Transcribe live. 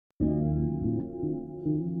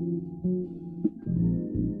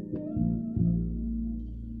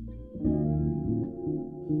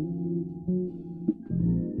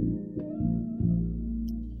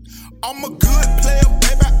I'm a good player,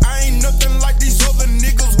 baby. I ain't nothing like these other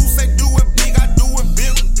niggas who say do it big, I do it big.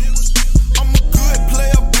 I'm a good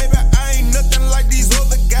player, baby. I ain't nothing like these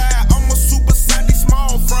other guys. I'm a super sandy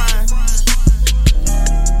small fry.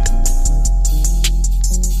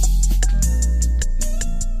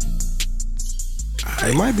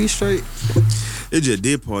 It might be straight. It just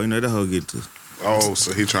did part, you know, that hoe get to. Oh,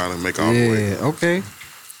 so he trying to make all the way. Yeah, okay.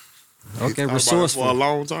 Okay, resourceful. For a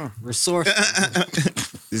long time. Resourceful.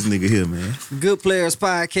 This nigga here, man. Good Players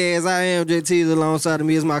Podcast. I am JT. Alongside of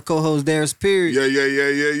me is my co-host Darius Period.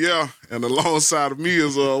 Yeah. And alongside of me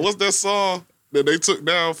is what's that song that they took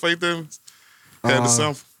down? Faith Evans had the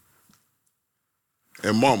sample.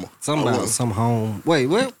 And Mama. Something about some home. Wait,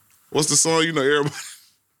 what? What's the song? You know, everybody.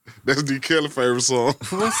 That's D. Kelly's favorite song.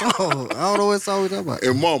 What song? I don't know what song we're talking about.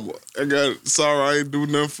 And Mama, I got sorry I ain't do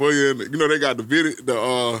nothing for you. And you know they got the video,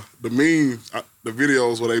 the memes, the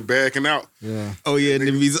videos where they backing out. Yeah. Oh yeah, and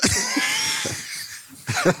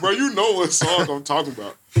Bro, you know what song I'm talking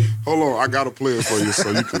about. Hold on, I gotta play it for you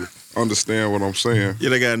so you can understand what I'm saying. Yeah,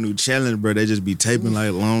 they got a new challenge, bro. They just be taping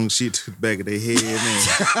like long shit to the back of their head, man.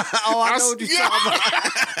 I know what you're talking about.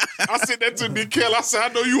 I said that to D. Kelly. I said, I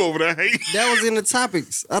know you over there hating. That was in the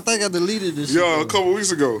topics. I think I deleted this shit. Yeah, a couple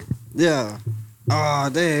weeks ago. Yeah. Oh,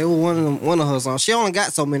 damn. It was one of her songs. She only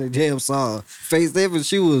got so many damn songs. Faith Evans,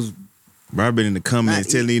 she was... Bro, I been in the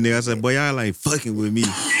comments telling these niggas, I said, boy, y'all like fucking with me.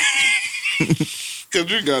 Cause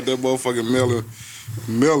you got that motherfucking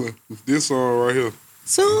melon. This song right here.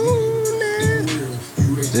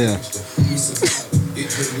 Yeah.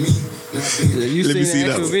 You Let me seen see the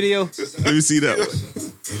that actual one. video? Let me see that one.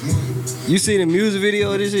 You see the music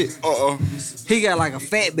video of this shit? He got like a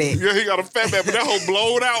fat back. Yeah, he got a fat back, but that whole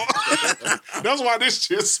blowed out. That's why this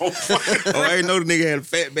shit's so funny. Oh, I ain't know the nigga had a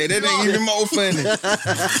fat back. That nigga even more funny.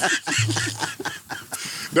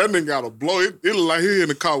 That nigga got a blow. It look like he in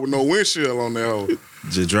the car with no windshield on that hoe.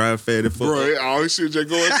 Just drive fat and fuck. Bro, all this shit just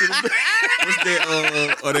going to the back. What's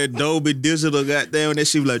that, or that Dolby Digital goddamn, that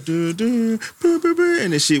shit was like, and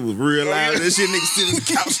that shit was real loud. That shit nigga sitting on the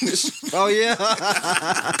couch and that shit. Oh, yeah.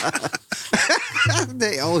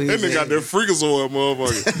 That nigga got that freakazoid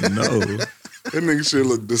motherfucker. No. That nigga shit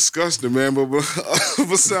look disgusting, man. But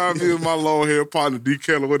beside me is my long hair partner, D.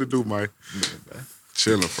 Kelly. What it do, Mike?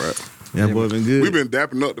 Chilling, frat. Yeah, boy, been good. We been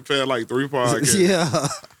dapping up the past like 3 podcasts. Yeah.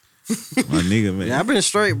 My nigga, man. Yeah, I've been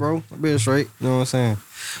straight, bro. I've been straight. You know what I'm saying?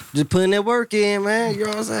 Just putting that work in, man. You know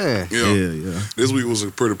what I'm saying? Yeah. This week was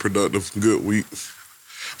a pretty productive, good week.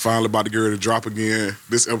 Finally about to get ready to drop again.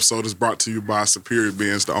 This episode is brought to you by Superior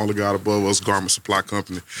Bins, the only God above us garment supply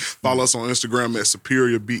company. Follow us on Instagram at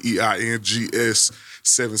Superior, BEINGS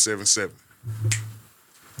 777.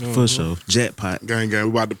 For sure. Jackpot. Gang. We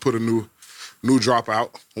about to put a new drop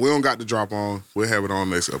out. We don't got the drop on. We'll have it on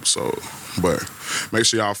next episode. But make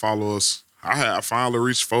sure y'all follow us. I finally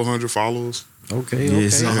reached 400 followers. Okay.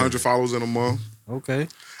 100 followers in a month. Okay.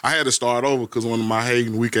 I had to start over because one of my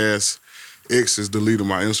hating weak-ass exes deleted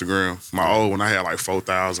my Instagram. My old one, I had like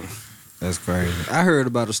 4,000. That's crazy. I heard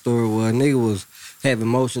about a story where a nigga was having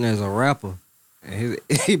motion as a rapper. And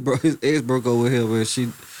his ex broke up with him where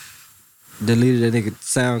she deleted that nigga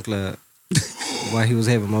SoundCloud while he was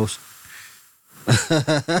having motion.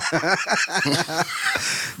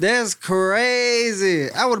 That's crazy.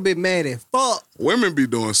 I would have been mad as fuck. Women be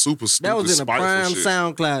doing super stupid, that was in the prime shit.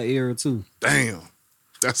 SoundCloud era too. Damn.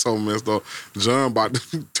 That's so messed up. John about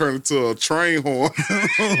to turn into a train horn.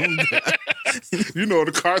 You know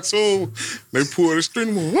the cartoon, they pull the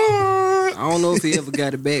string. What? I don't know if he ever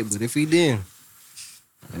got it back, but if he did,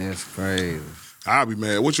 that's crazy. I'll be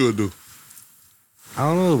mad. What you would do? I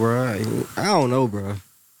don't know, bro.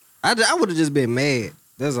 I would have just been mad.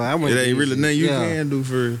 That's all. It ain't really nothing you can do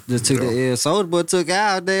for just took the L. Soulja Boy took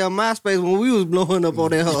our damn MySpace when we was blowing up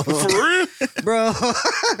on that hoe. For real? Bro,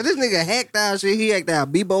 this nigga hacked our shit. He hacked our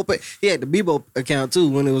Bebo. He had the Bebo account too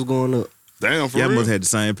when it was going up. Damn, for y'all real? must have the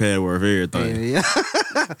same password for everything. Yeah.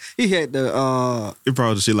 He had the It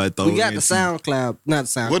probably shit like throw. we got the SoundCloud, not the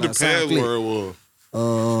SoundCloud. What the password was?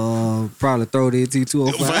 Probably throw the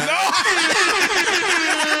T205.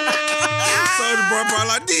 Probably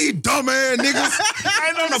like these dumb ass niggas.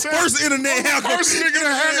 I know the first internet hacker. First nigga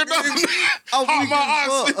that hacked it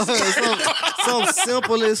up. Some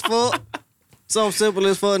simple as fuck. Some simple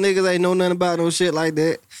as fuck. Niggas ain't know nothing about no shit like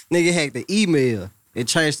that. Nigga hacked the email and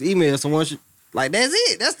changed the email. So once you like, that's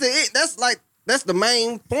it. That's the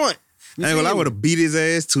main point. I would have beat his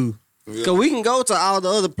ass too. Cause we can go to all the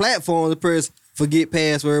other platforms and press forget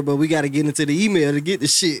password, but we got to get into the email to get the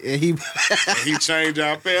shit. And he changed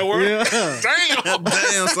our password? Yeah.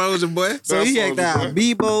 Damn, Soulja Boy. So he hacked out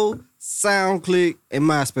Bebo, SoundClick, and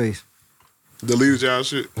MySpace. Deleted y'all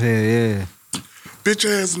shit. Yeah. Bitch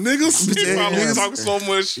ass niggas. Bitch Y'all ass. was talking so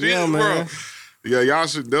much shit, Yeah, man. bro. Yeah, y'all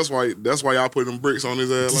should. That's why y'all put them bricks on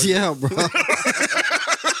his ass. Like Yeah, bro.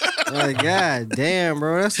 Like, god damn,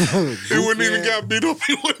 bro. That's some he wouldn't even got beat up.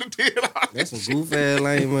 He wouldn't have did all That's that some goof ass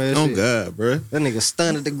lame ass Oh shit. God, bro. That nigga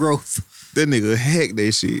stunted the growth. That nigga hacked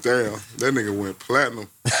that shit. Damn, that nigga went platinum.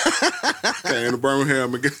 Came to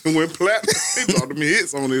Birmingham and went platinum. He dropped them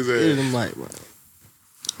hits on his Hit ass. him like, man.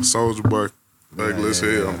 Soulja Boy, regular as hell,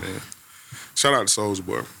 yeah. man. Shout out to Soulja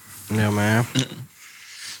Boy. Yeah, man.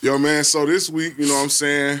 Yo, man, so this week, you know what I'm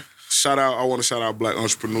saying? I want to shout out Black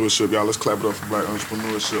entrepreneurship. Y'all, let's clap it up for Black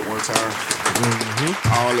entrepreneurship one time.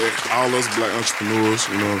 All us Black entrepreneurs,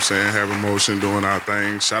 you know what I'm saying, having motion, doing our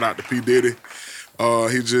thing. Shout out to P. Diddy.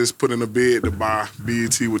 He just put in a bid to buy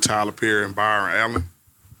BET with Tyler Perry and Byron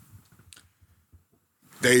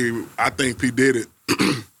Allen. I think P. Diddy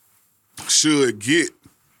should get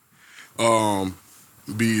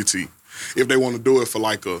BET if they want to do it for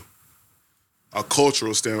like a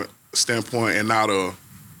cultural standpoint and not a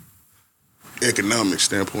economic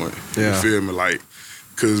standpoint. Yeah. You feel me? Like,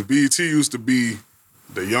 because BET used to be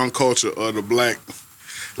the young culture of the black,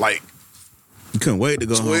 like, You couldn't wait to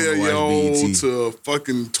go home and watch 12-year-old BET. to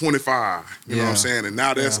fucking 25. You know what I'm Yeah. saying? And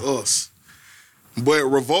now that's us. But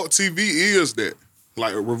Revolt TV is that.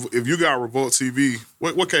 Like, if you got Revolt TV,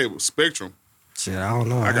 what cable? Spectrum. Shit, I don't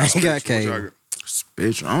know. I I ain't got got Spectrum. What cable. y'all got?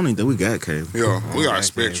 Spectrum. I don't even think we got cable. Yeah, we got got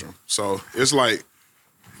Spectrum. So it's like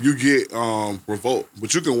you get Revolt,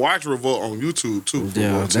 but you can watch Revolt on YouTube too.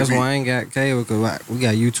 Yeah, Revolt that's TV. why I ain't got cable, because we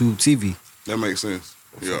got YouTube TV. That makes sense.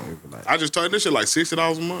 Yeah, Like- I just told this shit like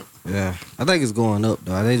 $60 a month. Yeah. I think it's going up,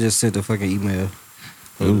 though. They just sent the fucking email.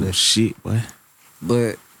 Oh shit, boy.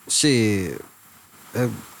 But, shit, I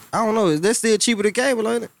don't know. Is that still cheaper than cable,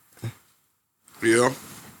 ain't it? Yeah,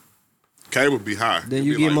 cable be high. Then It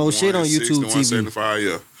you be get more shit on 160, YouTube TV. 175,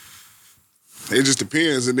 yeah. It just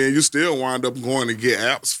depends, and then you still wind up going to get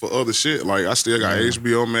apps for other shit. Like I still got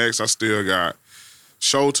HBO Max, I still got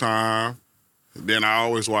Showtime. Then I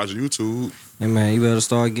always watch YouTube. Hey, man, you better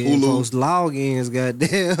start getting Hulu. folks logins,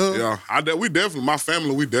 goddamn. Yeah, we definitely, my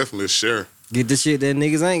family, we definitely share. Get the shit that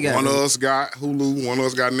niggas ain't got. One of us got Hulu, one of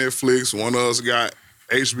us got Netflix, one of us got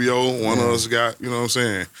HBO, one of us got, you know what I'm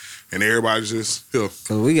saying? And everybody just, here.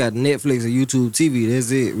 Because we got Netflix and YouTube TV. That's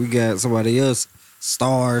it. We got somebody else,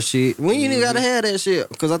 Star shit. We ain't even got to have that shit.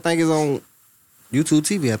 Because I think it's on YouTube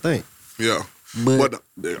TV, I think. Yeah. But, But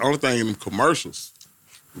the only thing in them commercials,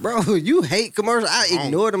 bro, you hate commercials. I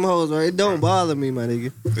ignore them hoes, right? It don't bother me, my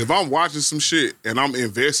nigga. if I'm watching some shit and I'm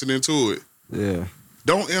invested into it, Yeah.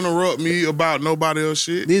 don't interrupt me about nobody else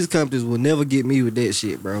shit. These companies will never get me with that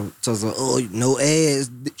shit, bro. So, no ads.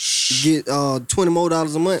 Get $20 more a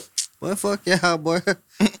month. Well, fuck y'all, boy.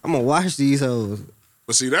 I'm gonna watch these hoes.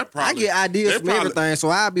 But see, that I probably... get ideas they from probably- everything, so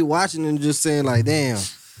I'll be watching and just saying like, damn,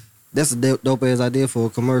 that's a dope ass idea for a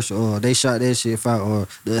commercial, or they shot that shit fire, or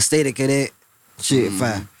the aesthetic of that shit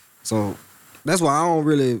fire. So that's why I don't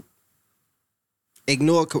really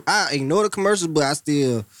ignore. I ignore the commercials, but I still,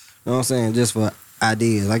 you know what I'm saying, just for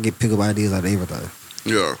ideas. I get pick up ideas out of everything.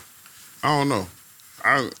 Yeah. I don't know.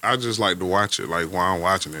 I just like to watch it, like, while I'm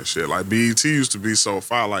watching that shit. Like, BET used to be so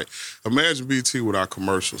fire. Like, imagine BET without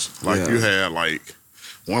commercials. Like, Yeah. you had, like,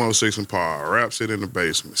 106 and Par, Rap City in the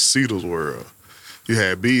Basement, Cedar's World. You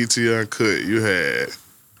had BET Uncut. You had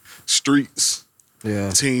Streets, Yeah,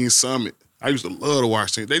 Teen Summit. I used to love to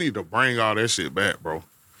watch Teen. They need to bring all that shit back, bro.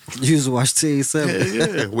 you used to watch T7.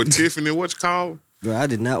 Yeah. With Tiffany, what you call? Bro, I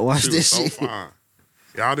did not watch She this was so shit. fine.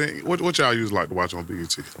 Y'all didn't. What y'all used to like to watch on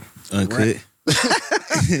BET? Uncut.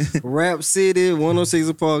 Rap City, 106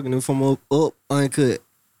 and Park, and then from up Uncut.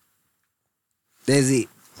 That's it.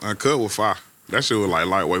 Uncut was fire. That shit was like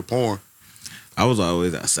lightweight porn. I was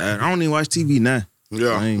always outside. I don't even watch TV now. Yeah,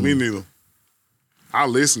 I ain't- me neither. I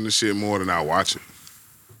listen to shit more than I watch it.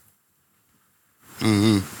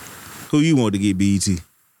 Who you want to get BET?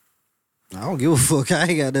 I don't give a fuck. I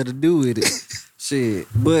ain't got nothing to do with it. Shit.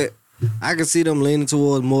 But I can see them leaning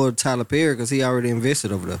towards more Tyler Perry because he already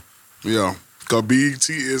invested over there. Yeah, because BET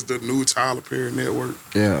is the new Tyler Perry network.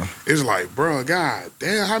 Yeah. It's like, bro, god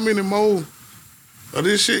damn, how many more of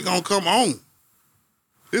this shit gonna come on?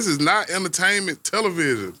 This is not entertainment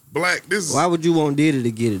television. Black, this is... Why would you want Diddy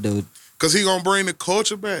to get it, though? Because he gonna bring the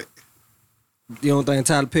culture back. You don't think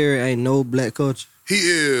Tyler Perry ain't no black culture? He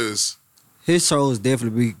is... His shows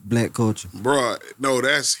definitely be black culture. Bruh, no,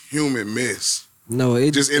 that's human mess. No,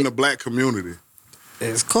 it Just in the black community.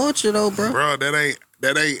 it's culture, though, bro. Bro,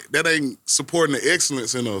 that ain't supporting the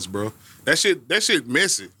excellence in us, bro. That shit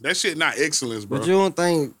messy. That shit not excellence, bro. But you don't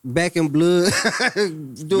think Back in Blood...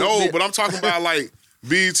 No, but I'm talking about like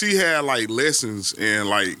BET had like lessons and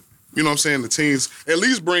like, you know what I'm saying, the teens, at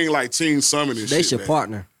least bring like Teen Summit and shit. They should back.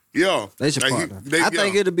 partner. Yeah. They should Like, partner. I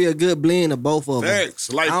think it'll be a good blend of both of them.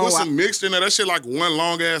 Facts. Like put some mixed in there. That shit like one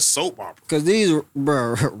long ass soap opera. Cause these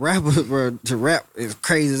rappers, to rap is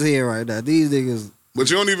crazy as hell right now. These niggas. But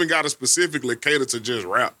you don't even gotta specifically cater to just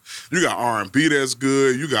rap. You got R&B that's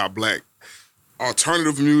good. You got black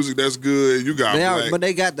alternative music that's good. You got black.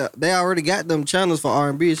 They already got them channels for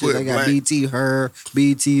R&B and shit. Put They got black. BT Her,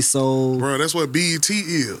 BT Soul. Bro, that's what BET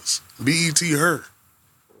is. BET Her.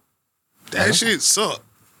 That shit suck.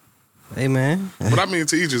 Hey man. But I mean,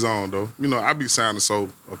 to each his own though. You know, I be sounding so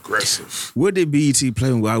aggressive. What did BET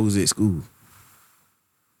play when I was at school?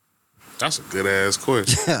 That's a good ass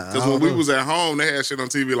question. Because when we was at home, they had shit on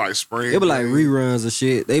TV like Spring. It was like reruns of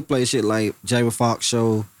shit. They play shit like Jamie Foxx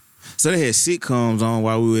show. So they had sitcoms on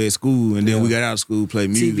while we were at school, and then we got out of school, play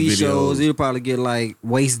music TV videos. shows. You'll probably get like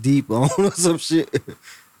Waist Deep on or some shit.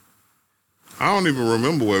 I don't even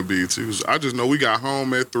remember what BET was. I just know we got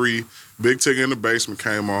home at 3. Big Ticket in the Basement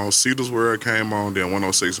came on. Cedar's World came on. Then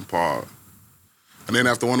 106 and Pod. And then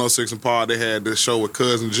after 106 and Pod, they had this show with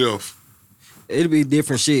Cousin Jeff. It'd be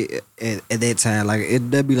different shit at that time. Like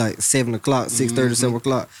that'd be like 7 o'clock, 6:30, 7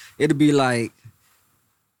 o'clock. It'd be like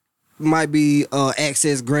might be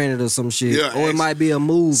access granted or some shit. Yeah, or it might be a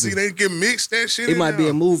movie. See, they get mixed that shit. It might be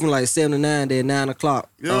a movie from like 7 to 9, then 9 o'clock.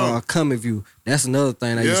 Yeah. Comic View. That's another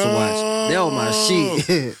thing I used to watch. That was my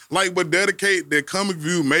shit. Like, but dedicate their Comic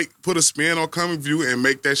View, put a spin on Comic View and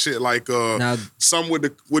make that shit like some with the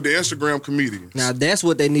Instagram comedians. Now that's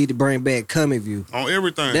what they need to bring back, Comic View. On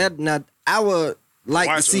everything. I would like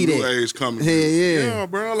Watch to see a new that. age Comic Hell View. yeah. Yeah,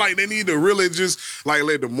 bro. Like they need to really just like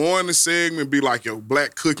let the morning segment be like your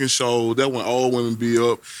black cooking show. That when old women be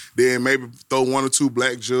up. Then maybe throw 1 or 2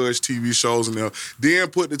 black judge TV shows in there. Then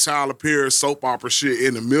put the Tyler Perry soap opera shit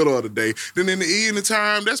in the middle of the day. Then in the evening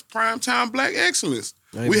time, that's prime time black excellence.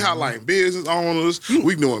 Hey, we man. highlighting business owners.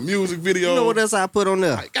 We doing music videos. You know what else I put on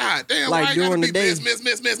there? Like, God damn, Like why during gotta the be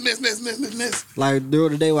day. miss. Like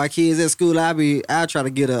during the day while kids at school, I try to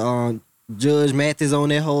get a Judge Mathis on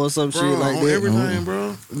that hoe or some shit like on that. everything,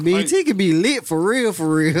 bro. BET could be lit for real.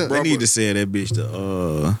 They need to say that bitch to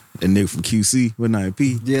that nigga from QC with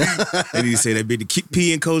 9P. Yeah. They need to say that bitch to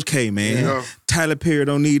P and Coach K, man. Yeah. Tyler Perry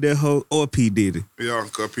don't need that hoe or P Diddy. Yeah,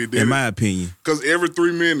 cause P did In it. my opinion. Because every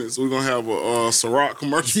 3 minutes we're gonna have a Ciroc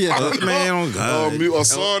commercial. Yeah. Man, oh God. A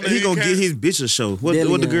song that he gonna can't- get his bitch a show. What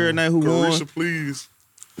Dillian. the girl name who won? Carisha, please.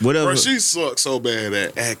 Whatever. Bro, she sucks so bad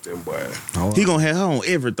at acting, boy. He gonna have her on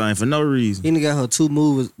everything for no reason. He done got her 2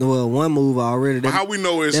 movies. Well, 1 movie already. But how we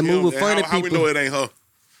know it's that him? movie with funny How we people. know it ain't her?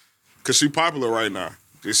 Because she popular right now.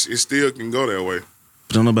 It still can go that way.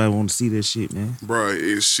 But don't nobody want to see that shit, man.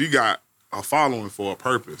 Bro, she got a following for a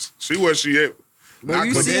purpose. She where she at. But Not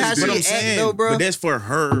you 'cause see that's how she good. act though, bro? But that's for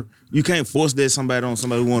her. You can't force that somebody on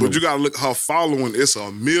somebody who want But you gotta look, her following, it's a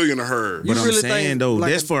million of her. You But I'm really saying think, though,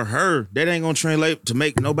 like, that's for her. That ain't gonna translate to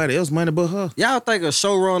make nobody else money but her. Y'all think a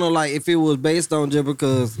showrunner, like, if it was based on just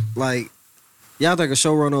because, like, y'all think a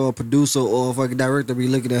showrunner or a producer or a fucking director be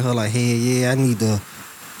looking at her like, hey, yeah,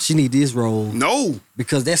 she need this role No.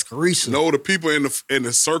 because that's Carisha. No, the people in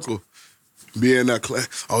the circle be in that class.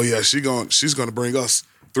 Oh yeah, she's gonna bring us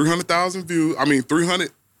 300,000 views. I mean 300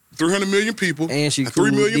 million people. And she 3 cool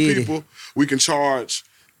with million Diddy. people. We can charge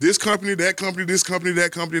this company, that company, this company,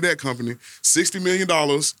 that company, that company, $60 million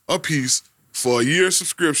a piece for a year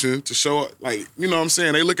subscription to show, like, you know what I'm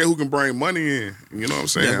saying? They look at who can bring money in. You know what I'm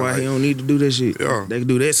saying? That's why Like, he don't need to do that shit. Yeah. They can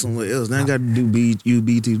do that somewhere else. They ain't got to do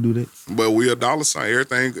BT to do that. But we a dollar sign.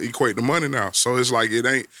 Everything equate to money now. So it's like it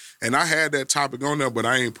ain't. And I had that topic on there, but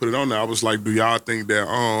I ain't put it on there. I was like, do y'all think that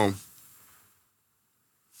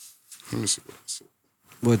let me see what I said.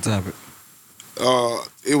 What topic?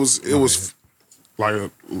 It was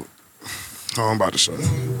like I'm about to show you.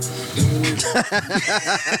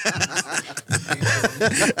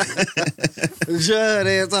 Shut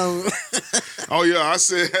it up. Oh yeah, I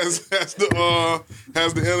said has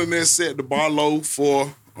the internet set the bar low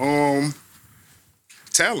for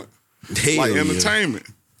talent, Hell like yeah. entertainment.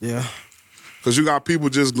 Yeah. Cause you got people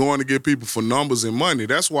just going to get people for numbers and money.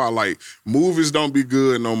 That's why like movies don't be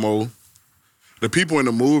good no more. The people in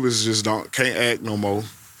the movies just can't act no more.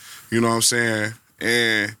 You know what I'm saying?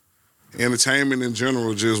 And entertainment in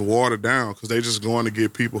general just watered down because they just going to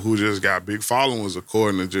get people who just got big followings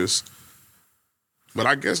according to just. But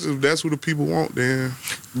I guess if that's who the people want, then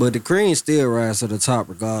But the cream still rise to the top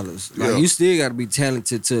regardless. Like, Yeah. you still got to be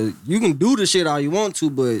talented to. You can do the shit all you want to,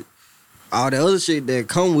 but all the other shit that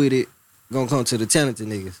come with it, gonna come to the talented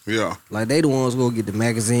niggas. Yeah. Like they the ones gonna get the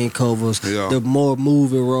magazine covers, Yeah. the more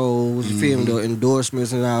movie roles, you feel me, the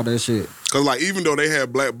endorsements and all that shit. Cause like even though they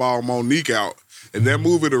had Blackball Monique out, in that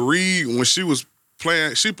movie to read when she was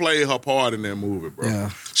playing, she played her part in that movie, bro. Yeah.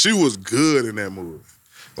 She was good in that movie.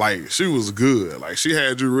 Like she was good. Like she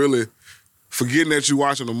had you really forgetting that you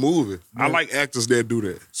watching a movie. I like actors that do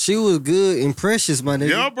that. She was good and precious, my nigga.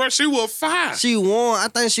 Yeah, bro. She was fine. She won. I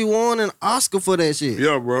think she won an Oscar for that shit.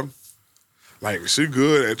 Yeah, bro. Like, she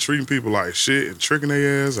good at treating people like shit and tricking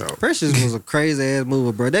their ass out. Precious was a crazy ass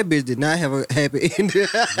movie, bro. That bitch did not have a happy ending.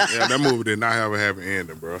 Yeah, that movie did not have a happy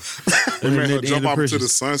ending, bro. They made her jump off into the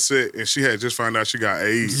sunset and she had just found out she got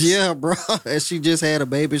AIDS. Yeah, bro. And she just had a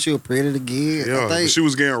baby. She was pregnant again. Yeah, but she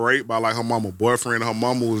was getting raped by like her mama boyfriend. Her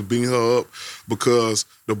mama was beating her up because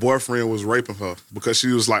the boyfriend was raping her. Because she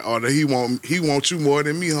was like, oh, he want you more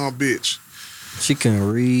than me, huh, bitch? She couldn't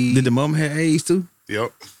read. Did the mom have AIDS too?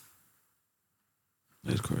 Yep.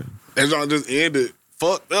 That's crazy. That John just ended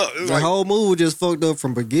fucked up. The whole movie just fucked up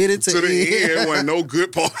from beginning to the end. end. Wasn't no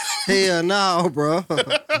good part. Hell no, bro.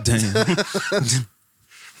 Damn.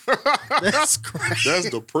 That's crazy. That's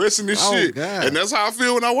depressing as Oh, shit. God. And that's how I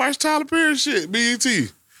feel when I watch Tyler Perry shit, BET.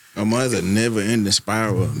 It's a never-ending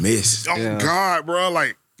spiral of mess. Oh, Yeah. God, bro.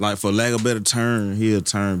 Like, for lack of a better term, he'll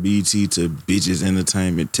turn BT to bitches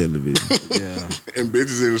entertainment television. Yeah. And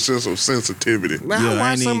bitches in a sense of sensitivity. Man, I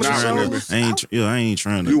watched some of the shows. I ain't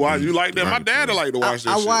trying to. You like that? My dad'd like to watch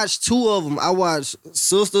that I shit. watched two of them. I watched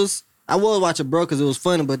Sisters. I was watching Bro because it was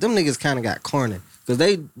funny, but them niggas kind of got corny. Because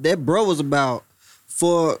that Bro was about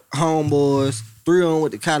 4 homeboys, 3 on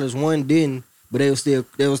with the college, 1 didn't, but they was still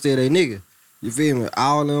their nigga. You feel me?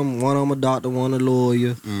 All of them, one of them a doctor, one a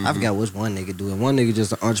lawyer. I forgot which one nigga doing. One nigga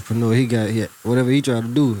just an entrepreneur. He got hit. Whatever he tried to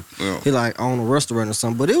do. Yeah. He like own a restaurant or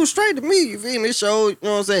something. But it was straight to me. You feel me? It showed, you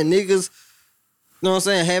know what I'm saying, niggas, you know what I'm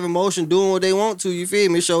saying, have emotion, doing what they want to. You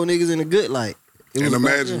feel me? It showed niggas in a good light. It And was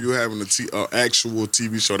imagine about you having an actual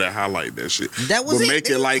TV show that highlight that shit. That was but it, make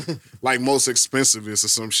it like most expensivest or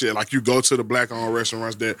some shit. Like you go to the black-owned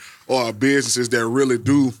restaurants that or businesses that really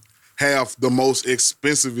do have the most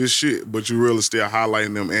expensivest shit, but you really still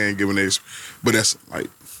highlighting them and giving it. But that's like,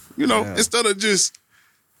 instead of just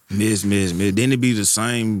miss. Then it be the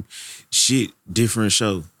same shit, different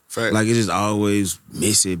show. Fact. Like it's just always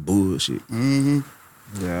messy bullshit. Mm-hmm.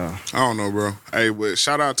 Yeah. I don't know, bro. Hey, but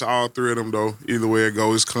shout out to all 3 of them though. Either way it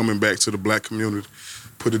goes, it's coming back to the black community.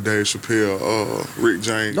 Put it Dave Chappelle, Rick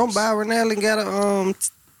James. Don't Byron Allen got a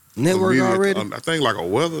network already? I think like a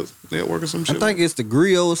weather network or some shit. I think it's the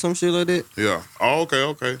Griot or some shit like that. Yeah. Oh,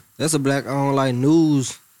 okay. That's a black owned like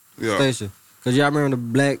news Yeah. station. Cause y'all remember the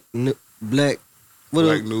black what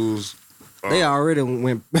Black else? news. They already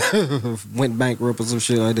went bankrupt or some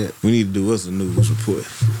shit like that. We need to do us a news report.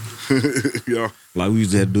 Yeah. Like we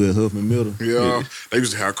used to have to do at Huffman Middle. Yeah. They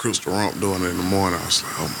used to have Crystal Rump doing it in the morning. I was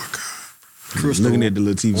like, oh my God. Crystal Looking at the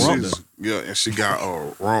little TV show. Yeah, and she got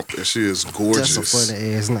a rump and she is gorgeous. That's a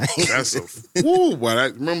funny ass name. That's a woo, boy.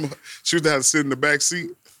 Remember she used to have to sit in the back seat.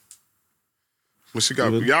 When she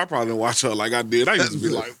got y'all probably didn't watch her like I did. I used to be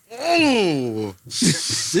like, oh,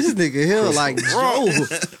 This nigga here like Joe.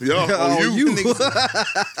 yeah, on you.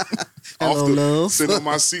 Hello, love. Sitting on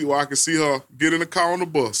my seat where I can see her get in the car on the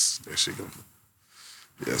bus. There she go.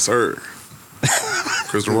 Yes, sir.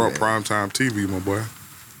 Crystal Rump, primetime TV, my boy.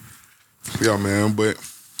 Yeah, man, but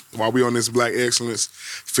while we on this black excellence,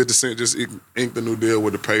 50 Cent just inked the new deal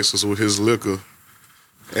with the Pacers with his liquor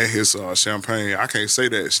and his champagne. I can't say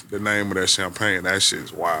that the name of that champagne. That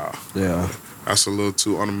shit's wild. Yeah. That's a little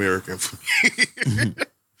too un-American for me.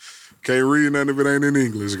 Can't read nothing if it ain't in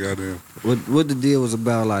English, goddamn. What the deal was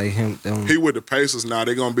about, like him? He with the Pacers now.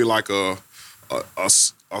 They gonna be like a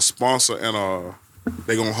sponsor and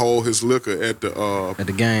they gonna hold his liquor at the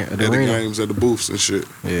game, at the arena. games, at the booths and shit.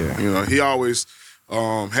 Yeah. He always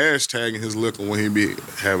hashtagging his liquor when he be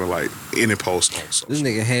having like any post on social. This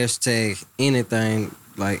nigga hashtag anything,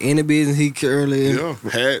 like any business he currently in.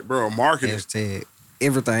 Yeah, marketing. Hashtag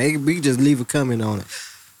everything. It could be just leave a comment on it.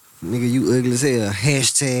 Nigga, you ugly as hell.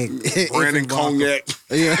 Hashtag Brandon Cognac.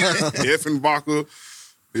 Yeah. Effenbacher.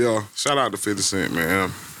 Yeah. Shout out to 50 Cent,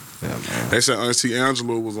 man. Yeah, man. They said Auntie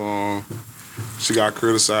Angela was on. She got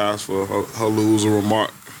criticized for her losing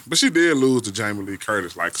remark. But she did lose to Jamie Lee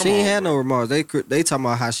Curtis. Like, come on. She ain't had bro. no remarks. They talking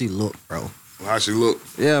about how she looked, bro. How she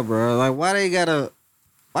looked. Yeah, bro. Like,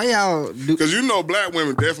 why y'all do? Because black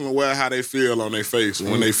women definitely wear how they feel on their face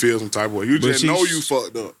when they feel some type of way. You But just know you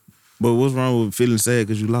fucked up. But what's wrong with feeling sad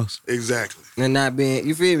because you lost? Exactly. And not being,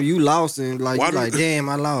 you feel me? You lost and like, Why you do- like, damn,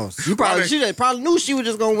 I lost. You Why probably, they- she probably knew she was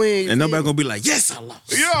just gonna win. And nobody gonna be like, yes, I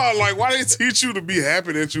lost. Yeah, like why they teach you to be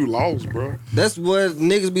happy that you lost, bro? That's what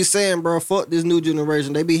niggas be saying, bro. Fuck this new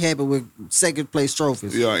generation. They be happy with second place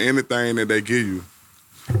trophies. Yeah, anything that they give you.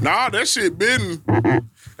 Nah, that shit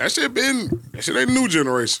ain't new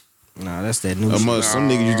generation. Nah, that's that new shit. Some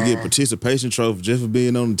niggas used to get participation trophy just for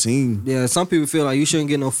being on the team. Yeah, some people feel like you shouldn't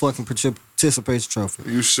get no fucking participation trophy.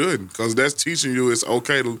 You shouldn't, because that's teaching you it's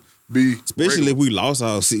okay to be Especially if we lost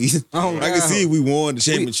our season. Oh, I can wow. see if we won the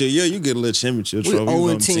championship. Yeah, you get a little championship We trophy. You 0 was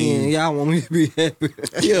on and the 10. team. Y'all want me to be happy.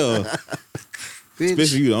 Yeah. Bitch.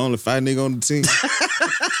 Especially you the only 5 nigga on the team.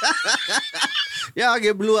 Y'all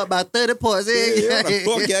get blew up by 30 points. Yeah,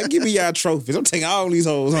 fuck y'all. Give me y'all trophies. I'm taking all these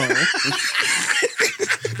hoes home.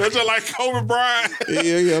 That's just like Kobe Bryant.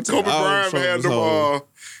 yeah. I'm taking Kobe all Bryant the had trophies home. them.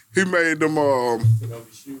 He made them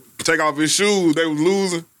take off his shoes. They was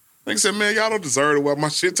losing. Nigga said, "Man, y'all don't deserve to wear my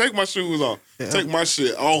shit. Take my shoes off. Take my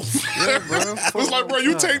shit off." Yeah, bro. It's like, bro,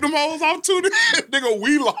 you take them hoes off too. Nigga,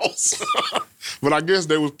 we lost. But I guess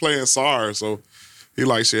they was playing SARS, so he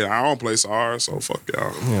like, shit, I don't play SARS, so fuck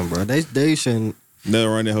y'all. Yeah, bro. They shouldn't. Nothing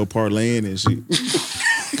around that whole parlaying and shit.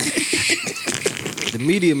 The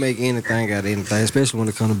media make anything out of anything, especially when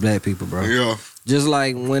it comes to black people, bro. Yeah. Just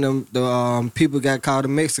like when the people got caught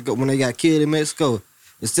in Mexico, when they got killed in Mexico,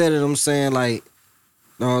 instead of them saying like,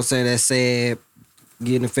 you know what I'm saying, that's sad,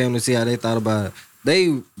 getting the family to see how they thought about it,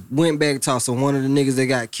 they went back and talked. So one of the niggas that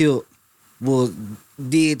got killed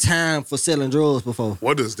did time for selling drugs before.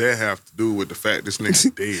 What does that have to do with the fact this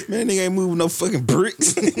nigga dead? Man, nigga ain't moving no fucking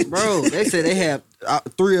bricks. Bro, they said they have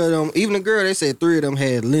 3 of them, even the girl, they said 3 of them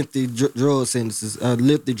had lengthy drug sentences,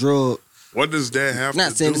 lengthy drug, What does that have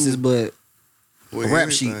not to sentences, do but with a rap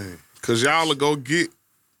sheet. Because y'all will go get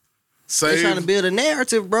they trying to saved. build a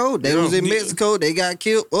narrative, bro. They Yeah. was in Mexico, they got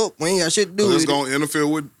killed. Oh, we ain't got shit to do It's with it. going to interfere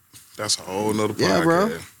with. That's a whole nother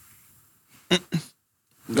podcast. Yeah, bro.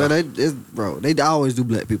 Bro, they always do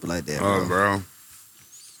black people like that, bro. Bro.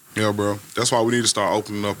 Yeah, bro. That's why we need to start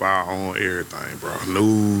opening up our own everything, bro.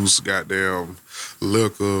 News, goddamn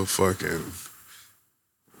liquor, fucking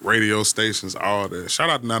radio stations, all that. Shout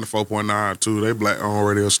out to 94.9 too. They black-owned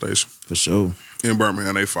radio station. For sure. In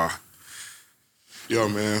Birmingham, they fire. Yo,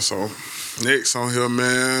 man, so next on here,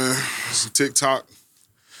 man, some TikTok.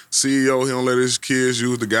 CEO, he don't let his kids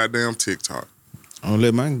use the goddamn TikTok. I don't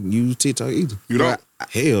let mine use TikTok either. You don't?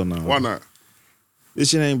 Hell no. Why not? This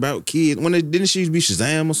shit ain't about kids. Didn't she used to be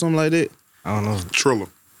Shazam or something like that? I don't know. Triller.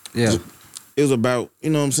 Yeah. It was about, you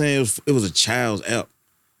know what I'm saying? It was a child's app.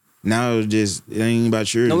 Now it ain't about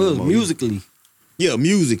children. No, it was more. musically. Yeah,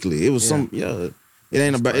 musically. It was Yeah. It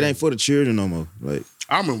ain't for the children no more. Like,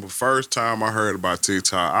 I remember first time I heard about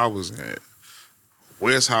TikTok, I was at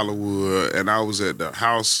West Hollywood, and I was at the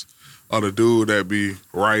house of the dude that be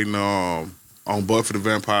writing on Buffy the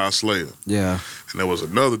Vampire Slayer. Yeah. And there was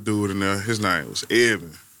another dude in there. His name was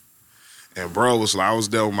Evan. And bro was like, I was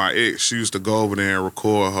there with my ex. She used to go over there and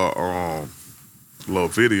record her little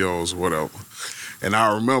videos or whatever. And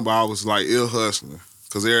I remember I was like ear hustling.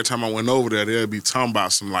 Because every time I went over there, they'd be talking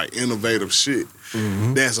about some like innovative shit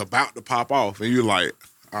that's about to pop off. And you're like,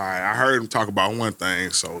 all right, I heard him talk about one thing,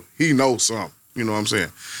 so he knows something. You know what I'm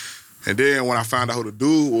saying? And then when I found out who the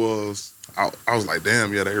dude was, I was like,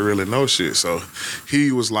 damn, yeah, they really know shit. So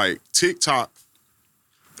he was like, TikTok,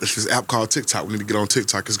 there's this app called TikTok. We need to get on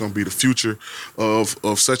TikTok. It's going to be the future of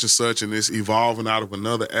such and such, and it's evolving out of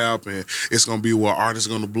another app, and it's going to be where artists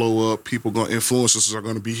are going to blow up. Influencers are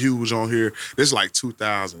going to be huge on here. This is like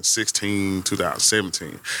 2016, 2017.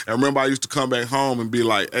 And I remember I used to come back home and be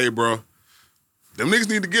like, hey, bro, them niggas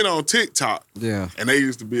need to get on TikTok. Yeah. And they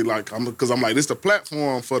used to be like, because I'm like, this the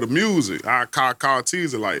platform for the music. I call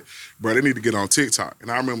teaser like, bro, they need to get on TikTok.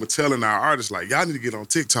 And I remember telling our artists, like, y'all need to get on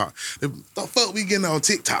TikTok. The fuck we getting on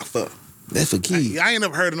TikTok for? that's for kids. I ain't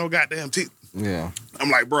never heard of no goddamn TikTok. Yeah. I'm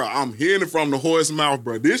like, bro, I'm hearing it from the horse's mouth,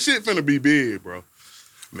 bro. This shit finna be big, bro.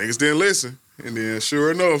 Niggas didn't listen. And then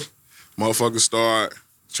sure enough, motherfuckers start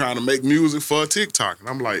trying to make music for TikTok. And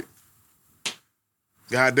I'm like,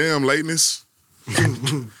 goddamn lateness.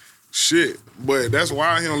 Shit. But that's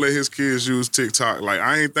why he don't let his kids use TikTok. Like,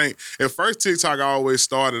 I ain't think, at first TikTok always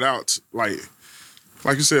started out, like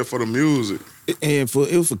you said, for the music. And it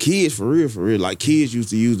was for kids, for real. Like, kids used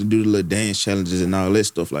to use to do the little dance challenges and all that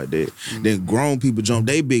stuff like that. Then grown people jumped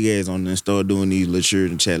they big ass on there and started doing these little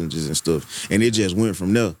children challenges and stuff. And it just went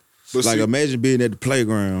from there. But like, see, imagine being at the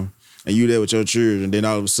playground and you there with your children, and then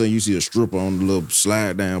all of a sudden you see a stripper on the little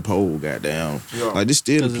slide down pole, goddamn. Yeah. Like, this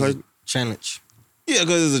still the play. Challenge. Yeah,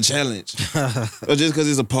 because it's a challenge. Or just because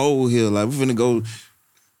it's a pole here. Like, we finna go.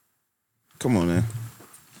 Come on, man.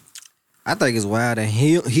 I think it's wild that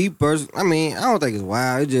he personally. I mean, I don't think it's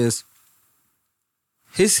wild. It just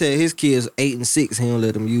he said his kids 8 and 6. He don't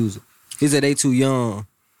let them use it. He said they too young.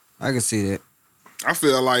 I can see that. I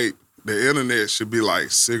feel like the internet should be like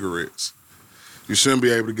cigarettes. You shouldn't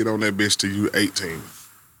be able to get on that bitch till you 18.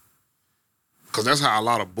 Cause that's how a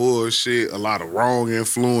lot of bullshit, a lot of wrong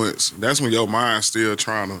influence. That's when your mind's still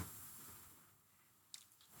trying to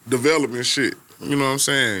develop and shit. You know what I'm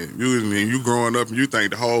saying? You growing up and you think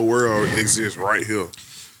the whole world exists right here.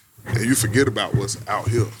 And you forget about what's out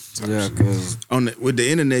here. Yeah, because With the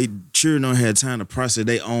internet, children don't have time to process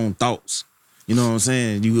their own thoughts. You know what I'm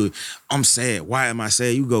saying? I'm sad. Why am I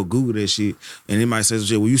sad? You go Google that shit, and it might say some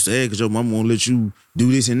shit. Well, you sad because your mama won't let you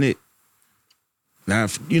do this and that. Now,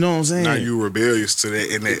 you know what I'm saying? Now you rebellious to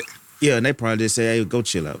that and that. Yeah, and they probably just say, hey, go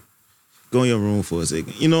chill out. Go in your room for a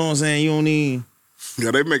second. You know what I'm saying? You don't need...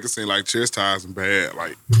 Yeah, they make it seem like chastising bad.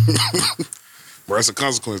 Like, bro, it's a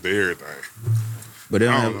consequence to everything. But they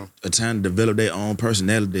don't have a time to develop their own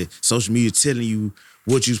personality. Social media telling you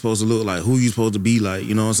what you supposed to look like, who you supposed to be like.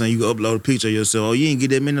 You know what I'm saying? You can upload a picture of yourself. Oh, you ain't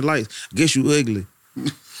get that many likes. I guess you ugly.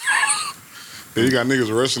 Then you got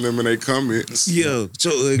niggas rushing them in their comments. Yeah, get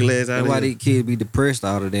your ugly ass out that's of why here. these kids be depressed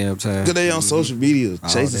all the damn time. Because they on social media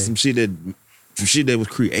chasing day. some shit that was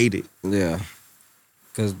created. Yeah.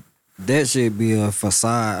 Because that shit be a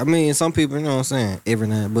facade. I mean, some people, you know what I'm saying, every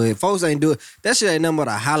night. But if folks ain't do it, that shit ain't nothing but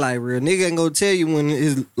a highlight reel. Nigga ain't gonna tell you when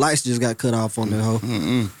his lights just got cut off on that hoe.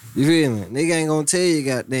 You feel me? Nigga ain't gonna tell you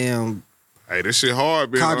goddamn. Hey, this shit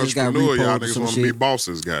hard being an College got entrepreneur. Y'all repoed or niggas some want to be shit.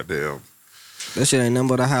 bosses, goddamn. That shit ain't nothing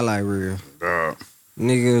but a highlight reel. Dog.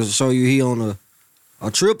 Nigga show you he on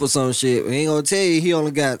a trip or some shit. He ain't gonna tell you he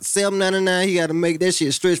only got $7.99. He got to make that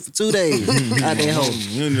shit stretch for 2 days. Out that hoe.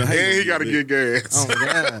 And he got to get gas. Oh,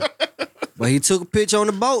 God. But he took a picture on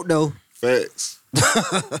the boat, though. Facts.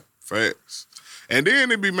 Facts. And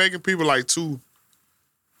then it be making people like too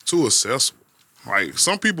accessible. Like,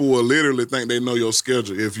 some people will literally think they know your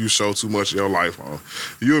schedule if you show too much of your life on.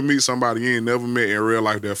 You'll meet somebody you ain't never met in real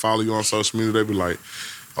life that follow you on social media. They be like,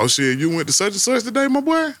 oh, shit, you went to such and such today, my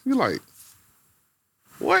boy? You like,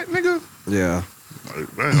 what, nigga? Yeah.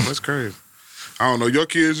 Like, damn, that's crazy. I don't know. Your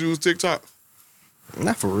kids use TikTok?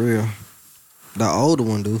 Not for real. The older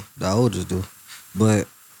one do. The oldest do. But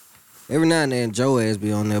every now and then Joe ass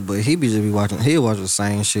be on there, but he be just be watching. He'll watch the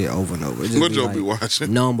same shit over and over. It just What be Joe like be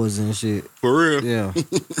watching? numbers and shit. For real? Yeah.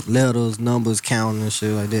 Letters, numbers, counting and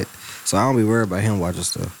shit like that. So I don't be worried about him watching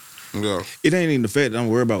stuff. Yeah. It ain't even the fact that I'm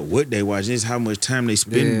worried about what they watch. It's how much time they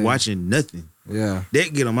spend watching nothing. Yeah.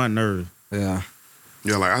 That get on my nerves. Yeah.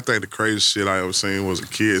 Yeah, like, I think the craziest shit I ever seen was a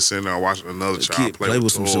kid sitting there watching another child Kid play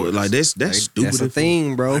with some toys. shit. Like, that's stupid. That's a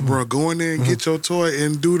thing, bro. Hey, bro, go in there and get your toy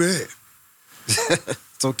and do that.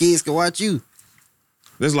 So kids can watch you.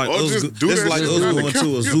 That's like Or us, just do that's that like shit us behind the going to a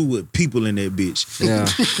counter. zoo with people in that bitch. Yeah.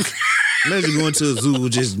 Imagine going to a zoo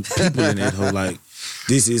with just people in that whole like,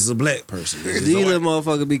 this is a black person. This is These a little white-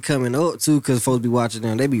 motherfuckers be coming up too because folks be watching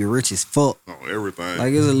them. They be rich as fuck. On everything.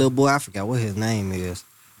 Like there's a little boy, I forgot what his name is.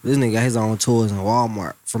 This nigga got his own toys in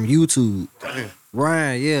Walmart from YouTube. Damn.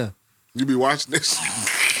 Ryan, yeah. You be watching this?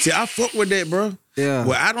 See, I fuck with that, bro. Yeah.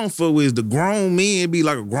 What I don't fuck with is the grown men be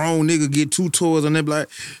like a grown nigga get 2 toys and they be like,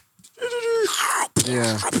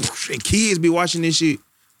 Yeah. and kids be watching this shit.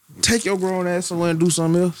 Take your grown ass somewhere and do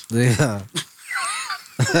something else. Yeah.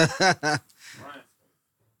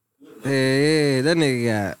 Yeah, that nigga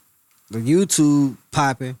got the YouTube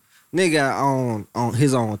popping. Nigga got on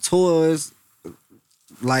his own toys,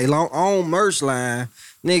 like own merch line.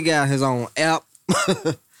 Nigga got his own app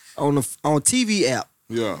on TV app.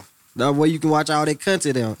 Yeah. That way you can watch all that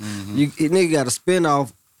content on. Nigga got a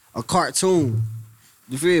spin-off, a cartoon.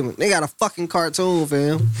 You feel me? They got a fucking cartoon,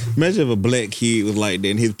 fam. Imagine if a black kid was like that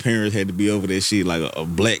and his parents had to be over that shit like a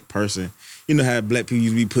black person. You know how black people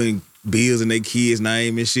used to be putting bills in their kids'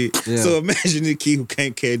 name and shit? Yeah. So imagine the kid who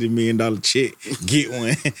can't cash the $1 million check, get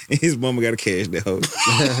one, and his mama got to cash that hoe.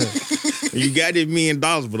 You got this $1 million,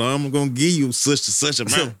 but I'm going to give you such and such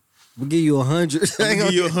amount. We'll give you 100. I'm going to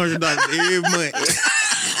give you $100 every month.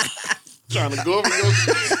 Trying to go over your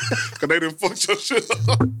shit. Because they didn't fuck your shit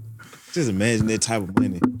up. Just imagine that type of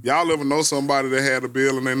money. Y'all ever know somebody that had a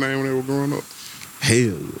bill in their name when they were growing up? Hell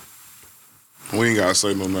yeah. We ain't got to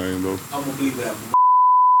say no name, though. I'm gonna believe that.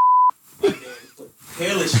 My dad put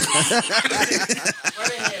hellish. My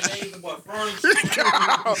dad had names about furniture.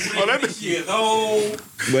 Oh, that 6 years old.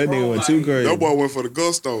 But that nigga went too crazy. That boy went for the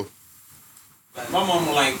gusto. Like my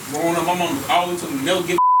mama, like growing up, my mama always told me never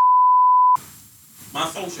give my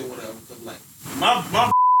social whatever. Cause like my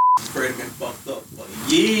spread been fucked up for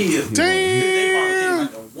years. Damn. They probably came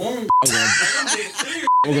like a womb.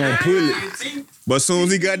 I'm gonna pull it. But as soon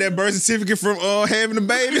as he got that birth certificate from having a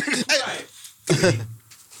baby,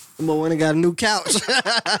 But when he got a new couch. Let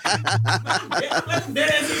him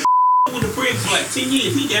dead ass with the prison for like 10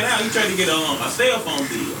 years. He got out. He tried to get a cell phone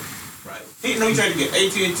deal. Right. He didn't know he tried to get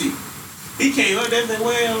AT&T. He came up there and said,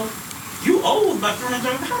 well, you owe my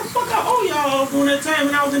 $300. How the fuck I owe y'all during that time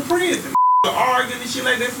when I was in prison? Arguing and shit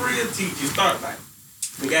like that for real teacher. Start like,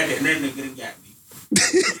 we got that nigga done got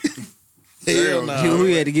me. hell no.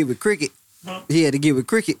 He had to get with Cricket. Huh? He had to get with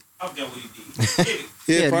Cricket. I forgot what he did. Get it.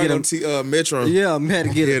 He Yeah, had probably get on Metro. Yeah, I had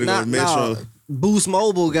to get He it. had to go to Metro. Boost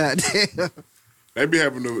Mobile, goddamn. They be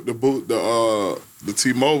having the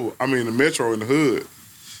T-Mobile, the Metro in the hood.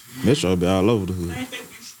 Metro be all over the I hood. ain't think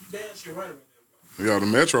you damn shit right about that, Yeah, the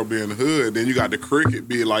Metro be in the hood. Then you got the Cricket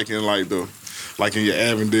be like in your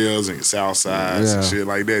Avondales and your South Sides and Yeah. shit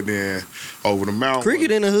like that. Then over the mountain.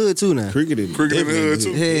 Cricket in the hood too now. Cricket in Cricket in the definitely hood,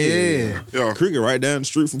 too? Yeah. Yeah. Cricket right down the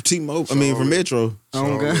street from T-Mobile. From Metro.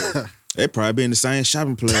 Oh God. They probably be in the same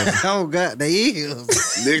shopping plaza. Oh God, they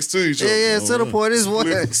is. Next to each other. Yeah, Center Point is what.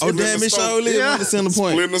 Split- Oh damn, it sure live Yeah. on the center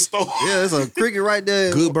point. Split in the store. Yeah, there's a Cricket right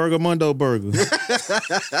there. Good Burger, Mundo Burger.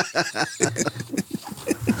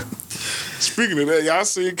 Speaking of that, y'all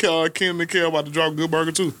seen Ken and Kel about to drop Good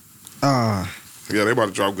Burger too? Uh, Yeah, they about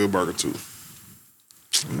to drop Good Burger too.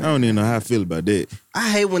 I don't even know how I feel about that. I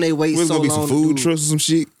hate when they wait What's so gonna be long. some food to do- trucks or some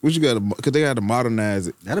shit? What you got to? Cause they got to modernize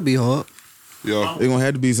it. That'll be hard. Yeah, They gonna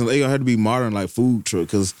have to be some. They gonna have to be modern like food truck.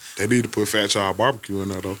 Cause they need to put Fat Child Barbecue in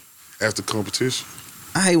there though. After competition.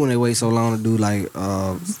 I hate when they wait so long to do like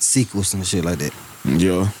sequels and shit like that.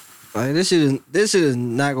 yeah, Like this shit is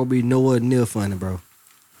not gonna be nowhere near funny, bro.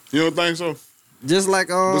 You don't think so? Just like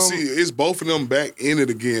But see, it's both of them back in it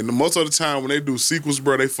again. Most of the time when they do sequels,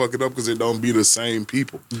 bro, they fuck it up because it don't be the same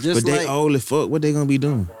people. just but like they old as fuck. What they gonna be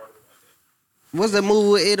doing? what's that movie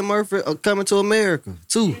with Eddie Murphy Coming to America?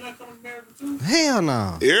 Too. You not coming to America too? Hell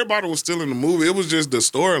no. Everybody was still in the movie. It was just the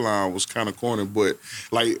storyline was kind of corny. But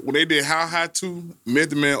like when they did How High 2,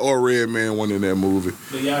 Method Man or Red Man went in that movie.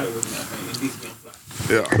 But y'all was not paying. At least can't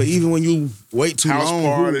fly. Yeah. But even when you wait too House long,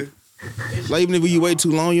 Party. like even if you wait too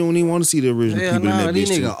long, you don't even want to see the original Hell people in no. that These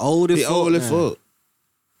bitch. niggas too. old as They fuck. old as now.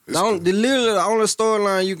 fuck. Literally the only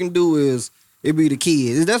storyline you can do is it be the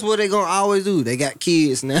kids. That's what they gonna always do. They got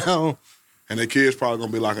kids now. And their kids probably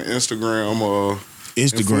gonna be like an Instagram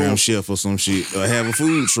Instagram Influencer. chef or some shit, or have a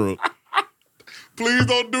food truck. Please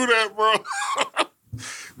don't do that, bro.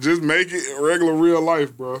 Just make it regular real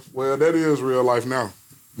life, bro. Well, that is real life now.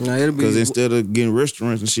 No, it'll be Because instead of getting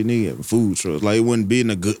restaurants and shit, nigga have a food truck. Like it wouldn't be in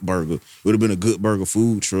a Good Burger. It would have been a Good Burger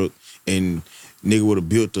food truck, and nigga would have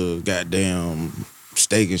built a goddamn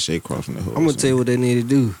steak and shake across from the whole. I'm gonna tell you what they need to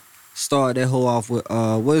do. Start that whole off with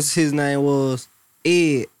what's his name was?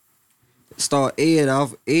 Ed. Start Ed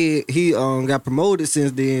off. Ed, he got promoted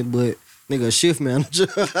since then, but nigga a shift manager.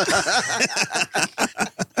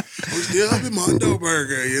 I'm still up in Mondo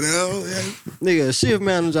Burger, you know? Nigga a shift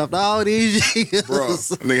manager after all these years. Bro,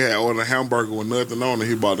 nigga had ordered a hamburger with nothing on it.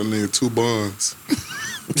 He bought the nigga 2 buns.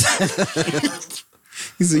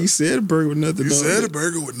 He said, "You said a burger with nothing." You on said it." a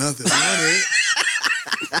burger with nothing on it.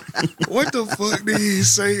 What the fuck did he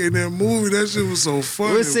say in that movie? That shit was so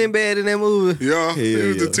funny. What's Sinbad in that movie? Yeah, he Hell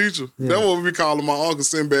was the yeah. teacher. That's what we calling my uncle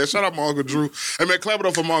Sinbad. Shout out my uncle Drew. Hey man, clap it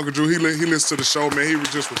up for my uncle Drew. He listens to the show, man. He was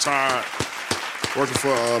just retired, working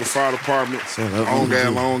for the fire department. Shout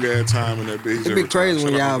out Long ass time in that bitch. It'd be crazy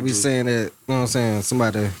when y'all be saying that, you know what I'm saying?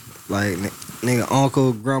 Somebody like nigga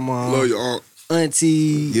uncle, grandma, Love your uncle.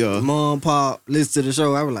 auntie, Yeah. mom, pop, listen to the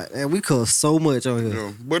show. I was like, man, we cuss so much on here.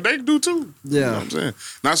 Yeah. But they do too. Yeah. You know what I'm saying?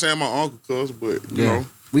 Not saying my uncle cuss, but you Yeah. know,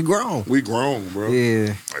 We grown. we grown, bro.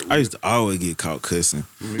 Yeah. I used to always get caught cussing,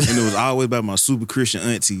 and it was always by my super Christian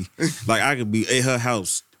auntie. Like I could be at her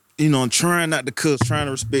house, you know, trying not to cuss, trying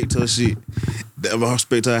to respect her shit,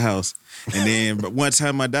 respect her house. And then but one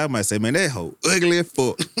time my dad might say, "Man, that hoe ugly as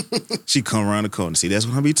fuck." She come around the corner. See, that's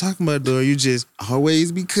what I be talking about, though. You just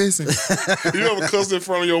always be cussing. You ever cuss in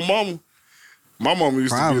front of your mama? My mama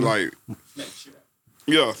used to be Probably. like,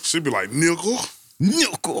 yeah, she'd be like, nigga,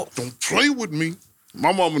 don't play with me.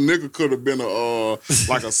 My mama nigga could have been a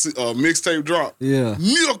mixtape drop. Yeah.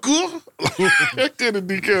 Nigga. That could have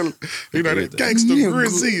decayed. You know, that gangster Nigga.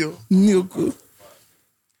 Grizzle. Nigga.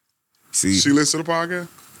 See, She listen to the podcast?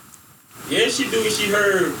 Yeah, she do. She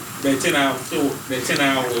heard that 10-hour tour. That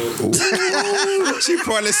 10-hour. she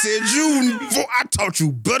probably said, "You, I taught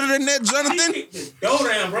you better than that, She Jonathan." kicked the door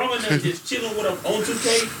down, bro, and then just chilling with her on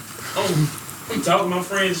 2K. I'm talking to my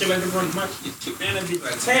friends, shit like that. Bro, my shit kicked down that bitch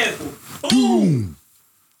like tadpole. Boom.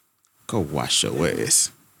 Go wash your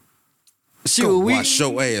ass. She Go was weak. wash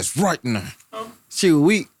your ass right now. She was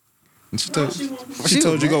weak. And she No, told, she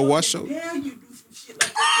you go wash your. Yeah, you do some shit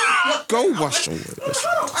like that. Go wash your ass.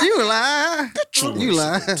 You lying. You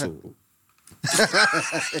lying.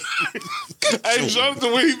 Hey,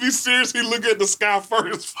 Jonathan, when he be serious, he look at the sky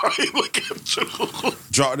first before he look at you.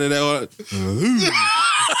 Drop that out.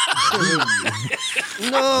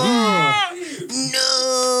 No.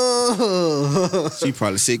 She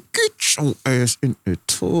probably said, "Get your ass in the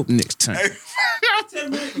tub next time."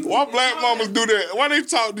 Why black mamas do that? Why they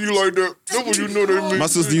talk to you like that? That's what you know they mean. My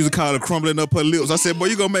sister used to call her crumbling up her lips. I said, "Boy,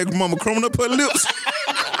 you gonna make mama crumble up her lips?"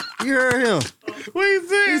 You heard him. What you He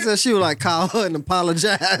saying? said she would like call her and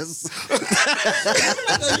apologize.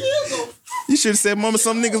 You should have said, "Mama,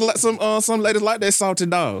 some niggas like some ladies like that salty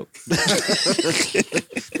dog."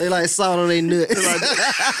 They like salt on their nuts.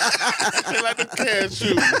 They like the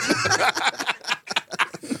cashew.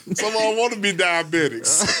 Some of them want to be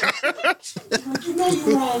diabetics. You know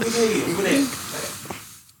you wrong with him for that.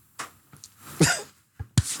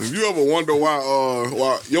 If you ever wonder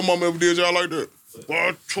why your mama ever did y'all like that?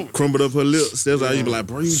 Why? Crumbled up her lips. That's how you be like,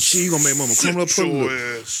 "Bro, you cheat, you gonna make mama crumble up her Sit your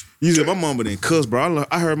lips." ass. You said my mama didn't cuss, bro.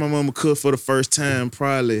 I heard my mama cuss for the first time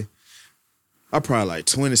probably like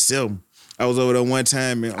 27. I was over there one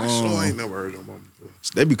time and I sure ain't never heard your mama cuss.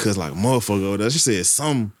 they be cuss like a motherfucker over there. She said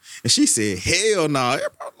something and she said, "Hell no." Nah.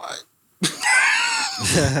 Everybody like,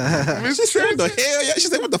 she said, "What the hell?" She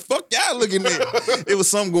said, "What the fuck y'all looking at?" It was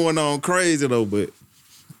something going on crazy though, but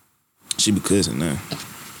she be cussing now.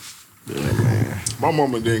 Yeah, man. My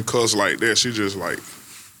mama didn't cuss like that. She just like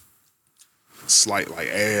slight like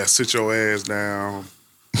ass, sit your ass down.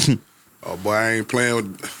 Oh boy, I ain't playing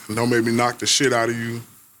with, don't make me knock the shit out of you.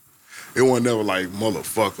 It wasn't never like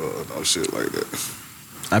motherfucker or no shit like that.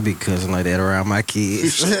 I be cussing like that around my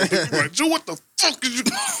kids. Like, Joe, what the fuck is you?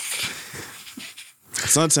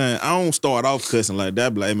 Sometimes I don't start off cussing like that. I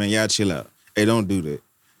be like, "Hey, man, y'all chill out. Hey, don't do that."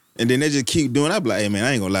 And then they just keep doing it. I be like, "Hey, man,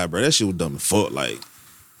 I ain't gonna lie, bro. That shit was dumb as fuck. Like,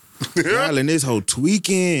 y'all in this whole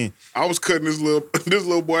tweaking." I was cutting this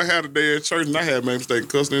little boy hair today at church, and I had made a mistake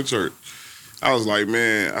cussing in church. I was like,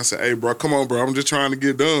 man, I said, "Hey, bro, come on, bro. I'm just trying to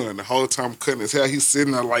get done." The whole time I'm cutting his hair, he's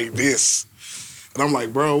sitting there like this. And I'm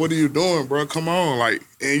like, "Bro, what are you doing, bro? Come on." Like,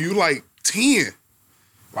 and you like 10.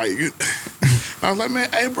 Like, you, I was like,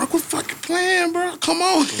 "Man, hey, bro, quit fucking playing, bro. Come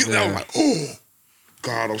on." And I was like, "Oh,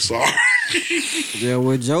 God, I'm sorry." Yeah,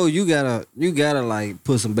 with Joe, you gotta like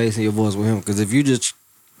put some bass in your voice with him, because if you just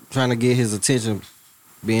trying to get his attention,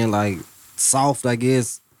 being like soft, I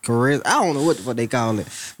guess, caress. I don't know what the fuck they call it,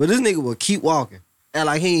 but this nigga will keep walking, and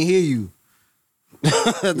like he ain't hear you.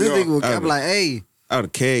 Nigga will keep like, "Hey, I would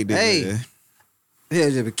have cagged it. Hey. Man.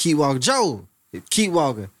 he'll just keep walking. Joe, keep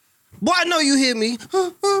walking. Boy, I know you hear me."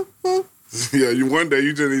 Yeah, you one day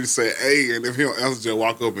you just need to say, "Hey," and if he don't answer, just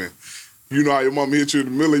walk up and, you know how your mama hit you in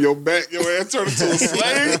the middle of your back, your ass turn into a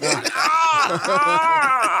slave.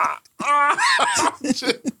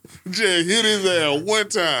 just hit his ass one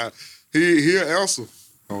time. He'll answer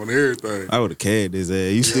on everything. I would have cagged his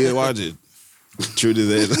ass. You still watch it? Treat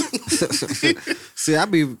his ass. See, I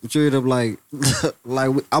be treated up like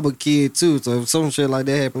I'm a kid too. So if some shit like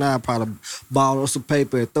that happen, I'd probably ball up some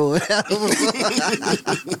paper and throw it at him.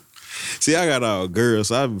 See, I got all girls,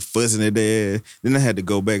 so I been fussing at their ass. Then I had to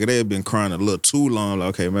go back, and they had been crying a little too long. Like,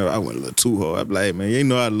 okay, man, I went a little too hard. I be like, "Hey, man, you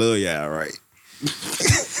know I love y'all, right?"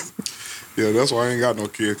 Yeah, that's why I ain't got no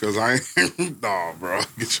kid, because I ain't. Nah, bro.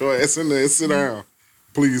 Get your ass in there and sit down.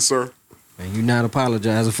 Please, sir. And you not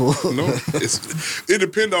apologizing for it. No, it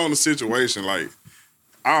depends on the situation. Like,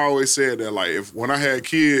 I always said that, like, when I had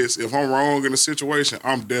kids, if I'm wrong in a situation,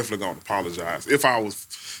 I'm definitely gonna apologize. If I was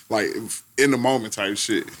like in the moment type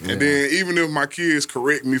shit. Yeah. And then even if my kids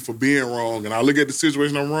correct me for being wrong and I look at the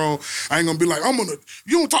situation I'm wrong, I ain't gonna be like,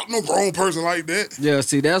 you don't talk to no grown person like that. Yeah,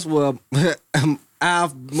 see, that's what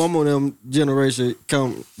our mama and them generation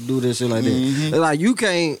come do this shit like that. Mm-hmm. Like, you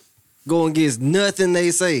can't go against nothing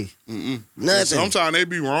they say. Mm-mm. Nothing. Sometimes they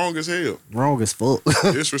be wrong as hell. Wrong as fuck.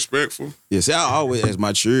 Disrespectful. Yeah, see, I always ask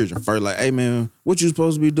my children first, like, "Hey, man, what you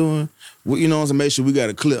supposed to be doing?" Well, you know what I'm saying? Make sure we got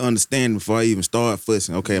a clear understanding before I even start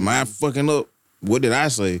fussing. Okay, am I fucking up? What did I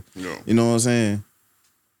say? Yeah. You know what I'm saying?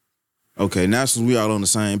 Okay, now since we all on the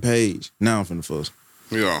same page, now I'm finna fuss.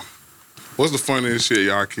 Yeah. What's the funniest shit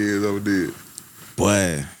y'all kids ever did?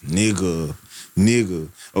 Boy, nigga.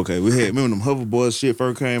 Okay, we had, remember them hoverboard shit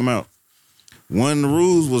first came out? One of the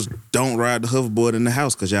rules was don't ride the hoverboard in the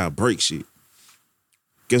house because y'all break shit.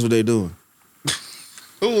 Guess what they doing?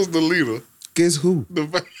 Who was the leader? Guess who? The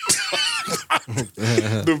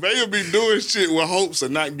The baby be doing shit with hopes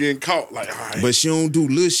of not getting caught. Like, all right. But she don't do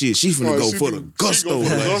little shit. She finna go for the gusto. She go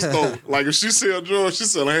for the gusto. Like if she sell drugs, she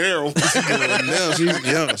selling heroin. Now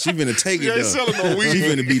she finna take She it ain't though. selling no weed. She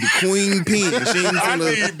finna be the queen pink. She ain't I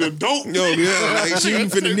finna. need the dope. Yo, yeah, like she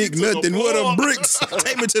ain't finna nick Take me to nothing. the What bar. up, bricks?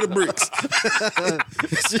 Take me to the bricks.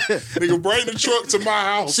 Nigga, bring the truck to my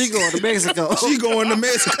house. She going to Mexico. She going to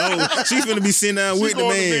Mexico. She finna be sitting down She with the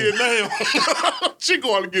going man. to Vietnam. She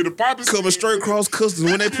going to get the poppy. Coming straight across customs.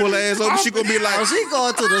 When they pull her ass over, she gonna be like, Oh, she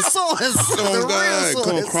going to the source. oh The God, real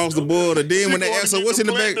come source. across the border. Then when they ask her, what's in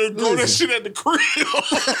the back? Throw that Listen. shit at the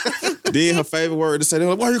crib. Then her favorite word to say, they're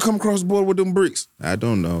like, why you come across the border with them bricks? I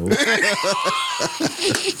don't know.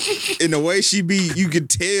 In the way she be, you could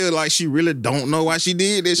tell like she really don't know why she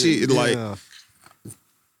did that shit. It's like, Yeah.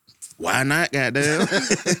 why not, goddamn?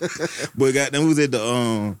 But goddamn, we was at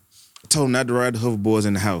the told him not to ride the hoverboards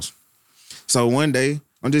in the house. So one day,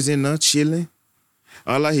 I'm just in there chilling.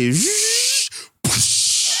 All I hear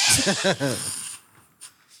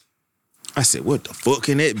I said, what the fuck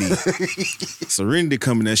can that be? Serenity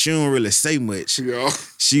coming there. She don't really say much. Yo.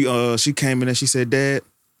 She came in there, she said, Dad,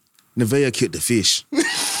 Nevaeh killed the fish. I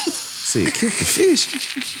said, killed the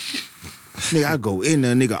fish? Nigga, I go in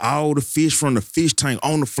there, nigga, all the fish from the fish tank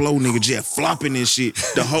on the floor, nigga, just flopping and shit.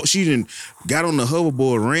 She done got on the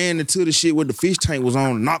hoverboard, ran into the shit where the fish tank was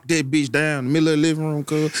on, knocked that bitch down in the middle of the living room,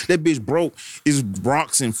 cuz. That bitch broke. It's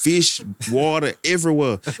rocks and fish, water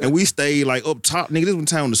everywhere. And we stayed like up top, nigga. This one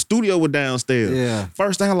time the studio was downstairs. Yeah.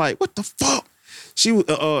 First thing I'm like, what the fuck? She was,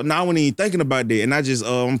 now I wasn't even thinking about that. And I just,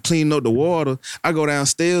 I'm cleaning up the water. I go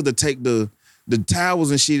downstairs to take the towels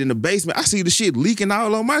and shit in the basement. I see the shit leaking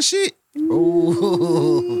all on my shit.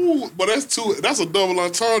 Ooh, but that's a double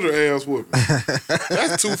entendre ass whooping.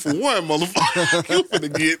 That's 2 for 1, motherfucker. You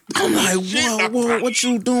finna get. I'm like, whoa, what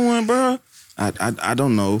you doing, bro? I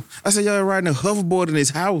don't know. I said, y'all riding a hoverboard in his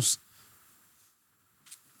house.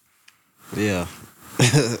 Yeah.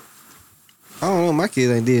 I don't know. My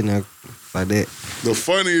kids ain't did nothing like that. The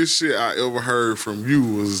funniest shit I ever heard from you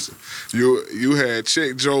was you had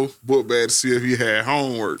checked Joe book bag to see if he had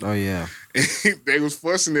homework. Oh, yeah. And they was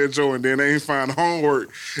fussing at Joe, and then they ain't find homework.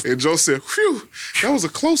 And Joe said, "Whew, that was a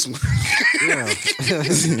close one." Yeah.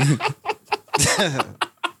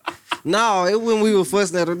 No, it when we were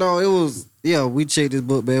fussing at her. No, it was, yeah, we checked his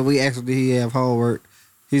book bag. We asked him, did he have homework?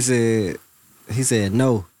 He said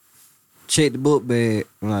no. Check the book bag.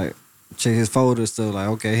 Like, check his folder stuff. Like,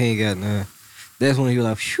 okay, he ain't got none. That's when he was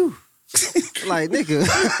like, phew. Like, nigga.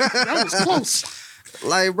 That was close.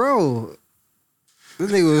 Like, bro.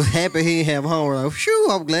 This nigga was happy he didn't have homework. Like, phew,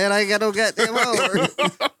 I'm glad I ain't got no goddamn homework.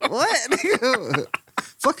 What, nigga?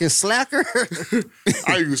 Fucking slacker.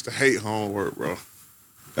 I used to hate homework, bro.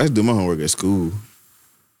 I used to do my homework at school.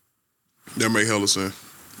 That make hella sense.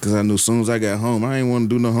 Because I knew as soon as I got home, I ain't want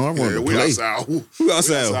to do no homework. I wanted to we play. outside. We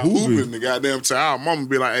outside hooping. hooping the goddamn time. Our mama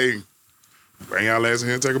be like, "Hey, bring y'all ass in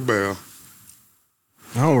here and take a bath."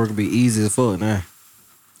 Homework would be easy as fuck now.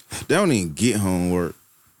 They don't even get homework.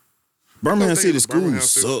 Birmingham City schools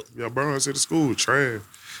suck. Yeah, Birmingham City school trash.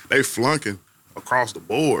 They flunking across the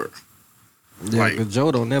board. Yeah, Like- because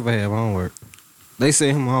Joe don't never have homework. They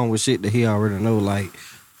send him home with shit that he already know, like,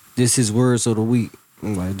 this his words of the week.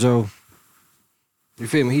 I'm like, Joe, you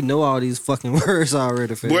feel me? He know all these fucking words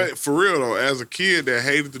already, fam. But for real though, as a kid that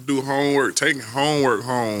hated to do homework, taking homework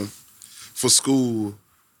home for school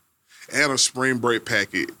and a spring break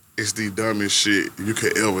packet is the dumbest shit you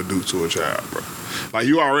could ever do to a child, bro. Like,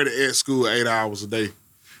 you already at school 8 hours a day.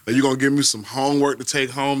 Like, you gonna give me some homework to take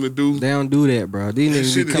home to do? They don't do that, bro. These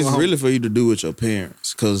niggas shit be is coming It's home. really for you to do with your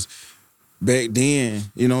parents. Because back then,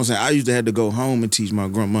 you know what I'm saying, I used to have to go home and teach my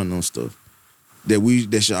grandmother on stuff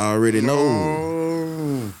that she already know.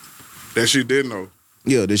 Oh, that she did know.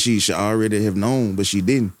 Yeah, that she should already have known, but she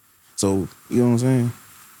didn't. So, you know what I'm saying?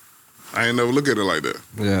 I ain't never look at it like that.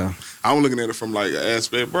 Yeah. I'm looking at it from like an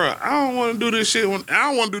aspect, bro. I don't want to do this shit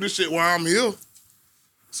while I'm here.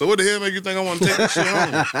 So what the hell make you think I want to take this shit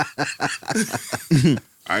home?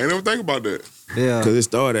 I ain't never think about that. Yeah. Because it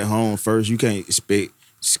started at home first. You can't expect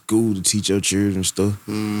school to teach your children stuff.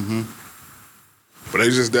 Mm-hmm. But they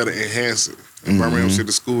just there to enhance it. And Birmingham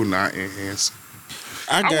City School not enhancing.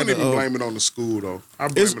 I wouldn't even blame it on the school though.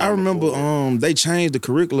 I remember they changed the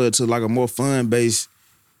curricula to like a more fun based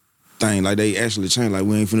thing. Like they actually changed. Like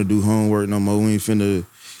we ain't finna do homework no more. They finna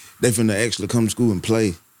actually come to school and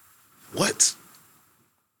play. What?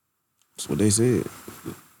 That's what they said.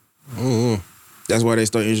 Mm-hmm. That's why they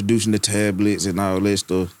start introducing the tablets and all that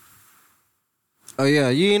stuff. Oh, yeah.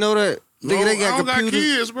 You ain't know that? No, Nigga, they got I don't got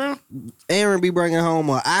computers. kids, bro. Aaron be bringing home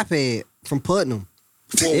an iPad from Putnam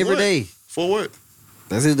For every what? day. For what?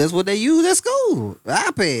 That's it. That's what they use at school.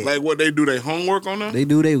 iPad. Like what they do, their homework on them? They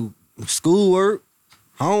do their schoolwork,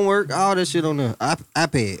 homework, all that shit on the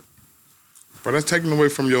iPad. But that's taking away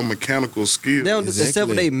from your mechanical skill. They don't do, except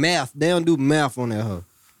for they math. They don't do math on that hoe.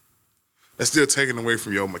 That's still taking away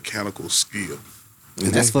from your mechanical skill.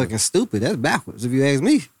 That's fucking stupid. That's backwards, if you ask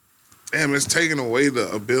me. Damn, it's taking away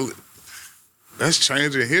the ability. That's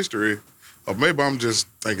changing history. Or maybe I'm just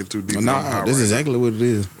thinking too deep. Nah, that's exactly what it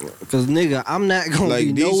is. Because, nigga, I'm not going to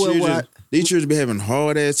be these nowhere children, these children be having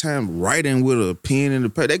hard ass time writing with a pen in the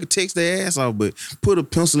paper. They could text their ass off, but put a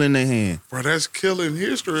pencil in their hand. Bro, that's killing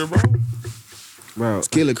history, bro. Bro, It's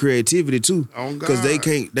killing creativity too. Oh, Because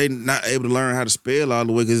they not able to learn how to spell all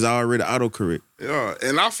the way because it's already autocorrect. Yeah,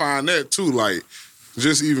 and I find that too, like,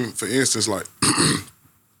 just even for instance, like,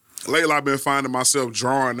 lately I've been finding myself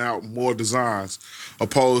drawing out more designs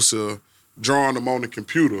opposed to drawing them on the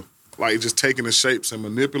computer, like just taking the shapes and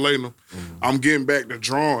manipulating them. I'm getting back to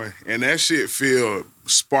drawing, and that shit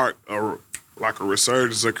spark like a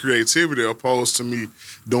resurgence of creativity opposed to me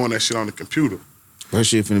doing that shit on the computer. That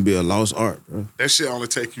shit finna be a lost art, bro. That shit only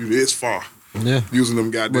take you this far. Yeah. Using them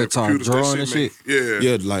goddamn computers. Drawing that shit. Yeah.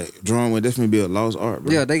 Yeah, like drawing would definitely be a lost art,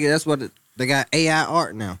 bro. Yeah, that's what they got AI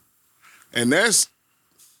art now. And that's,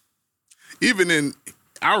 even in,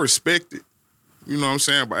 I respect it, you know what I'm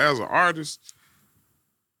saying? But as an artist,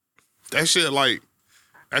 that shit like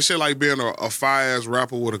being a fire-ass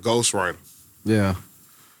rapper with a ghostwriter. Yeah.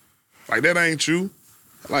 Like, that ain't you.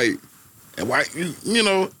 Like, and why, you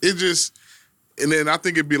know, it just, and then I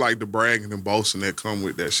think it'd be like the bragging and boasting that come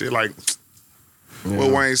with that shit. Like,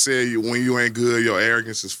 what Wayne said, when you ain't good, your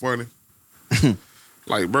arrogance is funny.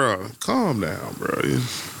 Like, bro, calm down, bro.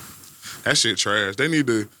 That shit trash. They need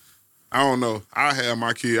to, I don't know. I have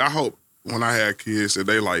my kids. I hope when I have kids that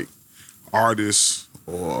they like artists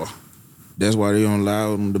or. That's why they don't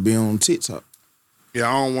allow them to be on TikTok. Yeah,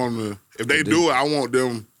 I don't want them to, if they do it, I want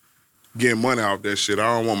them getting money off that shit.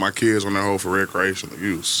 I don't want my kids on that hoe for recreational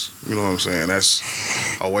use. You know what I'm saying?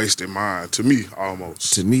 That's a wasted mind to me,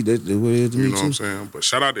 almost. To me, that's the way it is to me, You know what I'm too. saying? But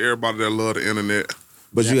shout out to everybody that love the internet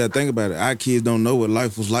But you gotta think about it. Our kids don't know what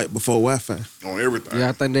life was like before Wi-Fi. on everything. Yeah,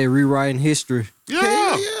 I think they rewriting history.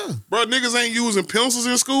 Yeah. Yeah. Bro, niggas ain't using pencils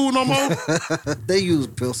in school no more. They use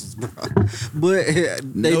pencils, bro. But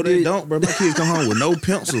They don't, bro. My kids come home with no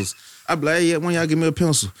pencils. I be like, yeah, when y'all give me a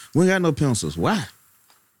pencil? We ain't got no pencils. Why?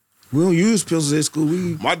 We don't use pencils at school.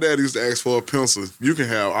 My dad used to ask for a pencil. You can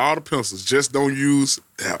have all the pencils, just don't use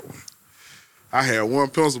that one. I had one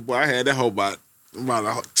pencil, boy. I had that whole about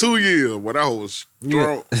 2 years, but that whole was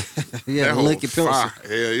thrown. Yeah, that whole lucky was pencil. fire.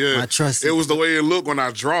 Hell yeah. My trusty- It was the way it looked when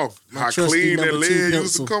I draw. How trusty clean that number 2 lid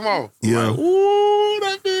used to pencil. come off. Yeah. Like, ooh,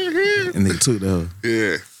 that big here. And they took the hoe.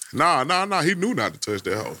 Yeah. Nah. He knew not to touch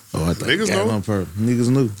that hoe. Oh, I think Niggas got it know. on purpose. Niggas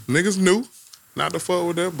knew. Niggas knew not to fuck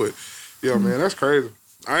with that, but yeah, man, that's crazy.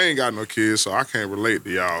 I ain't got no kids, so I can't relate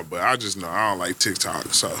to y'all, but I just know I don't like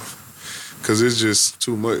TikTok, so. Because it's just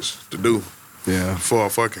too much to do Yeah. for a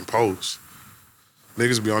fucking post.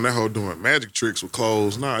 Niggas be on that hoe doing magic tricks with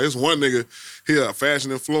clothes. Nah, it's one nigga, he a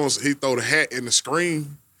fashion influencer, he throw the hat in the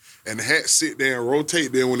screen, and the hat sit there and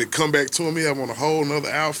rotate. Then when it come back to him, he have on a whole nother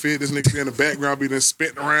outfit. This nigga be in the background, be then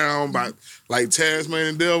spitting around by like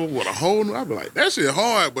Tasmanian Devil with a whole new. I be like, that shit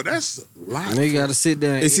hard, but that's a lot. Nigga gotta sit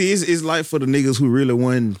there. And see, it's like for the niggas who really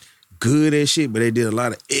wasn't good at shit, but they did a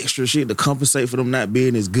lot of extra shit to compensate for them not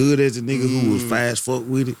being as good as the nigga who was fast fuck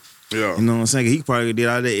with it. Yeah. You know what I'm saying? He probably did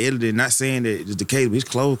all that editing, not saying that it's the case, but his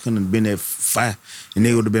clothes couldn't have been that fire. And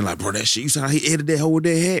they would have been like, bro, that shit, you saw how he edited that hoe with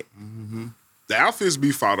that hat? The outfits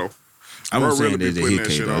be fire though. I'm Bro not saying really be that putting he that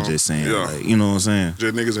can't, shit though. I'm on. just saying, Yeah. like, you know what I'm saying?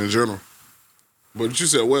 Just niggas in general. But you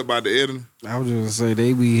said what about the editing? I was just gonna say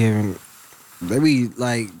they be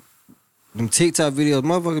like them TikTok videos.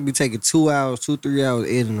 Motherfuckers be taking 2 hours, 3 hours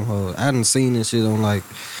editing them hoes. I done seen this shit on like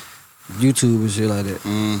YouTube and shit like that.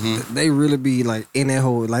 Mm-hmm. They really be like in that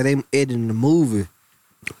whole like they editing the movie.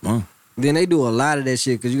 Huh. Then they do a lot of that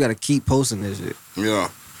shit because you got to keep posting that shit. Yeah.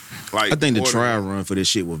 Like I think the order- trial run for this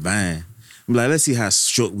shit was Vine. I'm like, let's see how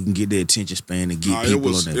short we can get their attention span and get Nah, people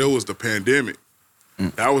it on that. was the pandemic.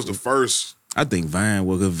 That was the first. I think Vine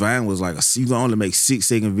was, because Vine was like, you can only make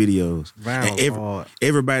 6-second videos. Vine and was hard.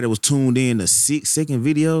 everybody was tuned in to 6-second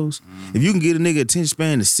videos. If you can get a nigga attention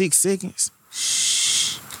span to 6 seconds,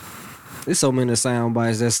 There's so many sound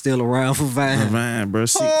bites that's still around for Vine. Vine, bro.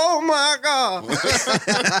 Oh my god!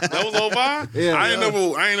 That was on Vine? Yeah, I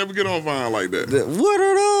ain't never get on Vine like that. What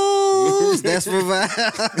are those? That's for Vine.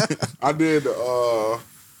 I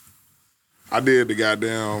did the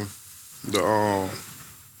goddamn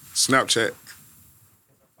Snapchat.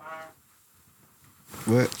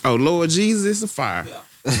 What? Oh, Lord Jesus, it's a fire.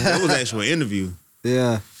 That was actually an interview.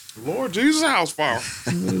 Yeah. Lord Jesus, house fire.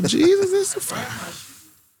 Jesus is the fire.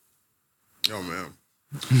 Yo, man.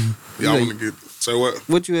 Y'all want to get... Say what?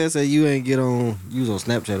 What you had say you ain't get on... You was on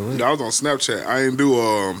Snapchat or what? Yeah, I was on Snapchat. I ain't do...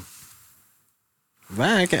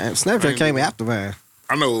 Vine Snapchat came after Vine.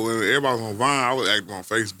 I know when everybody was on Vine, I was active on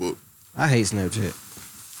Facebook. I hate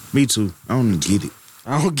Snapchat. Me too. I don't get it.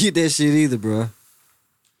 I don't get that shit either, bro.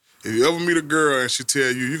 If you ever meet a girl and she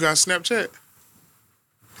tell you got Snapchat,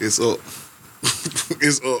 it's up.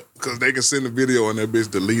 It's up. Because they can send a video and that bitch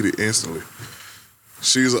delete it instantly.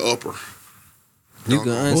 She's an upper. You can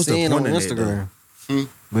unsend on Instagram. Hmm?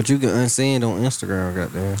 But you can unsend on Instagram,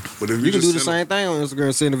 goddamn. But if You can just do the same thing on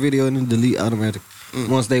Instagram, send a video and then delete automatically.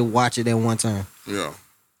 Once they watch it that one time. Yeah.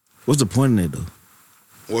 What's the point of that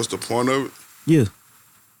though? What's the point of it? Yeah.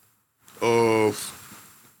 Of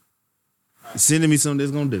sending me something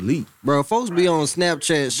that's gonna delete. Bro, folks be on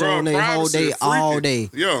Snapchat showing their whole day all day.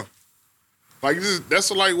 Yeah. Like that's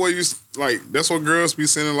like what you like. That's what girls be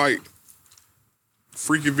sending like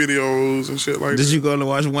freaky videos and shit like that. Did you go to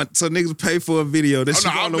watch one? So niggas pay for a video. That you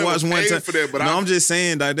I've only watch one time. for that, but I'm just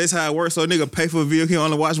saying like that's how it works. So a nigga pay for a video he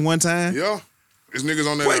only watch one time. Yeah. There's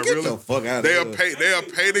niggas on there Boy, that get really the fuck out of they'll here.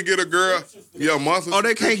 pay to get a girl monthly. Oh,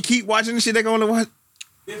 they can't keep watching the shit. They can only watch.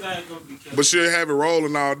 But she'll have it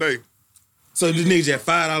rolling all day. So these niggas just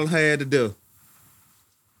 $5 had to do.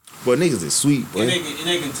 But niggas is sweet, boy. And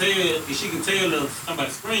they can tell, she can tell if somebody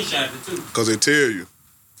screenshot it too. Cause they tell you.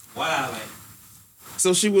 Wow, like.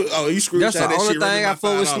 So she would. Oh, you screenshot That's the that only shit. thing I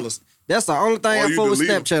fuck with. That's the only thing I you fuck with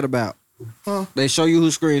delete 'em. Snapchat about. Huh? They show you who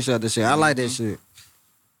screenshot the shit. I like that shit.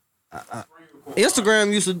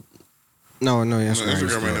 Instagram used to. No,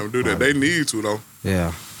 Instagram ain't never do that. They need to though.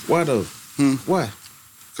 Yeah. Why though? Why?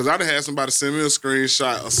 Cause I done had somebody send me a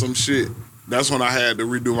screenshot of some shit. That's when I had to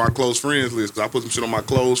redo my close friends list. Cause I put some shit on my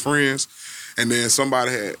close friends, and then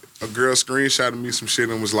somebody had a girl screenshotted me some shit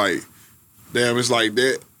and was like, "Damn, it's like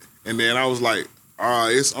that." And then I was like, "All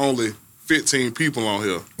right, it's only 15 people on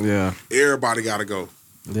here. Yeah. Everybody gotta go."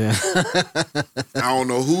 Yeah. I don't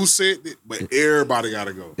know who said it, but everybody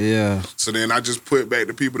gotta go. Yeah. So then I just put back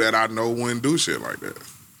the people that I know wouldn't do shit like that.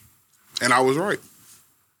 And I was right.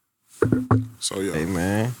 So yeah. Hey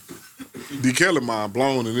man. D. Kelly mind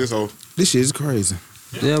blown in this whole. This shit is crazy.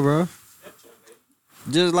 Yeah, bro.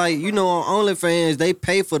 Just like, you know, on OnlyFans, they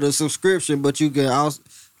pay for the subscription, but you can also,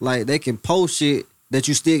 like, they can post shit that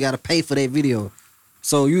you still got to pay for that video.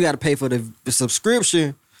 So you got to pay for the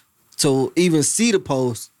subscription to even see the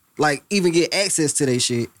post, like, even get access to that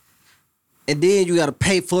shit. And then you got to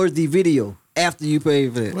pay for the video after you pay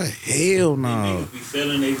for it. What? Hell no. Niggas be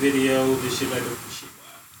selling their videos and shit like that. Shit.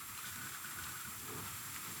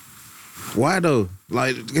 Why though?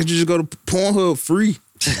 Like, can't you just go to Pornhub free?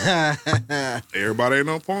 Everybody ain't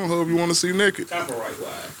on Pornhub. You want to see naked? Copyright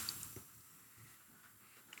wise.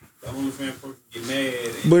 The OnlyFans person get mad.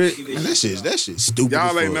 But that shit stupid.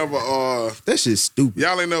 Y'all as ain't fuck. never That shit stupid.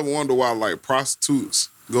 y'all ain't never wonder why like prostitutes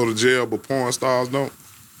go to jail but porn stars don't.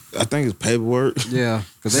 I think it's paperwork. Yeah,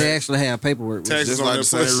 because they actually have paperwork. Taxes Just on like their the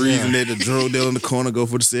same pussy. reason that the drug dealer in the corner go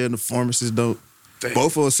for the sale and the pharmacist don't. Damn.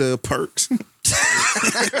 Both of us sell perks.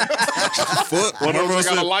 Fuck. One of them got a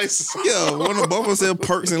sell, license. yeah, both of us sell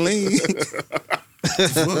perks and lean.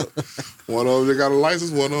 One of them got a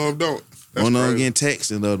license. One of them don't. That's One of them crazy. getting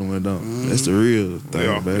taxed and the other one don't. That's the real thing,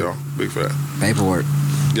 Yeah, baby. yeah, big fat. Paperwork.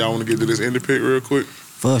 Y'all want to get to this indie pick real quick?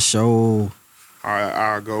 For sure. All right,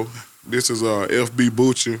 I'll go. This is FB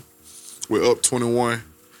Bucci with Up 21,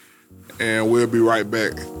 and we'll be right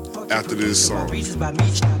back after this song.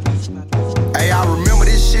 Hey, I remember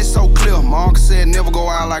this shit so clear. My uncle said never go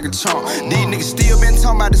out like a chump. These niggas still been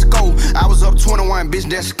talking about the scope. I was up 21, bitch,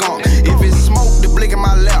 that skunk. If it's smoke, the blick in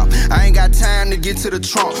my lap. I ain't got time to get to the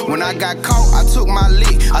trunk. When I got caught, I took my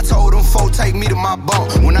lick. I told them folk take me to my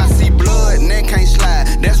bunk. When I see blood and then can't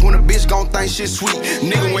slide, that's when a bitch gon' think shit sweet.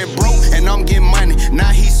 Nigga went broke and I'm getting money.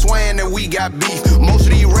 Now he swearing that we got beef. Most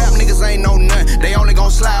of these rap niggas ain't know nothing. They only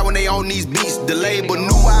gon' slide when they on these beats. The label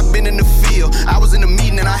knew I been in the field. I was in the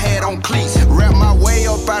meeting and I had on cleats. Rap my way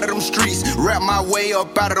up out of them streets. Rap my way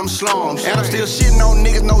up out of them slums. And I'm still shitting on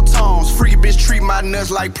niggas, no tongues. Freaky bitch treat my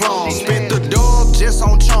nuts like plums. Spent the dub just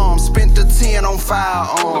on charms. Spent the 10 on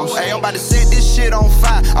firearms. Hey, I'm about to set this shit on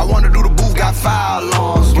fire. I wanna do the booth, got fire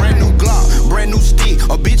alarms. Brand new Glock, brand brand new stick.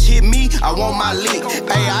 A bitch hit me, I want my lick.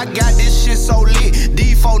 Hey, I got this shit so lit.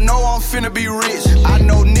 D4 know I'm finna be rich. I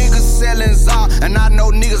know niggas selling Zah, and I know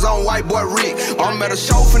niggas on white boy Rick. I'm at a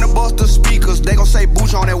show finna bust the speakers. They gon' say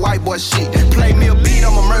Booch on that white boy shit. Play me a beat,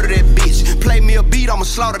 I'ma murder that bitch. Play me a beat, I'ma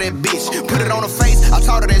slaughter that bitch. Put it on her face, I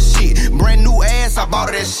taught her that shit. Brand new ass, I bought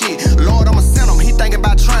her that shit. Lord, I'ma send him, he thinking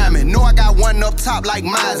about trying me. Know I got one up top like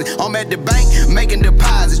Mizey. I'm at the bank, making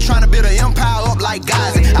deposits. Trying to build an empire up like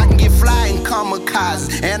Gazi. I can get fly and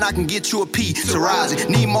kamikazes, and I can get you a P, Taraji.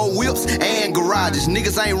 Need more whips and garages.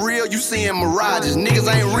 Niggas ain't real, you seeing mirages. Niggas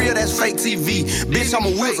ain't real, that's fake TV. Bitch, I'm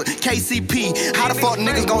a wizard, KCP. How the fuck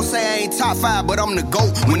niggas gon' say I ain't top 5, but I'm the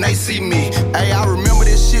GOAT when they see me? Hey, I remember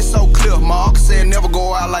this shit so clear. My uncle said never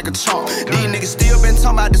go out like a chump. These niggas still been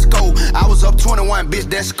talking about the scope. I was up 21, bitch,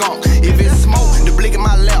 that skunk. If it's smoke, the blick in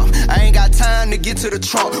my left. I ain't got time to get to the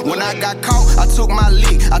trunk. When I got caught, I took my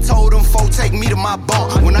lick. I told them folk take me to my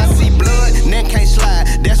bunk. When I see blood, then can't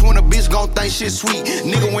slide. That's when a bitch gon' think shit sweet.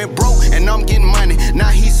 Nigga went broke and I'm getting money. Now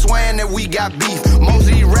he swearing that we got beef. Most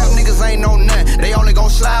of these rap niggas ain't know nothing. They only gon'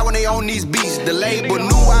 slide when they on these beats. The label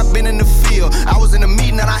knew I been in the field. I was in the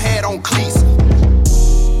meeting that I had on cleats.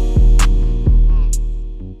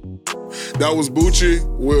 That was Bucci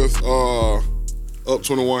with Up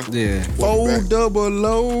 21. Yeah. 400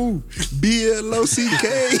 BLOCK.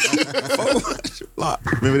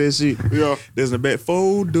 Remember that shit? Yeah. There's in the back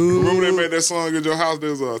 4 double. Remember they made that song at your house?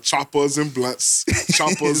 There's choppers and blunts.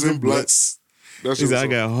 Choppers and blunts. That's He said, I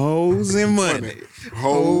got hoes and money.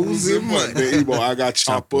 Hoes and money. Then Ebo, I got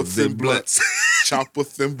choppers and blunts.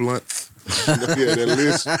 Choppers and blunts. Yeah, that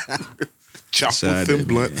list. Choppers and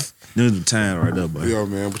blunts. This was the time right there, boy. Yeah,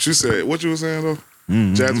 man. But you said, what you were saying, though?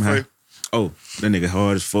 Jazz Faye? Oh, that nigga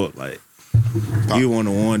hard as fuck. Like, you want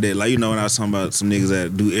the one that, like, you know when I was talking about some niggas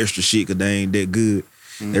that do extra shit because they ain't that good.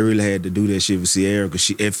 They really had to do that shit for Sierra because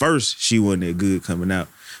at first, she wasn't that good coming out.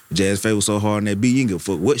 Jazz Faye was so hard on that beat, you didn't give a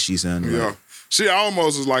fuck what she sounded like. She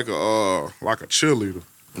almost is like a cheerleader.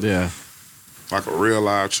 Yeah. Like a real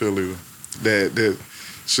live cheerleader. That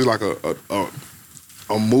she's like a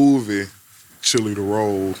movie cheerleader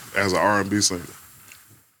role as an R&B singer.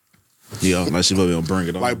 Yeah, like she probably gonna bring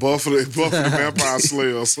it on. Like Buffalo the Vampire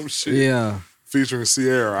Slayer or some shit. Yeah. Featuring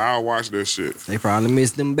Sierra. I'll watch that shit. They probably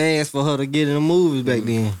missed them bands for her to get in the movies back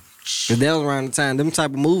then. Cause that was around the time them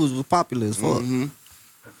type of movies was popular as fuck. Yeah,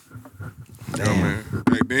 man.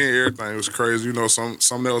 Back then, everything was crazy. You know,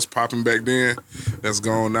 something that was popping back then that's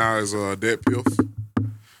gone now is Dead Piff.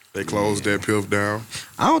 They closed Dead Piff down.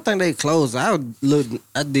 I don't think they closed. I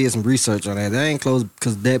did some research on that. They ain't closed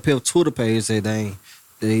because Dead Piff Twitter page said they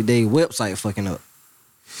website fucking up.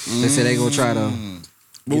 They said they gonna try to.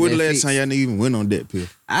 But when the last time y'all nigga even went on Dead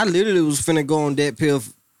Piff? I literally was finna go on Dead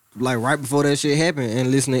Piff like right before that shit happened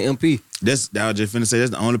and listen to MP. I was just finna say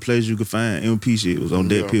that's the only place you could find MP shit was on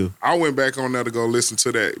Dead Piff. I went back on there to go listen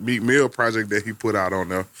to that Meek Mill project that he put out on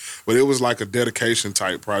there. But it was like a dedication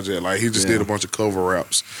type project. Like he just did a bunch of cover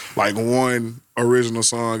raps. Like one original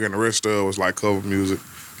song and the rest of it was like cover music.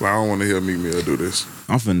 Like I don't want to hear Meek Mill do this.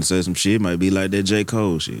 I'm finna say some shit. It might be like that J.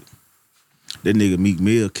 Cole shit. That nigga Meek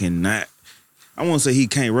Mill cannot. I won't say he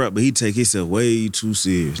can't rap, but he take himself way too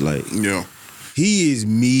serious. Like, yeah. He is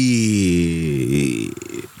mid.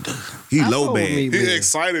 He low bag. He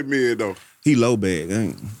excited mid though. He low bag.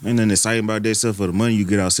 Ain't nothing exciting about that except for the money you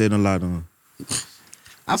get out setting a lot on.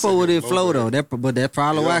 I fuck with his flow though. But that's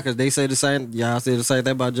probably why, cause they say the same. Y'all say the same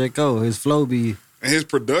thing about J. Cole. His flow be. And his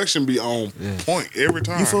production be on point every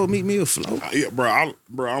time. You fuck Meek Mill flow? Yeah,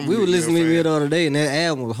 I'm we were listening to Meek Mill the other day, and that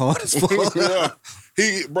album was hard as fuck.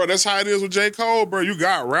 Yeah, bro, that's how it is with J. Cole, bro. You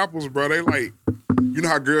got rappers, bro. They like, you know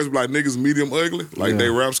how girls be like niggas medium ugly, like they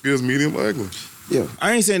rap skills medium ugly. Yeah,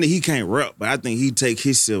 I ain't saying that he can't rap, but I think he take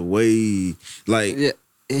himself way like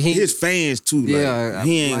his fans too. Like,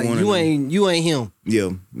 he ain't like, you ain't him.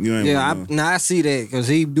 Yeah, you ain't. Yeah, I see that because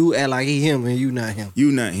he do act like he him and you not him.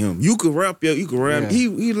 You not him. You could rap, you could rap. Yeah.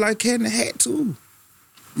 He like Cat in the Hat too.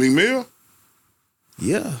 Meek Mill?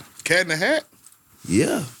 Yeah. Cat in the Hat?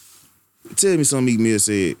 Yeah. Tell me something Meek Mill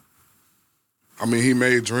said. I mean, he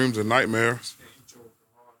made dreams and nightmares.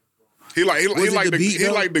 He like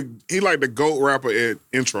the GOAT rapper at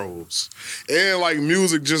intros. And like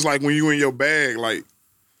music just like when you in your bag, like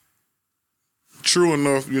true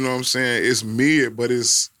enough, you know what I'm saying? It's mid, but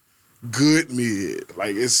it's good mid.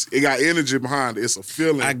 Like it got energy behind it. It's a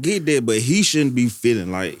feeling. I get that, but he shouldn't be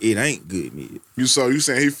feeling like it ain't good mid. You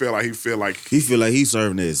saying he feel like he's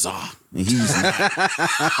serving that Zah. And he's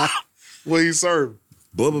not. What he serving?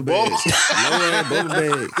 Bubble bags. Bubble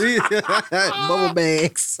bags. Bubble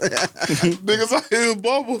bags. Niggas out here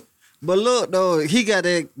bubble. But look though, he got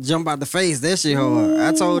that jump out the face. That shit hard.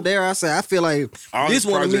 I told Dare, I said, I feel like All this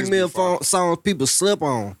his one of Meek projects Mill be fire. songs people slip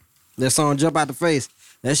on. That song jump out the face.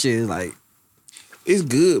 That shit is like, It's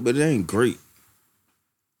good, but it ain't great.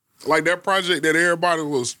 Like that project that everybody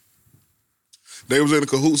was, they was in the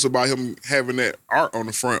cahoots about him having that art on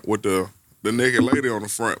the front with the naked lady on the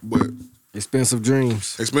front, but Expensive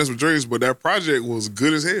Dreams. Expensive Dreams, but that project was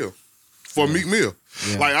good as hell for Meek Mill.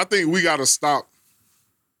 Yeah. Like, I think we got to stop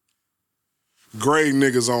grading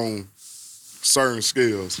niggas on certain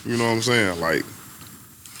scales. You know what I'm saying? Like,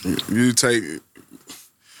 you take,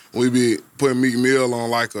 we be putting Meek Mill on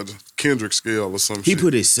like a Kendrick scale or some He shit.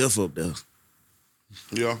 put himself up there.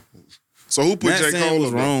 Yeah. So who put Not J. saying Cole was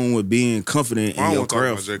up there? wrong with being confident I in don't your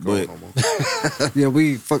want to talk about craft, J. Cole but no more. Yeah,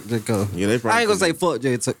 we fuck J. Cole. yeah, they probably I ain't gonna say fuck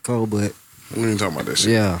J. Cole, but We ain't talking about that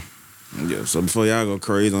shit. yeah. yeah. So before y'all go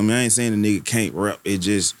crazy, I mean, I ain't saying the nigga can't rap. It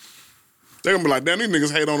just They gonna be like, damn, these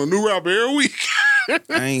niggas hate on a new rapper every week.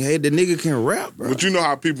 I ain't hate the nigga can rap, bro. But you know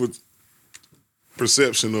how people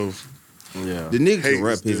perception of Yeah. The nigga Hate can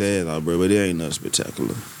rap is his different. ass out, bro, but it ain't nothing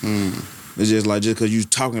spectacular. It's just like just cause you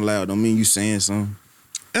talking loud don't mean you saying something.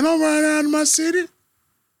 and I'm riding out of my city.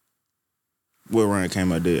 What Ryan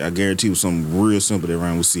came out there, I guarantee it was something real simple that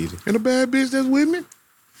Ryan was city. And a bad bitch that's with me.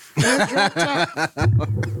 And that drop top.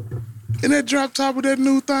 And that drop top with that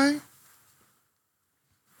new thing.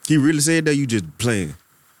 He really said that, you just playing.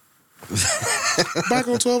 Back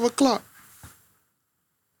on 12 o'clock.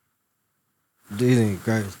 This ain't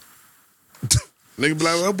crazy. Nigga be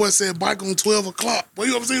like, that boy said bike on 12 o'clock. Boy,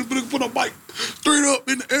 you ever seen this nigga put a bike straight up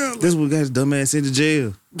in the air? That's what got his dumb ass sent to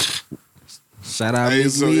jail. Shout out Hey,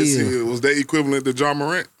 Meek so Mill. was that equivalent to John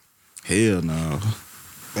Morant? Hell no.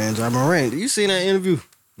 Man, John Morant. You seen that interview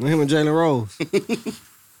with him and Jalen Rose?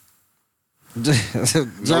 No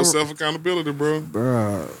John, self-accountability, bro.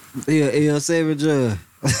 bro, he a L7 judge.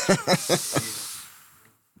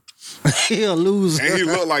 He a loser. And he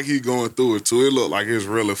looked like he going through it, too. It looked like it's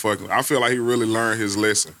really fucking... I feel like he really learned his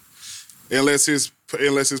lesson. Unless his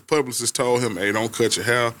publicist told him, hey, don't cut your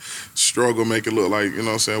hair, struggle, make it look like, you know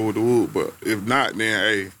what I'm saying, with the wood. But if not, then,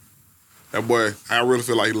 hey, that boy, I really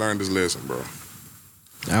feel like he learned his lesson, bro.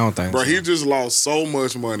 I don't think Bro, so. he just lost so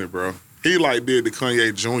much money, bro. He like did the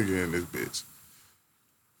Kanye Jr. in this bitch.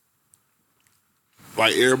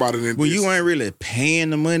 Like everybody in When this. you ain't really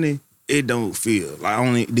paying the money, it don't feel like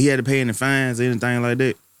only he had to pay any fines or anything like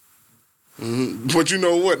that. But you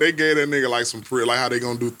know what? They gave that nigga like some like how they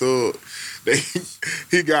gonna do Thug.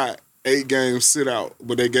 He got 8 games sit out,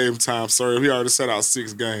 but they gave him time served. He already sat out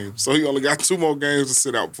 6 games. So he only got 2 more games to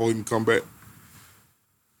sit out before he can come back.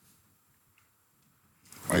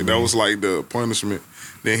 Like that was like the punishment.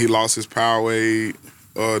 Then he lost his Powerade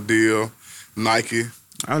deal, Nike.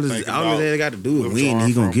 All Think his about ass got to do is where win, and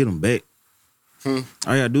he from. gonna get them back. All you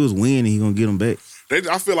gotta do is win, and he gonna get them back.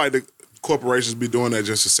 I feel like the corporations be doing that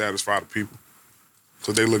just to satisfy the people.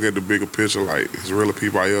 Cause they look at the bigger picture, like it's really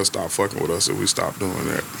people out here stop fucking with us if we stop doing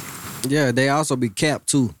that. Yeah, they also be capped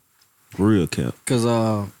too. Real cap. Cause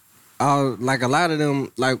like a lot of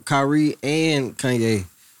them, like Kyrie and Kanye,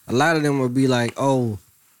 a lot of them would be like, oh,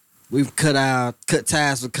 we've cut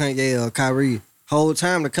ties with Kanye or Kyrie. Whole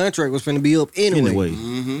time the contract was finna be up anyway.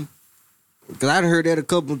 Mm-hmm. Cause I done heard that a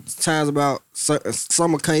couple times about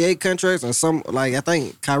some of Kanye contracts and some, like I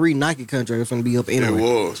think Kyrie Nike contract was finna be up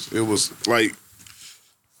anyway. It was like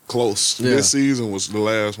close. Yeah. This season was the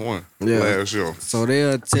last one. Yeah. Last year. So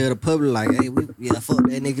they'll tell the public like, hey, fuck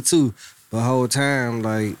that nigga too. But the whole time,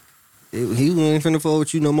 like, he wasn't finna fuck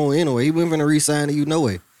with you no more anyway. He wasn't finna re-sign to you no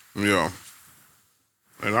way. Yeah.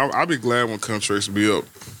 And I'll be glad when contracts be up.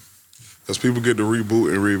 Because people get to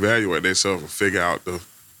reboot and reevaluate themselves and figure out you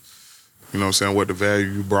know what I'm saying, what the value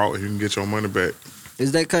you brought and you can get your money back.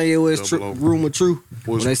 Is that Kanye West Double over. rumor true?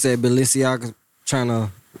 When Was- they said Balenciaga trying to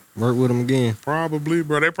work with him again. Probably,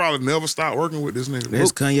 bro. They probably never stopped working with this nigga.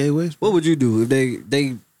 That's Kanye West. What would you do if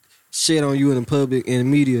they shit on you in the public, in the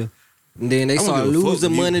media, and then they I wouldn't started give a fuck losing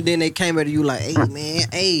with you. money, then they came at you like, hey, man,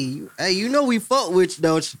 hey, you know we fuck with you,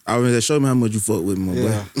 don't you? I was show me how much you fuck with me, my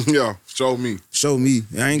Yeah. boy. Yeah, show me. Show me.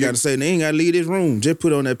 I ain't got to say. They ain't got to leave this room. Just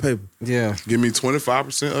put it on that paper. Yeah. Give me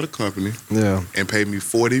 25% of the company Yeah. and pay me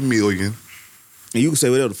 $40 million. And you can say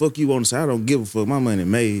whatever the fuck you want to say. I don't give a fuck. My money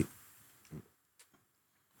made.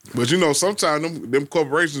 But you know, sometimes them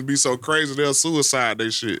corporations be so crazy they'll suicide they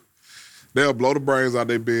shit. They'll blow the brains out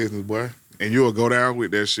their business, boy. And you'll go down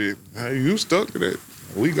with that shit. Hey, you stuck to that.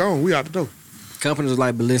 We gone. We out the door. Companies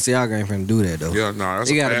like Balenciaga ain't finna do that though. Yeah, nah, that's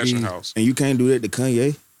It a gotta fashion be- house. And you can't do that to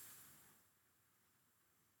Kanye.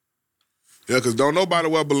 Yeah, because don't nobody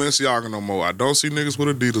wear Balenciaga no more. I don't see niggas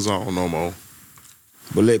with Adidas on no more.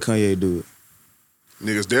 But let Kanye do it.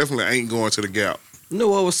 Niggas definitely ain't going to the Gap. You know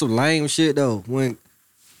what was some lame shit though? When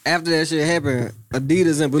after that shit happened,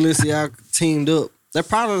 Adidas and Balenciaga teamed up. That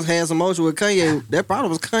probably had some motion with Kanye. That probably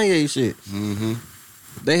was Kanye shit. Mm-hmm.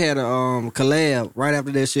 They had a collab right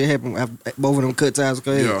after that shit happened. After both of them cut ties.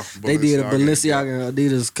 Yeah, They did a Balenciaga Balenciaga and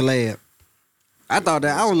Adidas collab. I thought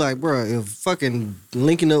that I was like, bro, if fucking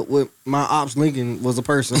linking up with my ops Lincoln was a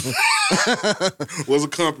person, Was a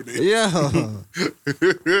company. yeah,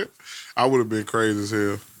 I would have been crazy as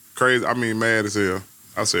hell. Crazy. I mean, mad as hell.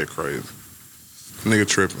 I said crazy. Nigga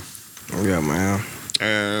tripping. yeah, man.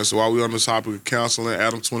 And so while we on the topic of counseling,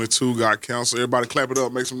 Adam 22 got counseled. Everybody clap it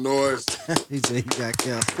up, make some noise. He said he got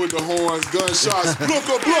killed. Put the horns, gunshots, block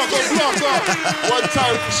up. One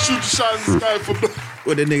time shoot the shot in the sky for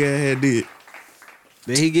What that nigga had did.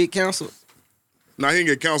 Did he get canceled? Now he didn't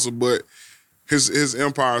get counseled, but his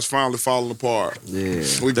empire is finally falling apart. Yeah.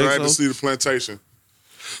 We glad so? to see the plantation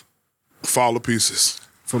fall to pieces.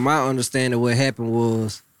 From my understanding, what happened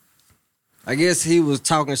was, I guess he was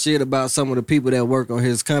talking shit about some of the people that work on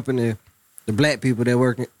his company, the black people that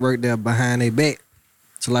work there behind their back,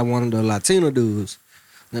 to like one of the Latino dudes.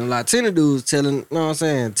 And the Latino dudes telling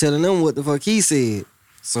them what the fuck he said.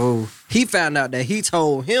 So he found out that he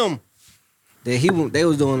told him that they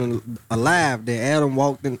was doing a live, that Adam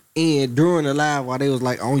walked in during the live while they was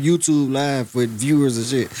like on YouTube live with viewers and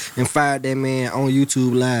shit, and fired that man on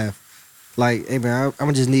YouTube live. Like, hey man,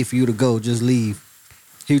 I'm just need for you to go, just leave.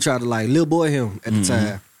 He tried to like little boy him at the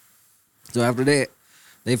time. So after that,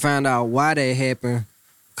 they found out why that happened.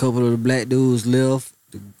 A couple of the black dudes left.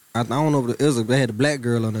 I don't know if they had a black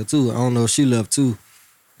girl on there too. I don't know if she left too.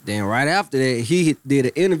 Then right after that, he did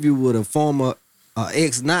an interview with a former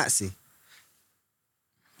ex-Nazi.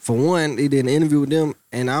 For one, he did an interview with them,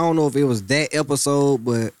 and I don't know if it was that episode,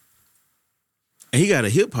 but And he got a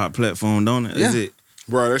hip hop platform, don't it? Is Yeah. it?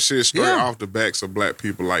 Bro, that shit straight Yeah. off the backs of black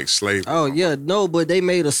people like slavery. oh yeah, no, but they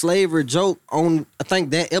made a slavery joke on, I think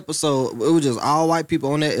that episode. It was just all white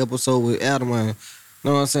people on that episode with Adam. And, you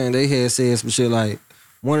know what I'm saying? They had said some shit like,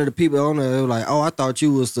 one of the people on there, they were like, oh, I thought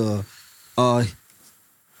you was the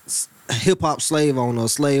hip hop slave owner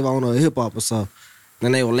of hip hop or something.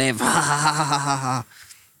 Then they were laughing, ha ha ha ha ha ha.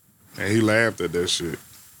 And he laughed at that shit.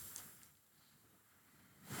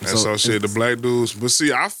 And so shit, the black dudes. But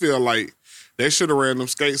see, I feel like they should have ran them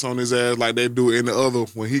skates on his ass like they do in the other,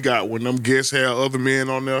 when them guests had other men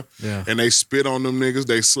on there, Yeah. and they spit on them niggas,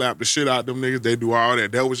 they slap the shit out them niggas, they do all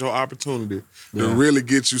that. That was your opportunity to really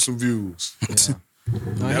get you some views. Yeah. No,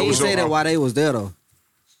 That he didn't was say your that while they was there though.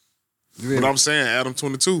 But I'm saying, Adam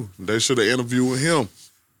 22, they should have interviewed him.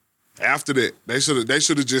 After that, they should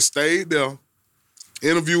have just stayed there,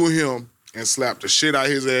 interviewing him, and slapped the shit out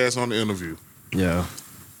his ass on the interview. Yeah.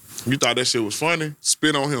 You thought that shit was funny?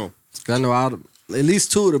 Spit on him. I know at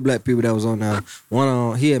least two of the black people that was on there.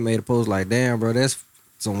 One he had made a post like, damn, bro, that's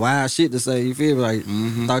some wild shit to say. You feel me?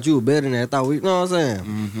 Like, thought you were better than that. Thought we, you know what I'm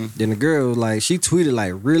saying? Then the girl was like, she tweeted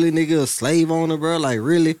like, really, nigga, a slave owner, bro? Like,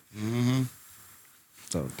 really?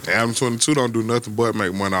 So Adam 22 don't do nothing but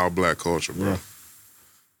make money out of black culture, bro. Yeah.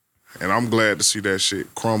 And I'm glad to see that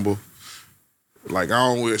shit crumble. Like,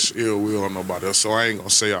 I don't wish ill will on nobody else, so I ain't gonna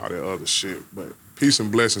say all that other shit. But peace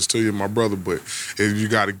and blessings to you, my brother. But if you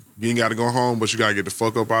ain't gotta go home, but you gotta get the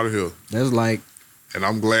fuck up out of here. that's like And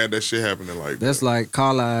I'm glad that shit happening like that's that. like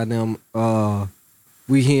Carla and them.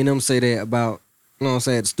 We hearing them say that about, you know what I'm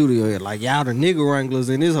saying, at the studio here. Like, y'all the nigga wranglers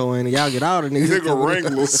in this whole, and y'all get all the niggas. Nigga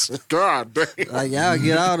wranglers. God damn. Like, y'all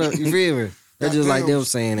get all the, you feel me? That's just like them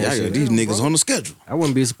saying that Y'all shit. got these niggas on the schedule. I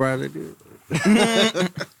wouldn't be surprised if they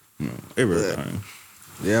did. Everything.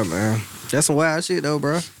 Yeah, man. That's some wild shit though,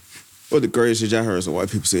 bro. What the craziest shit y'all heard some white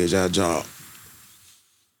people say is y'all job?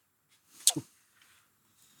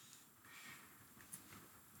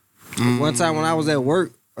 One time when I was at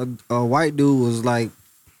work, a white dude was like,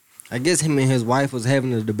 I guess him and his wife was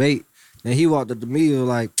having a debate, and he walked up to me and was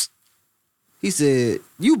like, he said,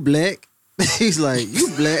 "You black?" He's like, "You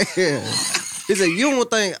black?" He said, "You don't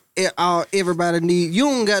think everybody need? You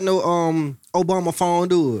don't got no Obama phone,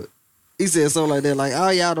 do it?" He said something like that, like, "Oh,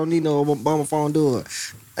 y'all don't need no Obama phone, do it."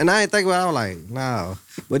 And I ain't think about it. I was like, "No."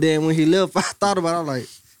 But then when he left, I thought about it. I was like,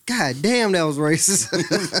 God damn, that was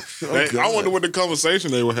racist. I wonder what the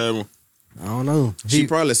conversation they were having. I don't know. She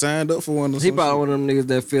probably signed up for one of He them. probably one of them niggas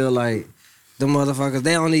that feel like the motherfuckers,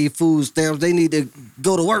 they don't need food stamps. They need to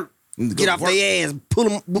go to work. Get off their ass. Pull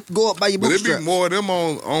them, go up by your But it bootstrap. be more of them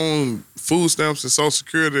on food stamps and Social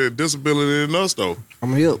Security and disability than us, though.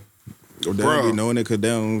 I'm hip. They don't be knowing it because they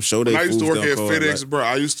don't show their When I used to work food at stamp card, FedEx, like- bro,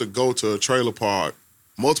 I used to go to a trailer park,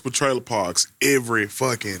 multiple trailer parks every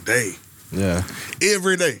fucking day. Yeah.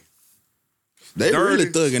 Every day. They really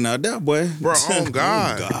dirty. thugging out there, boy. Bro, oh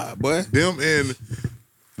God. Oh, God, boy. Them in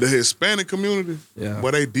the Hispanic community, Yeah.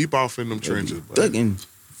 but they deep off in them trenches. Boy. Thugging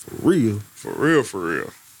for real. For real, for real.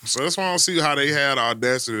 So that's why I don't see how they had the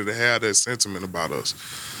audacity to have that sentiment about us.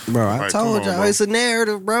 Bro, I Like, told come on, y'all bro. it's a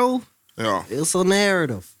narrative, bro. Yeah. It's a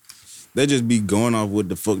narrative. They just be going off what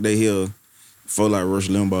the fuck they hear for like Rush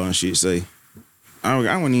Limbaugh and shit say. I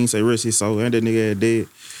wouldn't even say Rush his soul. And that nigga had dead.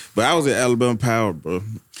 But I was at Alabama Power, bro.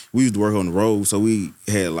 We used to work on the road, so we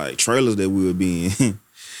had like trailers that we would be in.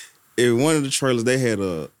 In one of the trailers, they had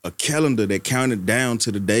a calendar that counted down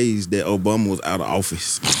to the days that Obama was out of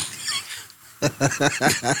office.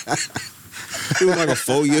 It was like a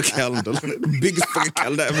 4-year calendar. The biggest fucking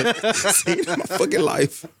calendar I've ever seen in my fucking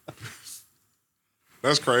life.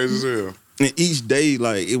 That's crazy as hell. And each day,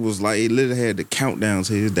 like, it was like, it literally had the countdown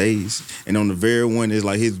to his days. And on the very one, it's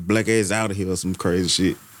like his black ass out of here or some crazy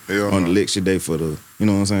shit. Hell On no. election day for the, you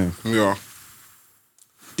know what I'm saying? Yeah.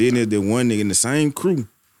 Then there's the one nigga in the same crew.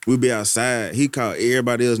 We'd be outside. He called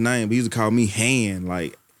everybody else's name, but he used to call me Han,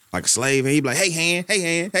 like a slave. And he'd be like, hey, Han,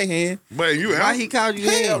 hey, Han, hey, Han. But you Why out? he called you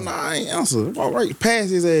Hell him? nah, I ain't answer. All right, past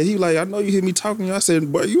his ass. He was like, I know you hear me talking to you. I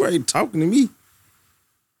said, boy, you ain't talking to me.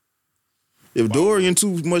 If Dorian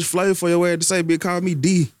too much flavor for your ass to say, bitch, call me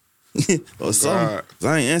D. Or something. God. 'Cause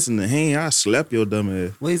I ain't answering the hand. I slap your dumb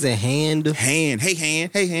ass. What is a hand? Hand,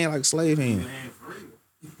 hey, like a slave hand.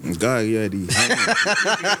 God, yeah, D.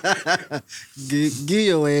 Give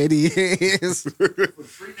your ass these. And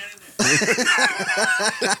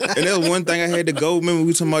that was one thing I had to go. Remember, we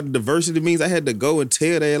were talking about the diversity means. I had to go and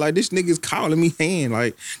tell that, like, this nigga's calling me hand.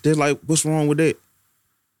 Like, they're like, what's wrong with that?